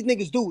is what these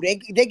niggas do. They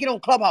get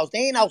on Clubhouse. They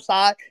ain't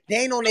outside. They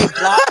ain't on their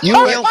block. You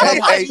They ain't on hey,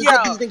 Clubhouse. hey, This is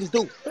what Yo, these niggas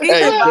do. he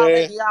hey, just vowed that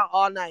man. he out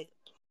all night.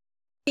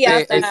 He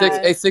Hey, hey,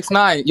 outside.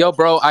 6ix9ine, yo,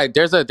 bro.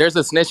 There's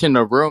a snitch in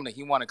the room that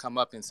he want to come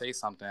up and say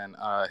something.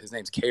 His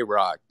name's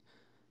K-Rock,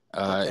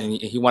 okay. and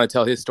he want to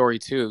tell his story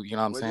too. You know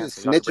what I'm Was saying? it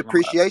So y'all can Snitch bring him up.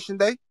 Appreciation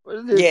Day? What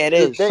is Yeah, it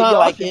is. this? Something Y'all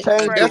like should it.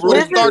 change the That's what rules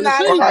it's This to is starting to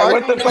not this. seem even. like. This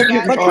What the fuck ain't is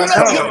got But you nothing know, to going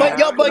do you, with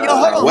on? but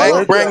hold on, Wack,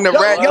 hold on. bring the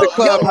rats to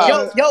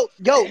Clubhouse.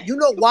 You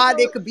know why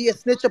there could be a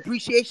snitch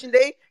appreciation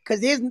day? Cause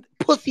there's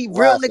pussy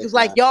Why real niggas 6ix9ine?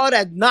 like y'all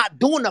that not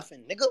doing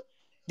nothing, nigga.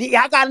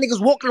 I got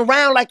niggas walking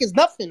around like it's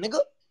nothing, nigga.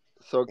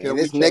 So And can we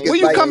it's change niggas When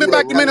the you like coming you rules that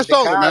back to come to then?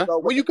 Minnesota, man? Chicago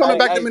with When the you coming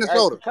back to Hey,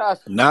 Minnesota?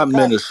 Not Takashi.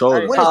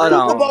 Minnesota. Hey, When the Hold Super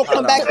on, Bowl hold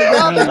come back to on.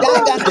 y'all, cause y'all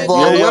ain't got Super nothing to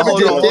Bowl. do. Yeah, Whoever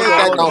hold just on, said hold on,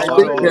 that hold don't on, hold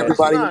speak on. for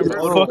everybody in 6ix9ine, this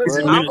really. The room, fuck bro. is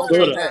in I'm gonna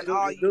break Minnesota? down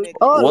all you niggas.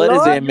 Oh What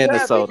is Lord. in You have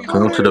Minnesota? any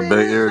Come to the feelings?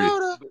 Bay Area.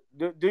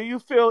 Do you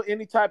feel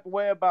any type of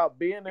way about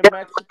being in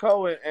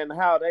Mexico and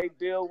how they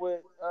deal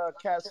with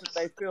cats that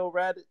they feel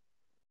ratted?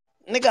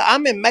 Nigga,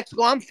 I'm in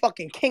Mexico. I'm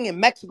fucking king in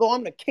Mexico.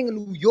 I'm the king of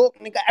New York,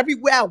 nigga.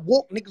 Everywhere I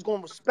walk, niggas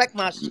gonna respect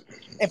my shit.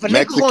 If a nigga gonna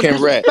Mexican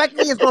rat. disrespect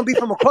me, it's gonna be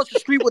from across the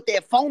street with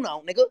their phone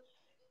out, nigga.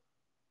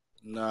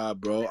 Nah,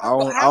 bro. I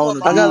don't have a I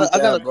phone. got I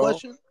got a that, bro.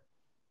 question.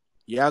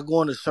 Y'all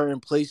going to certain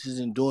places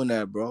and doing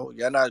that, bro.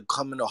 Y'all not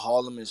coming to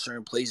Harlem in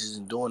certain places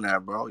and doing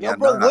that, bro. Yo, Y'all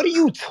bro, not. what are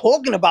you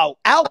talking about?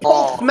 Alpo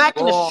Oh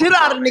smacking the Lord, shit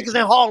out of niggas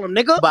in Harlem,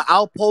 nigga. But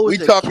Alpo We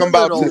is a talking killer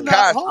about You though.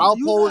 not Takashi. hold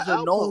you Alpo not is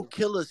a known Alpo.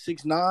 killer,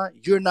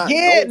 6ix9ine. You're not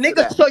Yeah, known for nigga.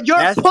 that. So you're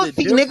That's the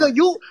pussy, nigga.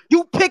 difference.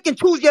 You pick and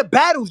choose your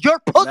battles. You're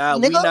Nah, pussy,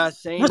 we nigga. not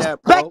saying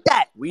that, Respect bro.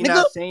 that, We nigga.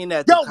 not saying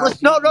that, Yo,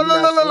 Takashi. no, no, We no,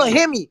 not no, no, no. saying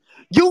Hear that. me.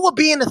 You will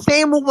be in the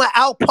same room with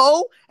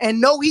Alpo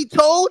and know he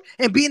told,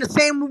 and be in the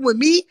same room with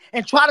me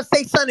and try to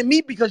say something to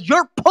me because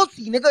you're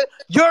pussy, nigga.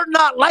 You're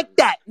not like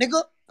that,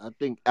 nigga. I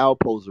think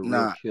Alpo's a real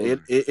Nah, killer.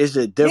 it's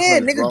a Yeah,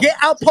 difference, nigga, bro. get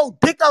Alpo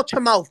dick out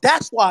your mouth.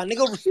 That's why,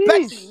 nigga.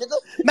 Respectfully, Sheesh.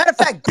 nigga. Matter of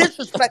fact,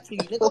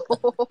 disrespectfully, nigga.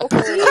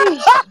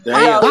 Sheesh.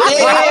 Damn. Yo, he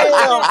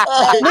damn!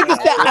 Hey,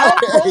 Nigga said hey,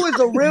 Alpo is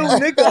a real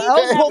hey, nigga.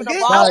 been having Alpo, a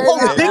get ball hey, Alpo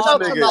outside dick This all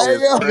out your night. nigga mouth.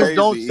 is Niggas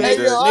don't crazy, hey, say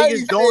yo, EJ. I ain't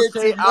niggas don't saying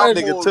say too much.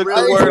 Nigga Alpo a took real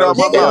the I ain't word saying out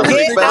my killer. too Nigga, mouth. much,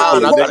 get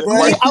 6ix9ine. I nigga. got It's a Alpo dick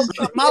question. out crazy.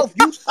 your mouth.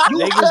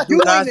 Niggas do You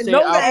don't not even say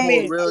know that Alpo a man.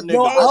 Hey, real Yo,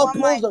 nigga, hey, bro. one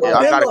mic, Alpo's a Yeah, one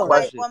I mic, got a killer. one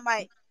mic, question. one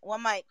mic,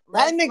 one mic.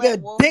 That Let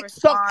nigga Wolf dick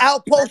suck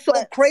respond. Alpo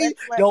so crazy.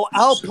 Let's let Yo,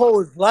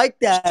 Alpo is like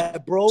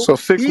that, bro. So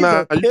six He's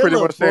nine, a you pretty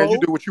killer, much saying you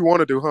bro. do what you want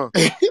to do, huh?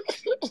 Yeah,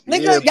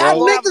 Nigga, y'all Wolf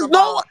bro. having a niggas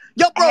know. ball.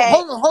 Yo, bro, hey,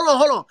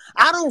 hold on.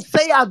 I don't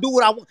say I do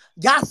what I want.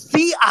 Y'all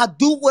see I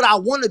do what I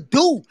want to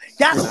do.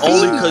 Y'all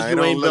Only see me. Nah, cause it you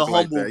don't ain't been look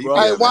like humble, that. You be bro.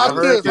 Hey, having I watch other.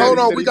 heard this. Yeah, Hold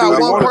that. he on. said We he do got what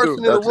he one want to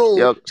person do. in the room.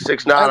 Yo,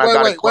 6ix9ine, Hey, I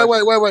got a wait.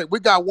 question. We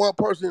got one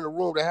person in the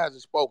room that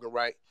hasn't spoken,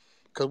 right?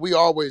 Because we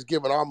always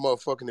giving our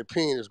motherfucking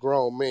opinion as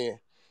grown men.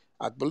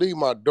 I believe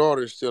my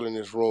daughter is still in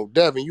this room.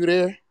 Devin, you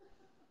there?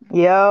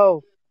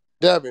 yo,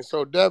 Devin.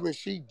 So Devin,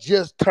 she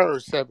just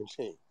turned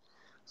 17.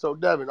 So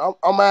Devin,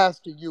 I'm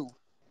asking you,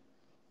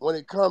 when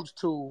it comes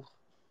to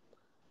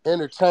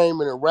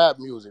entertainment and rap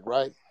music,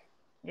 right?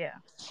 yeah.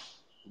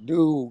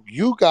 Do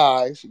you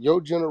guys,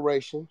 your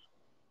generation,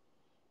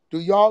 do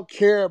y'all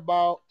care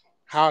about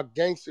how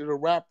gangster the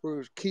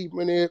rappers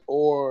keeping it,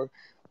 or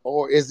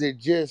is it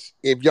just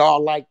if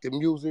y'all like the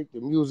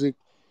music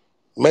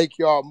make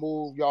y'all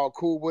move, y'all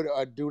cool with it,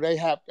 or do they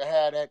have to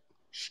have that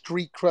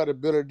street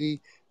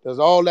credibility? Does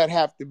all that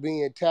have to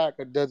be intact,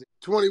 or does it?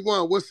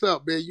 21, what's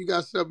up, man? You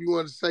got something you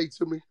want to say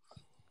to me?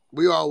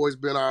 We always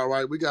been all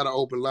right. We got an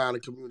open line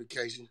of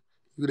communication.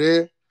 You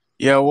there?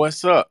 Yo,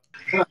 what's up?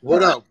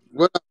 What up?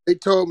 What up? They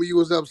told me you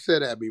was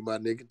upset at me, my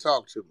nigga.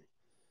 Talk to me.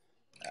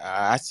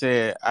 I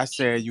said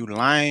you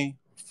lying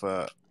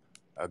for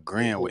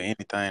agreeing with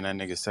anything that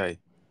nigga say.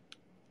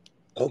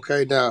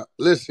 Okay, now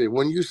listen.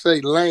 When you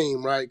say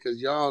lame, right?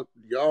 Because y'all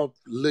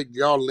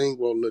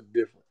lingo look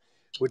different.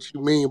 What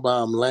you mean by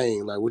I'm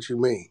lame? Like what you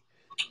mean?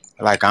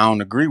 Like I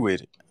don't agree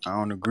with it. I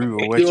don't agree with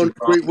You what you. don't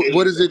agree?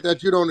 What is it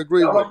that you don't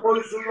agree with?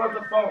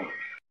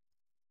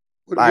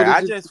 What Like is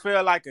I it? just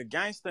feel like a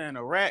gangster and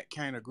a rat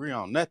can't agree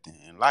on nothing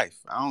in life.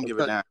 I don't give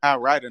a Okay. damn how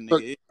right a So,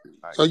 nigga is.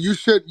 Like so you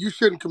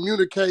shouldn't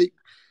communicate.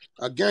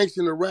 A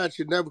gangster and a rat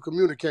should never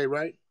communicate,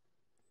 right?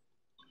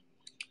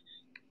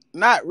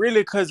 not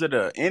really because of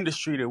the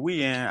industry that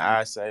we in.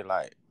 I say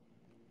like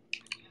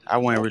I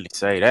wouldn't really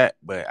say that,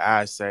 but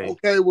I say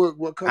Okay, well,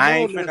 come I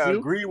ain't on, finna nephew.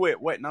 agree with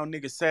what no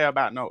nigga say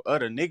about no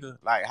other nigga.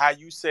 Like how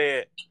you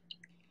said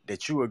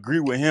that you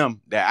agree with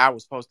him that I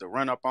was supposed to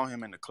run up on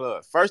him in the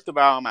club. First of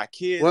all, my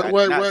kids, I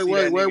did not see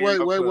that nigga in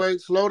no club.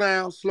 Wait. Slow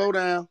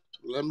down.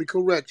 Let me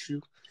correct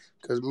you.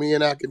 because me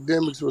and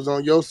Academics was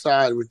on your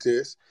side with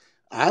this.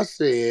 I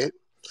said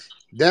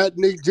that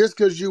nigga, just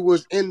because you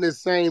was in the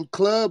same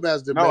club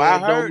as the No,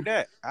 man, I heard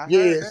that. I yeah.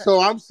 heard that.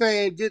 So I'm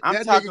saying I'm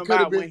that talking nigga could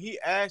have about been. when he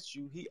asked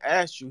you,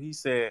 he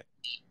said,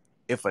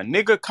 if a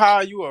nigga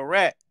call you a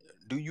rat,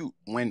 do you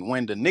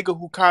when the nigga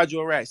who called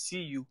you a rat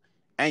see you,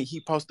 ain't he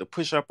supposed to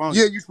push up on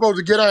you? Yeah, you supposed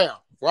to get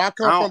out. Where I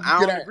come from, you I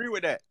get don't out. agree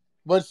with that.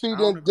 But see,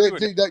 then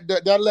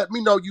that let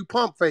me know you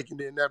pump faking,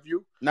 then,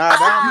 nephew. Nah, that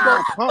don't mean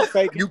I'm pump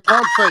faking. You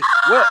pump faking.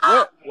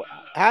 What?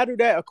 How do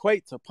that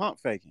equate to pump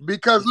faking?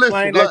 Because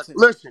Explain that to me.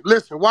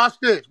 listen. Watch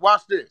this.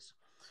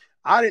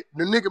 The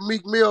nigga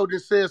Meek Mill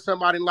just said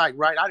something I didn't like,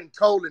 right? I didn't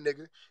told the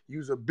nigga,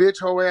 you's a bitch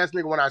hoe ass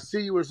nigga. When I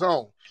see you, it's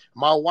on.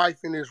 My wife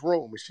in this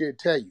room, and she'll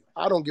tell you,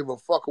 I don't give a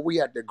fuck.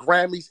 We at the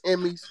Grammys,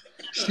 Emmys.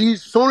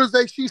 Soon as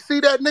she see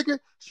that nigga,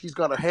 she's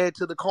gonna head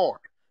to the car.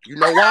 You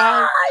know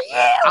why?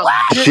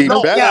 She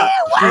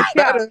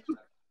better.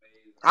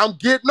 I'm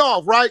getting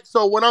off, right?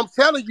 So when I'm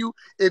telling you,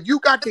 if you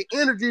got the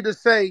energy to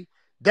say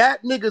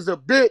that nigga's a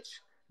bitch,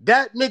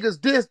 that nigga's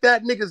this,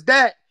 that nigga's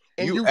that,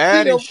 and you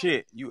adding see him,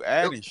 shit. You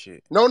adding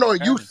shit. No,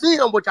 you see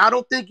him, which I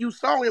don't think you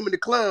saw him in the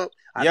club.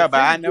 Yeah,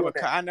 but I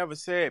never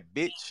said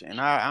bitch, and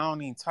I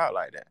don't even talk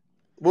like that.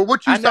 Well,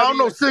 what you saw? I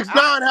know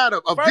 6ix9ine had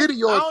a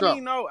video or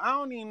something. I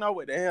don't even know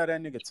what the hell that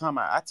nigga talking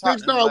about. I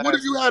talked 6ix9ine, what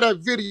if you had that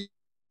video?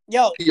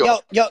 Yo,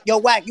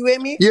 Wack, you hear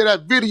me? Yeah,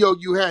 that video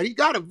you had. He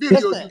got a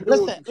video.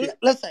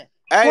 Listen.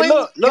 Hey,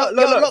 look.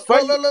 Before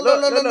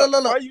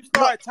you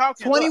start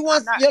talking,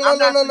 21. I'm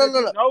not finna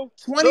do no.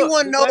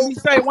 21. Let me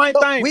say one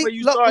thing before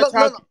you start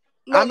talking.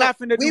 I'm not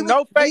finna do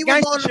no fake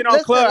gangster shit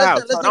on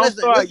Clubhouse. So don't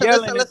start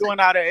yelling and doing all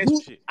that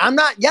extra shit. I'm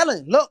not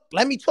yelling. Look,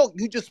 let me talk.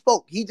 You just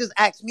spoke. He just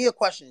asked me a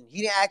question.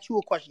 He didn't ask you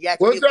a question. He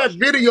asked me a question. What's that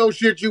video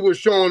shit you was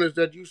showing us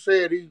that you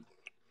said he...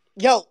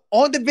 Yo,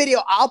 on the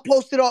video, I'll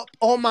post it up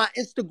on my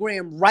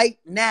Instagram right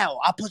now.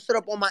 I'll post it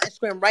up on my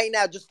Instagram right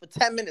now just for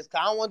 10 minutes.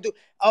 Because I don't want to do...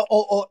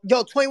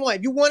 yo, 21,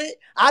 if you want it,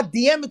 I'll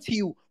DM it to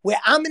you. Where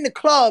I'm in the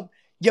club,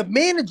 your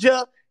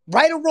manager,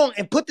 right or wrong,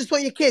 and put this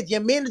on your kids.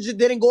 Your manager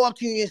didn't go up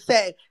to you and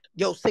said,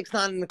 yo,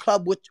 6ix9ine in the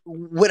club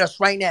with us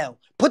right now.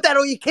 Put that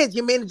on your kids.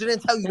 Your manager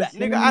didn't tell you that.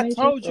 Nigga, I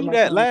told you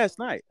that last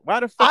night.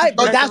 Why the fuck?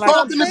 But that's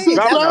what I'm saying.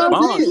 That's what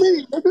I'm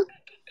saying.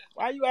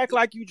 Why you act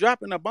like you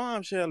dropping a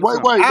bombshell? Wait.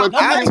 I'm the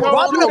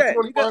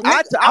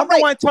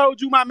one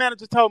told you my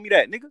manager told me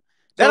that, nigga.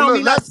 That don't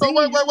mean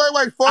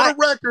wait. For the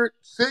record,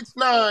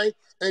 6ix9ine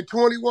and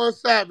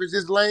 21Savage,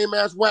 this lame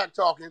ass whack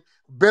talking,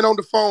 been on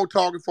the phone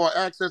talking for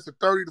access to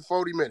 30 to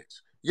 40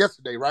 minutes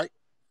yesterday, right?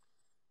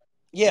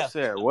 Yeah. You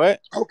said what?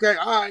 Okay,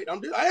 all right.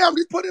 I'm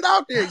just putting it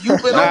out there. You've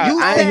been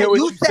I didn't hear what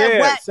you said.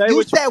 Wack, Say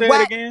what you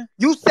said again.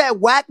 You said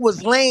Wack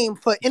was lame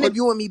for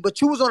interviewing me, but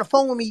you was on the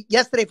phone with me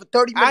yesterday for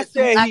 30 minutes. I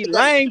said he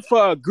lame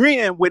for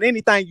agreeing with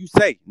anything you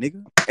say,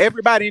 nigga.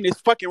 Everybody in this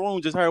fucking room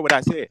just heard what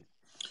I said.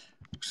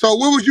 So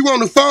what was you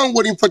on the phone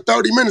with him for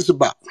 30 minutes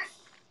about?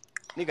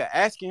 Nigga,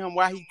 asking him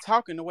why he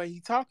talking the way he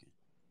talking.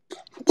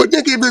 But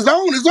nigga, if it's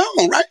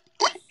on, right?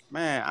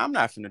 Man, I'm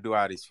not finna do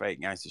all this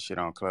fake gangster shit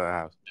on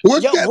Clubhouse.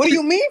 What do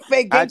you mean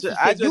fake gangster shit?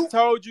 I just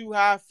told you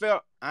how I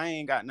felt. I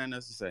ain't got nothing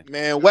else to say.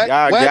 Man, Wack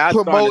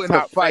promoting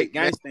the fight,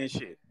 gangster and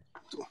shit.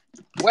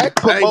 Wack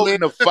promoting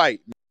the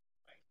fight.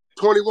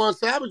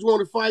 21Savage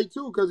want to fight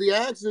too because he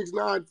asked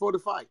 6ix9ine for the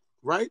fight,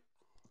 right?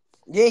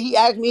 Yeah, he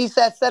asked me. He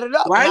said set it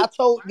up. Right? And I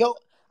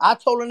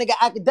told a nigga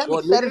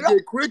Academic set it up.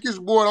 Get crickets,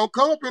 boy. Don't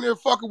come up in there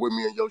fucking with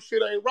me and your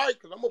shit ain't right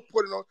because I'm gonna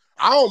put it on.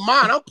 I don't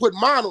mind. I'm putting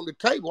mine on the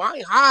table. I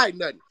ain't hiding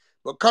nothing.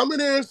 But come in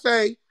there and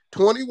say,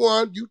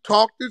 21, you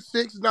talked to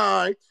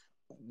 6ix9ine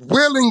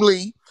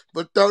willingly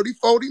for 30,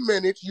 40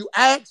 minutes. You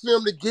asked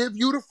him to give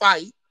you the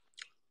fight.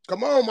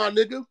 Come on, my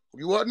nigga.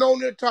 You wasn't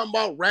on there talking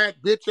about rat,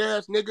 bitch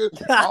ass nigga.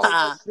 All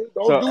that shit.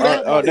 Don't do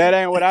that. That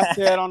ain't what I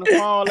said on the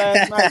phone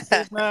last night,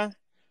 6ix9ine.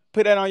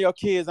 Put that on your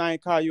kids. I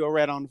ain't call you a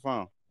rat on the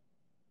phone.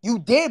 You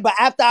did, but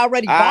after I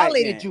already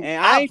violated you.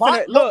 And I ain't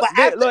finna look.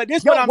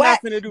 This what I'm not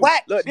finna do.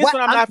 Look, this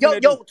what I'm not finna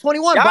do. Yo,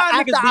 21. Y'all but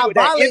niggas after be with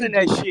that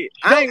internet shit.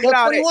 I ain't with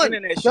all that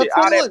internet shit.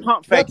 All that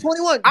pump fake.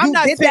 21. I'm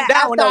not sitting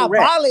down with no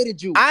rat. I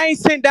violated you. I ain't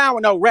sitting down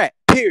with no rat.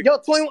 Period. Yo,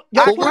 21.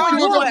 I called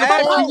you and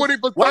asked you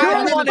why you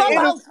want to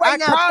interview. I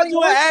called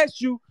you and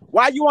asked you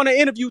why you want to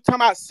interview. Talking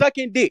about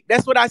sucking dick.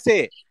 That's what I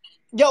said.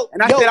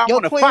 And I said I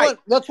want to fight.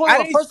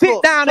 I didn't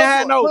sit down and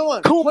have no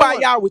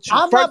kumbaya with you.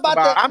 First of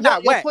all, I'm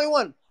not whack.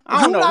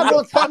 I don't know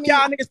what the fuck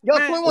y'all niggas.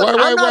 Wait.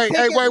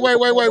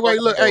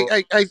 Look,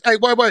 hey,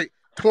 wait.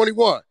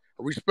 21.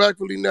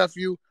 Respectfully,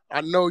 nephew, I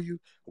know you.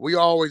 We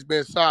always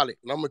been solid,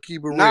 and I'm gonna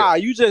keep it real. Nah,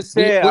 you just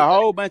said a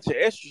whole bunch of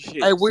extra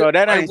shit. So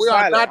that ain't we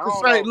are solid. not the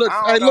same.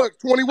 Look,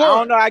 21. I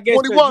don't know. I guess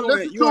 21.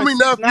 Listen to me,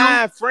 nephew.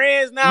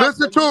 Friends now.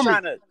 Listen to me.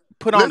 Trying to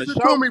put on the show.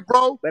 Listen to me,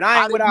 bro. But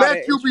I ain't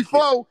met you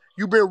before.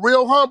 You've been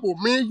real humble.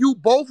 Me and you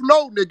both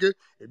know, nigga.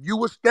 If you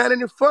were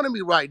standing in front of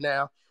me right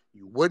now,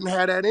 you wouldn't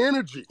have that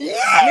energy. Yeah,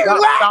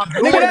 Stop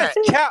doing that.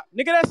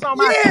 Nigga, that's on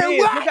my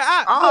kids.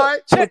 Nigga, all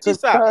right. Check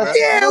this out, bro.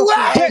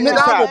 Nigga,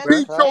 I will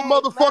beat your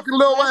motherfucking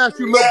little ass,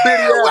 you little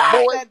bitty ass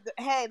boy.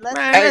 Hey,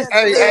 let's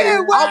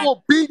I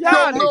will beat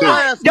your little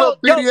ass, little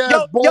bitty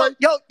ass boy.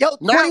 Yo,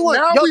 21.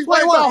 Now Yo, we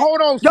 21. Now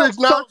hold on,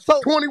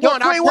 6ix9ine.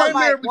 21. I came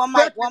here One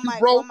mic, respecting you,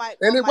 bro.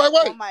 And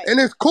wait. And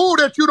it's cool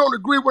that you don't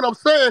agree with what I'm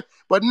saying,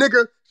 but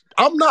nigga,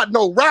 I'm not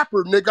no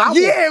rapper, nigga. I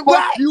will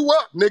fuck you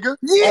up, nigga.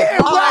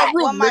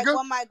 One mic.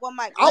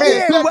 I will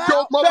beat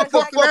your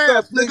motherfucking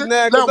ass, nigga.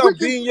 Now we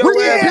can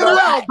get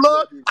around,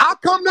 blood. I'll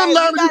come to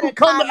Atlanta, you can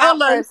come to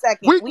LA.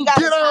 We can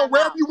get out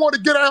wherever you want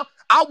to get out.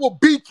 I will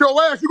beat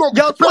your ass. You gonna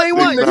Yo,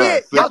 21, yeah.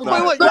 Yo,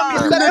 21, you want me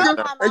to set it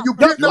up? And you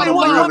Yo, get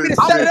 21, you want me to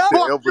set it up?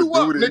 Fuck you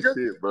up, nigga.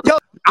 Yo,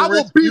 I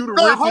will beat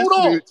that. Hold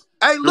on.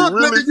 Hey, look,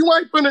 nigga, you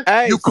ain't finna.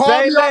 Hey, you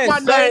call me out my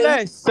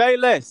name. Say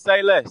less.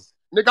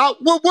 Nigga,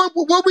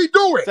 what we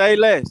doing? Say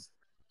less.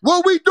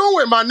 What we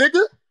doing, my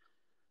nigga?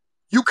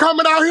 You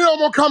coming out here,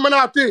 I'm coming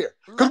out there.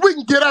 Cause we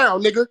can get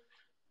out, nigga.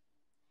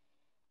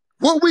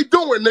 What we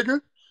doing,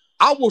 nigga?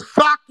 I will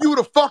sock you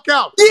the fuck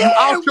out. You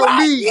out your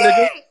league,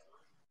 nigga.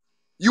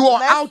 You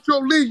are out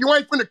your league. You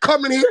ain't finna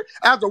come in here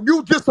as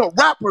you just a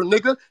rapper,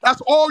 nigga.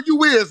 That's all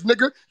you is,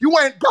 nigga. You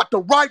ain't got the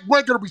right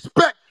rank of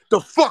respect to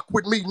fuck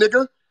with me,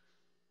 nigga.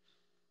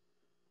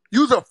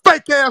 You's a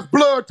fake ass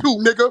blood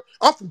too, nigga.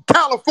 I'm from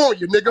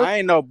California, nigga. I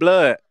ain't no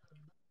blood.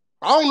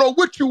 I don't know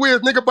what you is,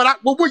 nigga, but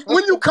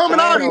when you coming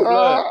out here,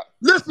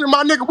 listen,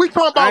 my nigga, we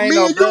talking about me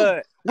and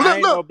you.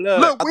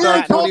 Look, we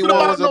ain't talking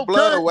about no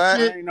gang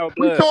shit.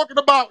 We talking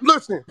about,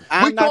 listen,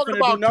 we talking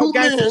about two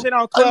men. Shit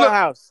on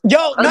Clubhouse.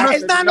 Yo,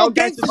 it's not no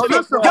gangster shit.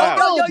 Listen, Yo, hold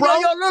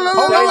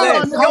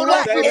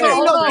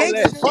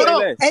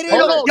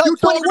on. You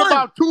talking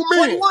about two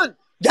men.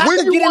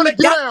 When you want to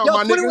get down,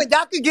 my nigga.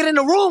 Y'all could get in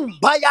the room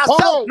by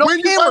yourself. Hold on. No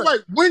camera.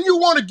 When you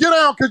want to get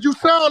down, because you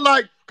sound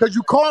like, because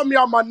you called me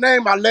out my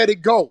name, I let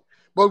it go.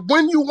 But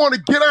when you want to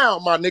get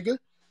down, my nigga.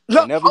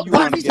 Look,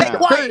 watch me stay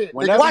quiet.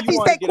 Watch me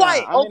stay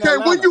quiet. Okay,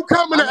 when you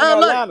coming to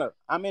LA?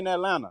 I'm in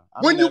Atlanta.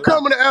 When you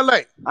coming to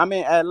LA? I'm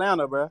in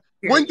Atlanta, bro.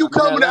 When you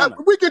coming to LA?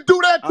 We can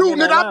do that too,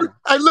 nigga.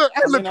 Hey, look,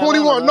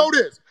 21, know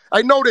this.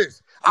 I know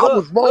this. I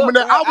was roaming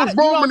the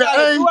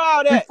A.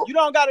 You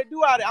don't got to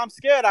do all that. I'm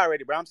scared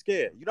already, bro. I'm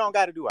scared. You don't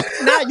got to do all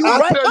that. Nah, you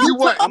right. Tell you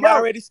what. I'm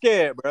already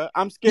scared, bro.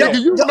 I'm scared.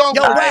 You know I'm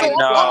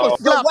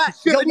slap the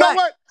shit. You know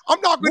what? I'm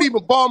not gonna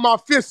even ball my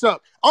fists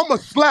up. I'm gonna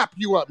slap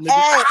you up, nigga.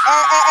 Hey,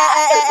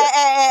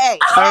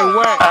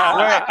 Wack.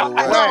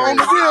 On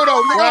the real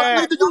though,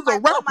 nigga, you's a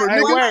rapper, nigga.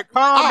 Hey, Wack,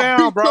 calm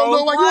down, bro.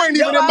 You ain't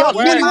even in my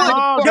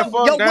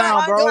calm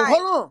down, bro.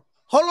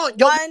 Hold on.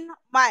 One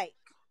mic.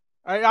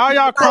 Hey, all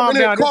y'all calm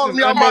down. This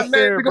is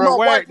unnecessary, bro.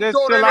 Wack, just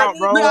chill out,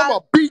 bro. Nigga, I'ma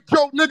beat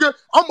your nigga.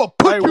 I'ma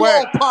put you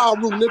on power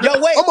room, nigga.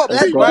 Yo, wait. I'ma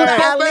beat you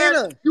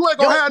Atlanta. You ain't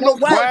gonna have no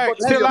Wack,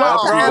 chill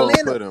out, bro.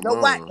 No,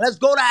 Wack. Let's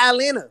go to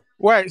Atlanta.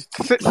 Wait,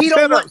 he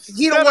don't want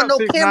no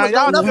cameras.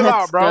 Y'all chill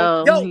out,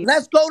 bro. Yo,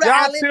 let's go to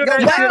Atlanta. Chill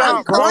that shit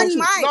out, bro.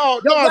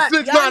 No,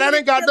 6ix9ine. That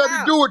ain't got nothing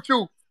to do with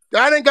you.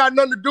 That ain't got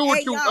nothing to do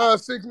with you,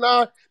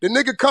 6ix9ine. The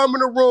nigga come in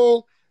the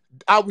room.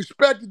 I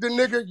respected the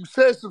nigga. You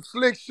said some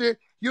slick shit.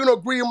 You don't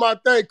agree with my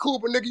thing, cool,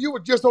 but nigga, you were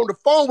just on the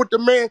phone with the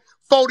man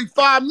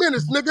 45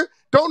 minutes, nigga.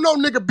 Don't no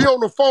nigga be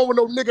on the phone with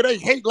no nigga they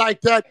hate like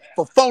that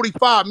for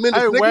 45 minutes,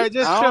 hey, nigga. Wack,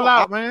 just chill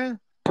out, man.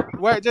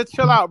 Wack, just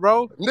chill out,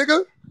 bro.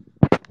 Nigga.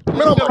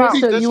 Man, I'm gonna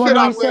beat this shit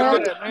out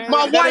there.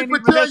 My wife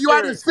would tell you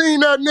I done seen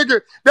that nigga.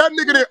 That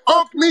nigga done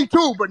umped me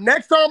too, but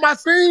next time I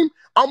see him,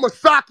 I'ma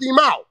sock him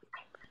out.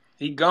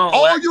 He gone.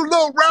 All you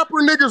little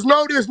rapper niggas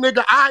know this,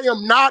 nigga. I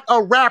am not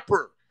a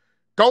rapper.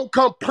 Don't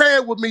come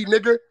playing with me,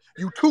 nigga.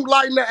 You too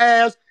light in the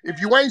ass.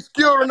 If you ain't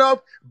skilled enough,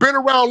 been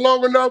around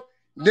long enough,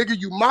 nigga,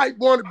 you might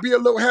want to be a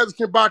little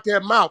hesitant about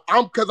that mouth.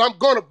 Cause I'm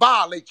gonna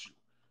violate you.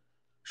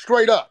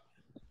 Straight up.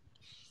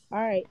 All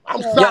right.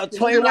 Yo,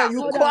 21,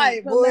 you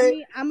quiet,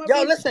 boy.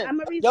 Yo, listen.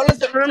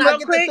 Can I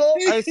get this off?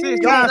 Hey,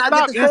 6ix9ine,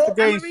 stop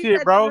instigating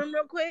shit, bro.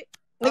 Real quick.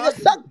 Nigga,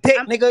 suck dick,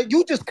 nigga.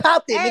 You just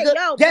copped it, nigga.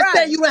 Yo,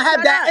 yesterday you didn't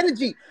have that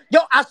energy. Yo,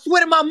 I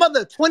swear to my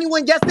mother,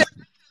 21 yesterday.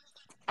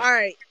 All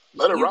right.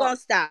 You gonna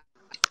stop.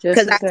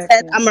 Because I said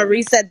I'm going to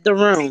reset the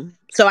room.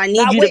 So I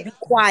need you to be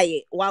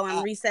quiet while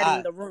I'm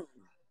resetting the room.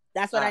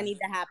 That's what I need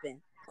to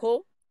happen.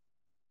 Cool?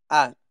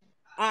 All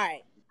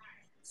right.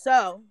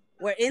 So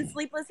we're in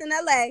Sleepless in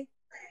LA.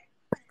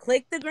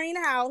 Click the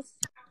green house.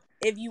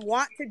 If you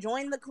want to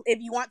if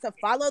you want to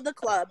follow the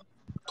club,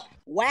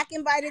 Wack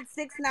invited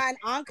 6ix9ine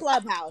on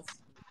Clubhouse.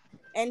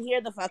 And here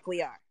the fuck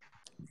we are.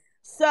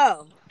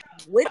 So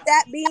with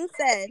that being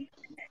said,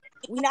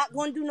 we're not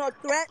going to do no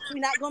threats. We're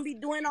not going to be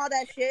doing all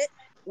that shit.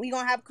 We're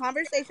going to have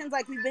conversations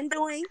like we've been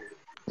doing.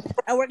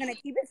 And we're going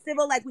to keep it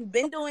civil like we've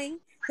been doing.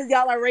 Because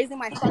y'all are raising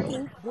my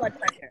fucking blood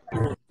pressure.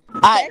 Okay?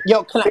 Alright,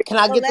 yo, can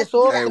I get this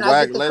off? Hey, Can Wack,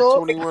 I get this let off?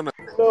 21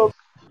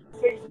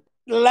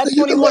 Let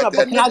 21 up,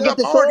 but can I get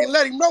this off?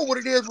 Let him know what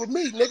it is with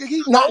me, nigga.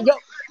 He Nah,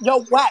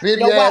 yo, Wack,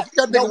 Bitty yo, ass. Wack,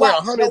 That nigga weigh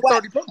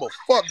 130 pounds.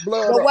 Fuck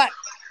blood yo, up. Wack,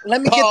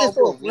 let me get this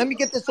off. Let me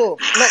get this off.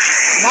 Look,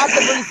 not to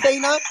really say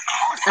nothing.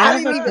 I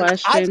have a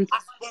question.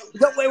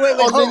 Yo, wait.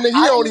 Oh, Hold on. nigga,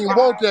 he don't even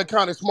want that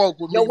kind of smoke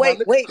with me, my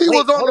nigga. He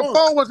was on the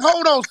phone with,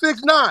 hold on,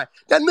 6ix9ine.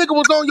 That nigga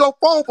was on your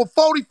phone for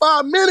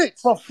 45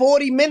 minutes. For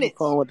 40 minutes.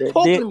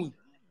 Talking to me.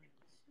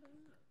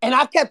 And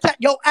I kept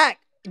yo, Act.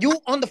 You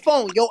on the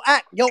phone. Yo,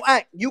 Act.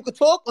 You could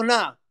talk or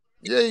nah?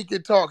 Yeah, he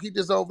can talk. He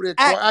just over there.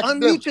 Act,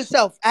 unmute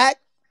yourself, Act.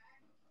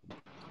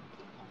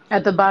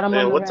 At the bottom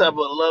Man, of the what round. type of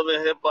love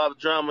and hip hop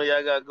drama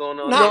y'all got going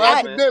on? Nah,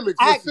 here, academics.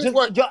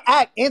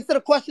 Act. Answer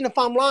the question if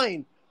I'm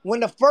lying. When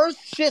the first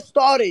shit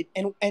started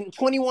and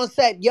 21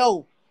 said,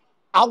 yo,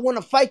 I want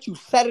to fight you,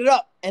 set it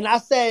up. And I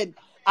said,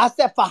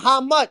 for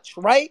how much,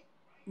 right?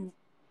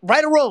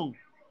 Right or wrong?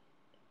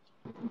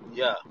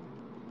 Yeah.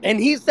 And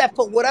he said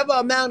for whatever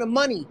amount of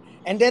money.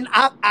 And then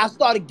I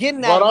started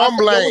getting But at him. I'm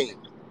blamed.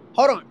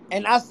 Hold on.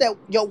 And I said,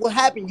 yo, what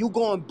happened? You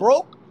going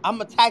broke? I'm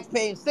a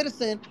taxpaying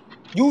citizen.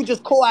 You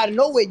just call out of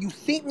nowhere. You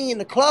see me in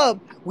the club.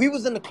 We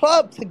was in the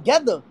club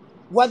together.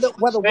 Whether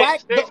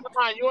Wack...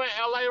 6ix9ine, you in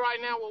LA right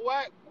now with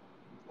Wack?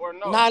 Or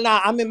no?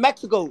 Nah, I'm in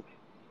Mexico.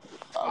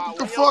 What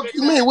the fuck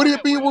you mean? What do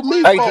you be with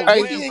me for?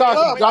 Hey, We in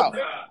Clubhouse.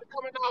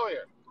 coming out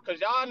here. Cause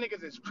y'all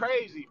niggas is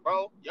crazy,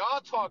 bro.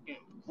 Y'all talking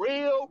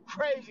real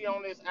crazy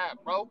on this app,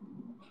 bro.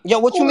 Yo,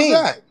 what you mean?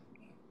 That?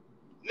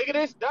 Nigga,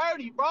 this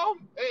dirty, bro.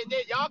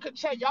 Y'all could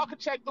check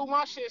through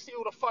my shit, see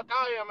who the fuck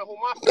I am and who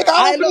my nigga,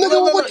 I don't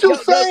nigga, what you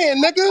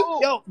saying,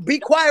 nigga? Yo, be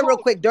quiet real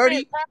quick,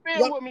 Dirty.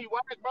 Tap in with me,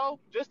 Wack, bro.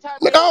 Just tap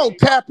Nigga, in I don't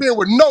tap in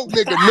with no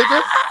nigga,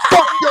 nigga.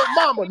 Fuck your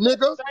mama,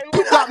 nigga.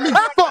 You got me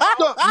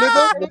fucked up,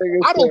 nigga.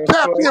 I don't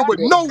tap in with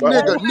no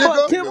nigga,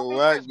 nigga. Nigga,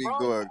 Wack be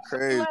going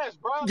crazy.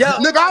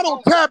 Nigga, I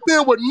don't tap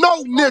in with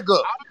no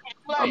nigga.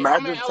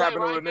 Imagine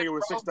tapping in with a nigga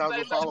with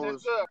 6,000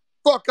 followers.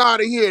 Fuck out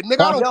of here,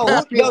 nigga. I don't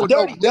tap in with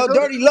Dirty, no nigga.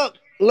 Dirty,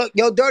 look,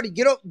 yo, Dirty,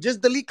 get up. Just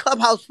delete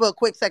Clubhouse for a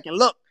quick second.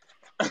 Look.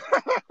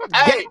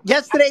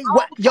 Yesterday,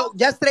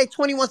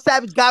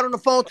 21Savage got on the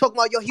phone talking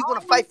about, yo, he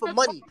want to fight for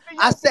money.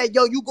 I said,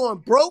 yo, you going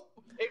broke?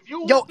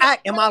 Yo,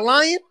 Act, am I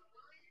lying?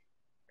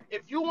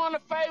 If you want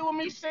to fade with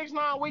me,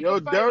 6ix9ine, we Yo,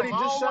 can Dirty, fade.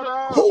 just shut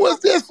up. Who is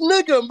this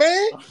nigga,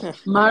 man?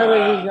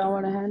 Moderators don't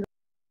want to handle.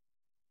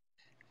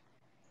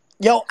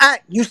 Yo,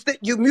 Act,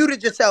 you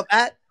muted yourself,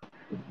 Act.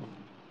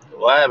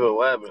 What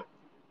happened?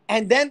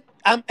 And then,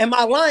 am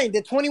I lying?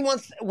 The 21,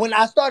 when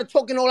I started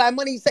talking all that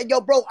money, he said, yo,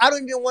 bro, I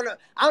don't even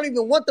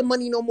want the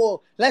money no more.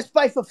 Let's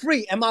fight for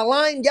free. Am I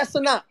lying? Yes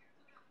or not?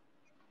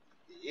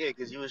 Yeah,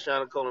 because you was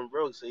trying to call him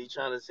broke, so he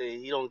trying to say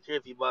he don't care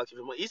if he box you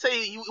for money. He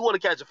say he want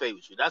to catch a fade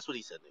with you. That's what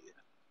he said, nigga.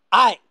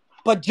 All right,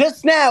 but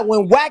just now,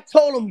 when Wack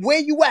told him, where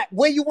you at?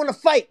 Where you want to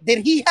fight?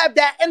 Did he have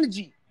that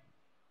energy?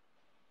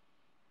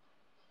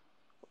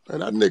 Man,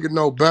 that nigga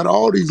know better.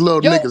 All these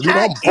little niggas,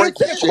 nigga, I'm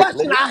breaking shit,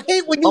 nigga. I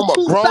hate when you I'm a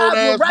two grown sides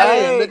ass with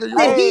man, rappers. nigga.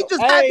 Did he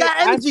just have that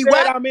energy, I said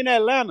Wack? I'm in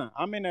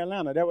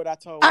Atlanta. That's what I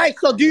told. All right,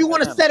 so do you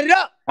want to set it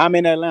up? I'm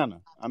in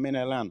Atlanta.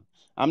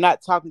 I'm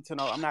not talking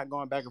to I'm not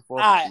going back and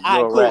forth. All right,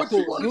 cool. What you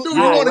want to do?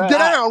 You want to get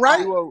down, right?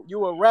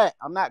 You a rat.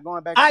 I'm not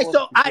going back and forth.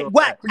 All right,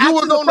 Wack. You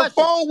was on the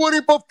phone with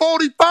him for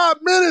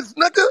 45 minutes,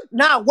 nigga.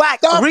 Nah, Wack.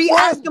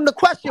 Re-ask him the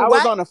question, I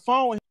Wack. was on the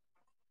phone.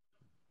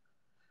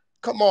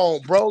 Come on,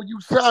 bro. You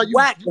sound you.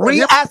 Wack.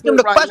 Re-ask him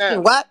the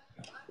question, Wack.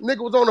 Nigga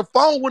was on the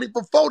phone with him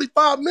for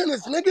 45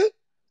 minutes, nigga.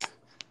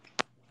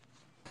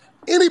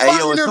 Anybody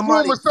in this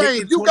room would say,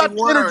 if you got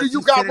the energy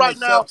you got right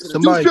now,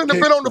 you shouldn't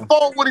have been on the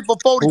phone with him for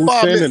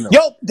 45 minutes.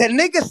 Yo, the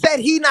nigga said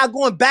he not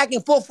going back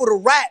and forth with a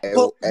rat,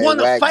 but want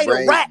to fight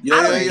a rat.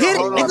 I don't get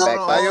it, nigga.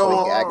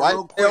 I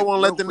don't want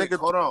to let the nigga.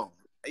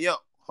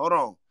 Hold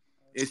on.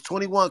 Is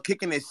 21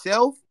 kicking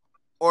himself,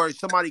 or is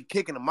somebody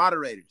kicking the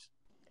moderators?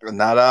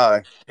 Not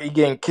I. He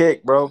getting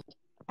kicked, bro.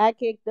 I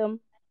kicked him.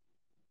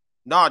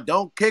 No,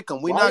 don't kick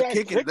him. We not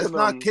kicking. Let's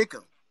not kick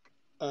him.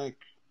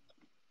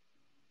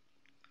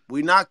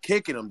 We not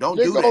kicking him. Don't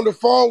do that. On the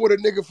phone with a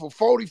nigga for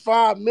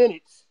 45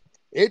 minutes.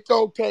 It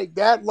don't take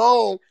that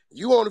long.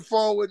 You on the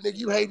phone with a nigga,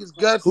 you hate his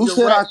guts. Who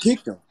said I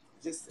kicked him?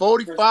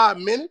 45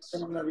 minutes?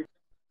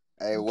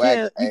 Hey,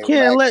 you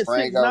can't let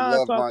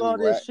 6ix9ine talk all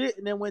this shit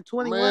and then when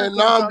 21 man,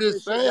 no, I'm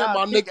just saying,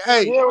 my nigga.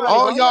 Hey,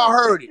 all y'all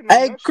heard it.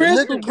 Hey, Chris,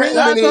 nigga came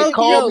in here,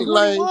 called me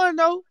lame.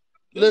 Though.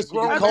 Listen,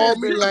 he called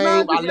me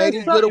lame. I let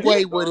him get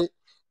away with it.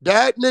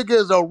 That nigga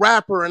is a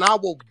rapper, and I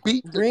will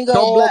beat the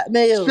dog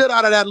shit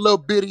out of that little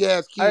bitty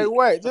ass kid. Hey,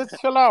 wait, just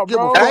chill out,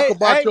 bro. Give a fuck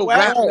about your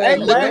rap name,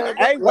 nigga.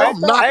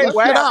 I'm knocking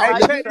shit out.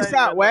 Check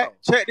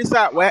this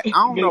out, Wack. I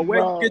don't know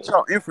where you get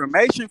your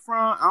information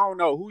from. I don't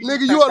know who you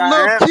nigga, you a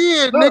little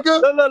kid,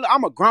 nigga. Look,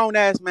 I'm a grown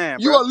ass man,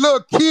 bro. You a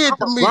little kid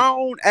to me.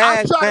 Grown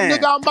ass man. I shot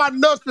nigga out my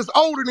nuts that's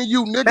older than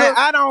you, nigga. Man,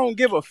 I don't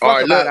give a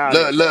fuck about all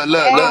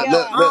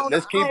Look.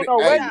 Let's keep it.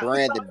 Hey,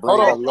 Brandon,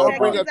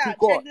 bring up two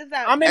cards.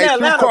 I'm in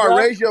Atlanta, bro.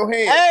 Raise your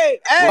hand. Hey,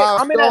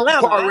 I'm in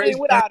Atlanta. I ain't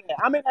with all that.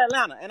 I'm in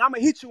Atlanta, and I'm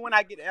gonna hit you when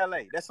I get to LA.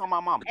 That's on my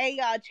mama. Hey,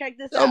 y'all, check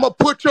this out. I'm gonna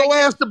put your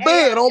ass to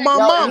bed on my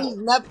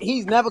mama.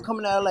 He's never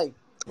coming to LA.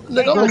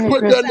 Nigga, I'm gonna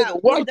put that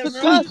nigga right to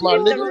sleep, my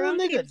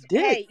nigga.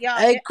 Hey, y'all.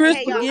 Hey, Chris,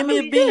 give me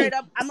a bean.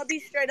 I'm gonna be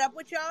straight up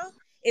with y'all.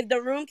 if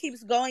the room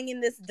keeps going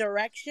in this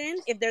direction,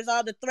 if there's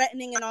all the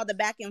threatening and all the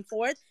back and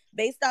forth,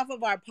 based off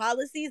of our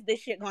policies, this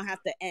shit gonna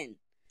have to end.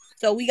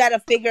 So we gotta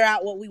figure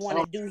out what we want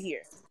to do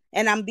here.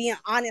 And I'm being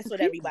honest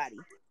with everybody.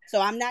 So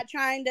I'm not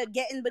trying to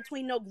get in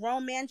between no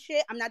grown man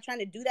shit. I'm not trying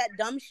to do that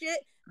dumb shit.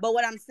 But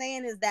what I'm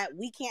saying is that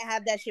we can't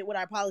have that shit with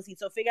our policy.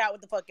 So figure out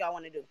what the fuck y'all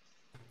want to do.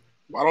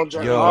 Why don't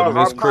y'all? Yo,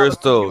 Miss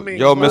Crystal.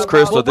 Yo, Miss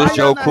Crystal, this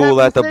Joe Cool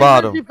at the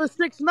bottom. For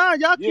 6ix9ine,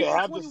 y'all keep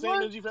have the same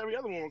energy for every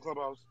other one on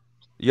Clubhouse.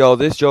 Yo,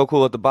 this Joe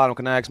Cool at the bottom.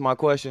 Can I ask my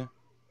question?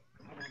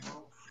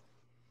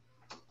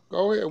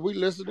 Go ahead, we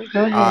listening.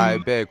 All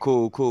right, bet.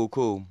 Cool.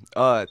 Tekashi,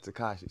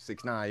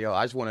 6ix9ine. Yo,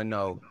 I just want to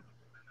know.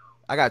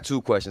 I got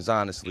two questions,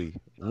 honestly.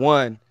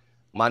 One,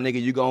 my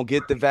nigga, you gonna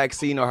get the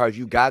vaccine or have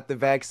you got the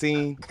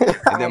vaccine?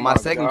 And then my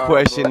second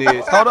question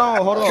is, hold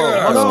on,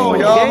 y'all.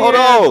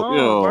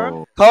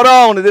 Hold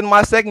on. And then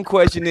my second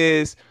question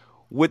is,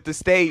 with the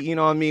state, you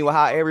know what I mean, with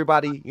how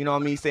everybody, you know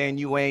what I mean, saying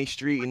you ain't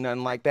street and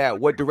nothing like that,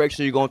 what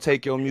direction are you gonna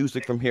take your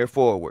music from here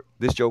forward?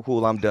 This Joe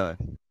Cool, I'm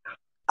done.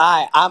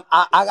 I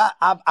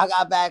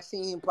got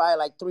vaccine probably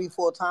like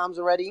 3-4 times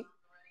already,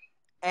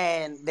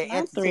 and the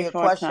answer to your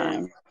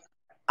question,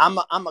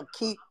 I'ma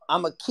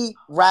keep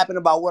rapping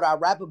about what I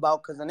rap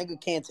about because a nigga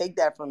can't take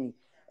that from me.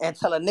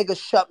 Until a nigga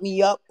shut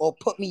me up or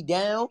put me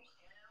down,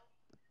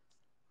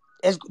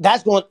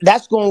 that's what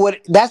it's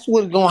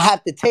gonna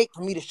have to take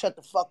for me to shut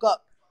the fuck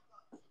up.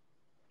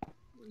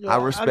 I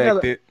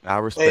respect it. I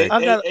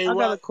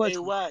got a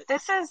question.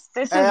 This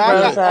is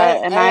Rosa,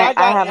 and I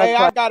have a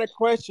question. I got a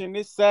question.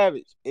 This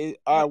Savage.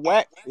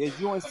 Wack, is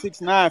you and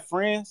 6ix9ine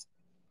friends?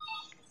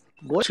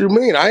 What you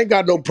mean? I ain't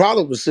got no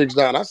problem with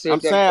 6ix9ine. I said I'm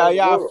saying, are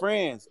y'all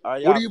friends?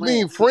 What do you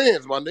mean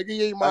friends, my nigga?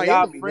 You ain't my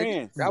enemy,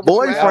 friends? Nigga.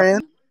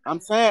 Boyfriend. I'm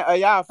saying, are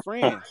y'all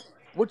friends?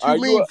 What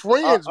you mean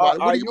friends, man?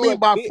 What do you mean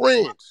by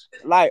friends?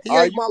 Like, he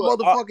ain't my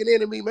motherfucking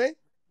enemy, man.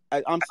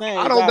 I'm saying,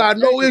 I don't got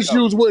no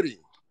issues with him.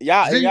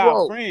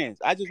 Y'all friends.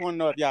 I just want to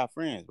know if y'all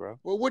friends, bro.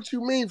 Well, what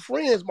you mean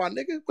friends, my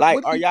nigga?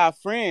 Like, are y'all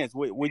friends?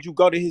 Would you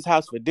go to his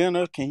house for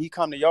dinner? Can he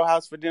come to your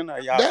house for dinner?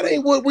 That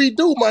ain't what we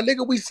do, my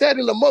nigga. We sat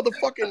in the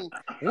motherfucking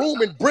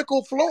room in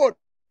Brickell, Florida,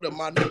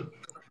 my nigga.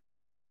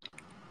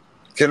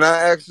 Can I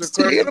ask a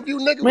question? Interview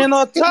nigga. Man,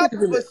 on top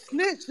of a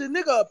snitch, a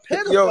nigga a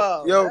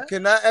pedophile. Yo,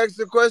 can I ask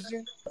a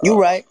question? You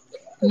right.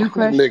 New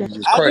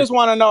question. I just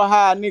want to know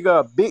how a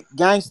nigga a big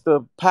gangster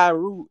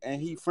Pyru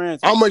and he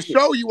friends. I'm gonna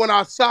show you when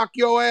I sock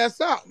your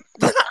ass out.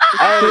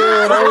 Hey,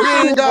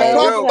 we ain't gotta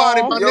talk about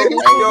it, my nigga.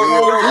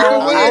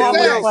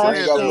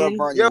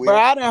 But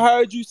I done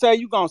heard you say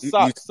you gonna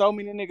sock so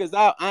many niggas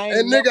out. I ain't.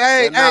 And nigga,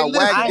 hey,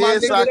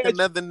 listen, sock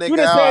another nigga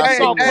out.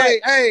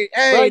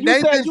 Hey,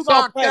 they been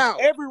socked out.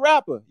 Every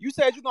rapper. You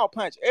said you gonna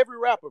punch every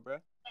rapper, bro.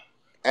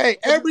 Hey,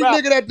 every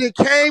nigga that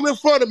came in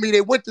front of me,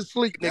 they went to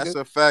sleep, nigga. That's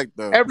a fact,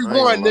 though. Every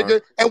one,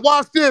 nigga. And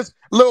watch this,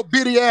 little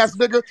bitty ass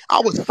nigga. I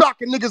was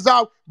socking niggas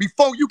out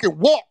before you can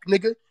walk,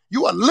 nigga.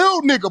 You a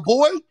little nigga,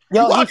 boy.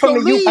 Yo, he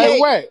from the UK.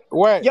 Hey,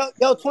 wait.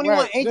 Yo,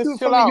 21, ain't you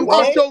from the UK? You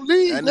out your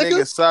league, that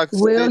nigga. Sucks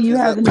Will, you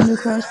have any new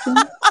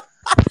questions?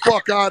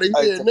 Fuck out of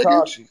here,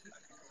 nigga.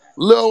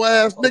 Little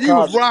ass nigga, he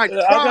was riding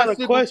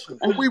tricycles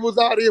when we was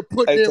out here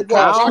putting in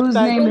work. Whose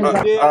name is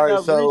that? All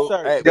right, so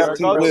let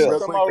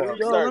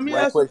me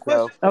ask you a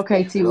question.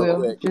 Okay, T.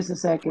 Will, just a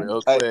second.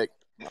 Real quick.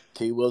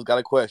 T. Will's got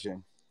a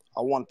question.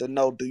 I want to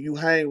know: do you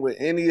hang with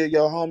any of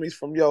your homies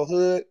from your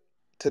hood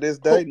to this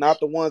day? Not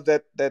the ones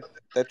that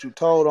you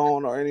told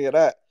on or any of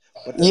that,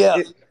 but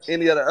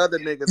any of the other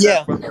niggas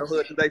that's from your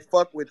hood. Do they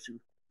fuck with you?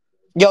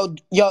 Yo,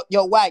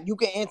 Wack, you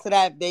can answer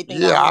that if they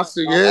think. Yeah, I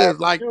see. Yeah,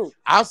 like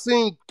I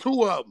seen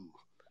 2 of them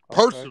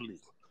personally.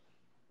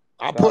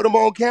 I put them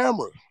on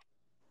camera.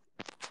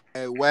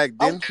 Hey, Wack,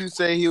 didn't you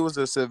say he was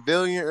a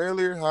civilian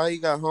earlier? How he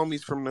got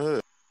homies from the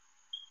hood?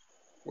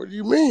 What do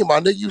you mean,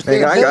 my nigga? You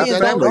said I didn't ask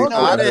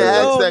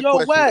that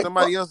question. Wack.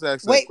 Somebody else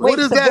asked that Wait, what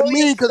does that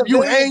mean? Because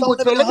you hang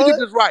with. So let me get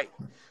this right.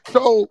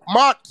 So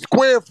my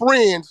square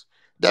friends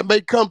that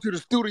may come to the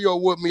studio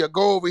with me or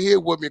go over here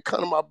with me,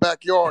 come to my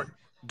backyard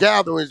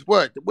gatherings.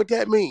 What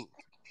that mean?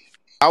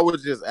 I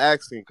was just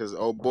asking because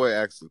old boy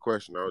asked the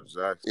question. I was just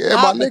asking. Yeah,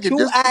 my nigga.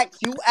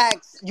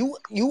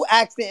 You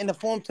asked it in the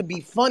form to be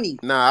funny.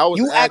 Nah, I was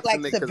you act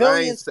like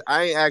civilians.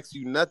 I ain't asked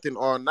you nothing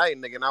all night,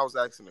 nigga. And I was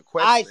asking a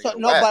question. All right, so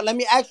no, but let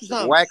me ask you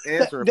something. Wack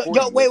answering.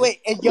 Yo, wait.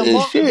 Is your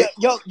mom?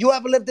 You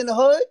ever lived in the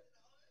hood?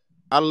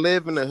 I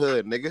live in the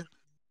hood, nigga.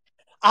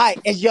 All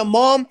right, is your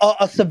mom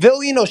a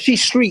civilian or she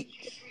street?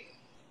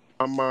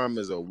 My mom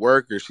is a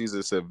worker. She's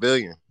a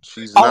civilian.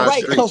 She's all not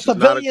right. street. So She's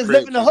civilians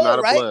live in the hood,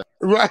 right?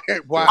 Right.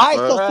 All right.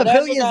 So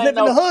civilians live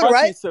in the hood,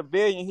 right?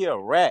 Civilian, he a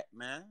rat,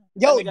 man.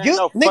 Yo,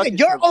 nigga,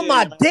 you're on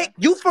my dick.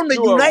 You from the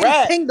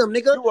United Kingdom,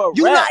 nigga.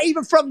 You not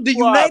even from the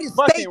United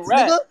States,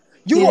 nigga.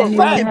 You a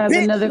fucking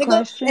bitch, nigga.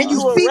 Question? And you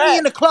see me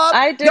in the club.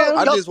 I do.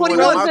 Yo, 21.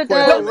 Yo, 21.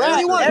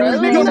 Yo,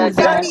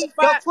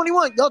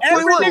 21. Yo,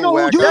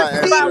 21. You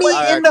see me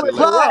in the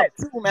club.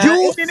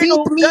 You see me.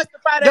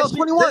 Yo,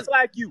 21.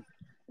 Like you.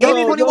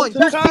 Yo, 21,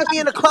 you see me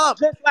in the club.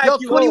 Yo,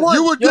 21,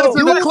 You were just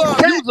in the you club.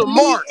 You sent was a me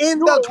mark. in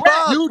the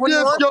club, You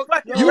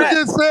 21.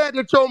 just said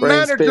that your Bring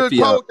manager Spiffy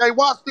told. up. Hey,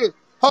 watch this.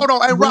 Hold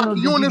on. Hey, Will,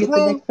 Rocky, you did in you this get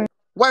the room? next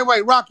person?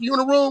 Wait, Rocky, you in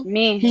the room?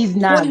 Me. He's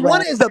not 21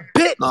 Wack. is a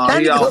bitch. No,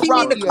 That he nigga off. see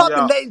me in the club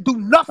and they do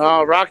nothing.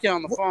 Rocky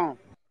on the phone.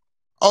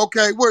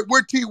 Okay,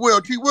 where T Will?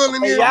 T Will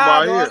in Hey, here? I'm y'all,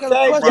 right bro, I here. got a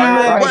I'm question, right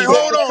man. here. Wait,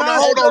 hold on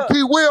now, hold on.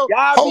 T Will,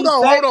 Y'all hold be on,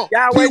 safe. hold on.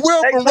 Y'all T wait.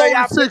 Will Make from sure Rolling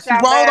y'all put 60s,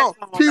 y'all right? Hold masks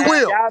on. on, T man.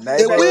 Will. Y'all be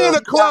If safe. we in a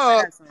Put y'all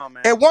club masks on,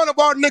 man. and one of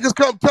our niggas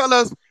come tell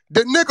us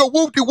the nigga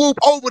whoop-de-whoop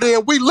over there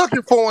and we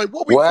looking for him,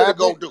 what we What finna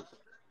go happened? do?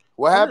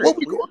 What What happened?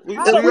 we go?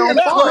 How If the we fuck? in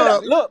the Look,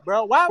 club, look,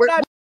 bro. Why would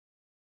I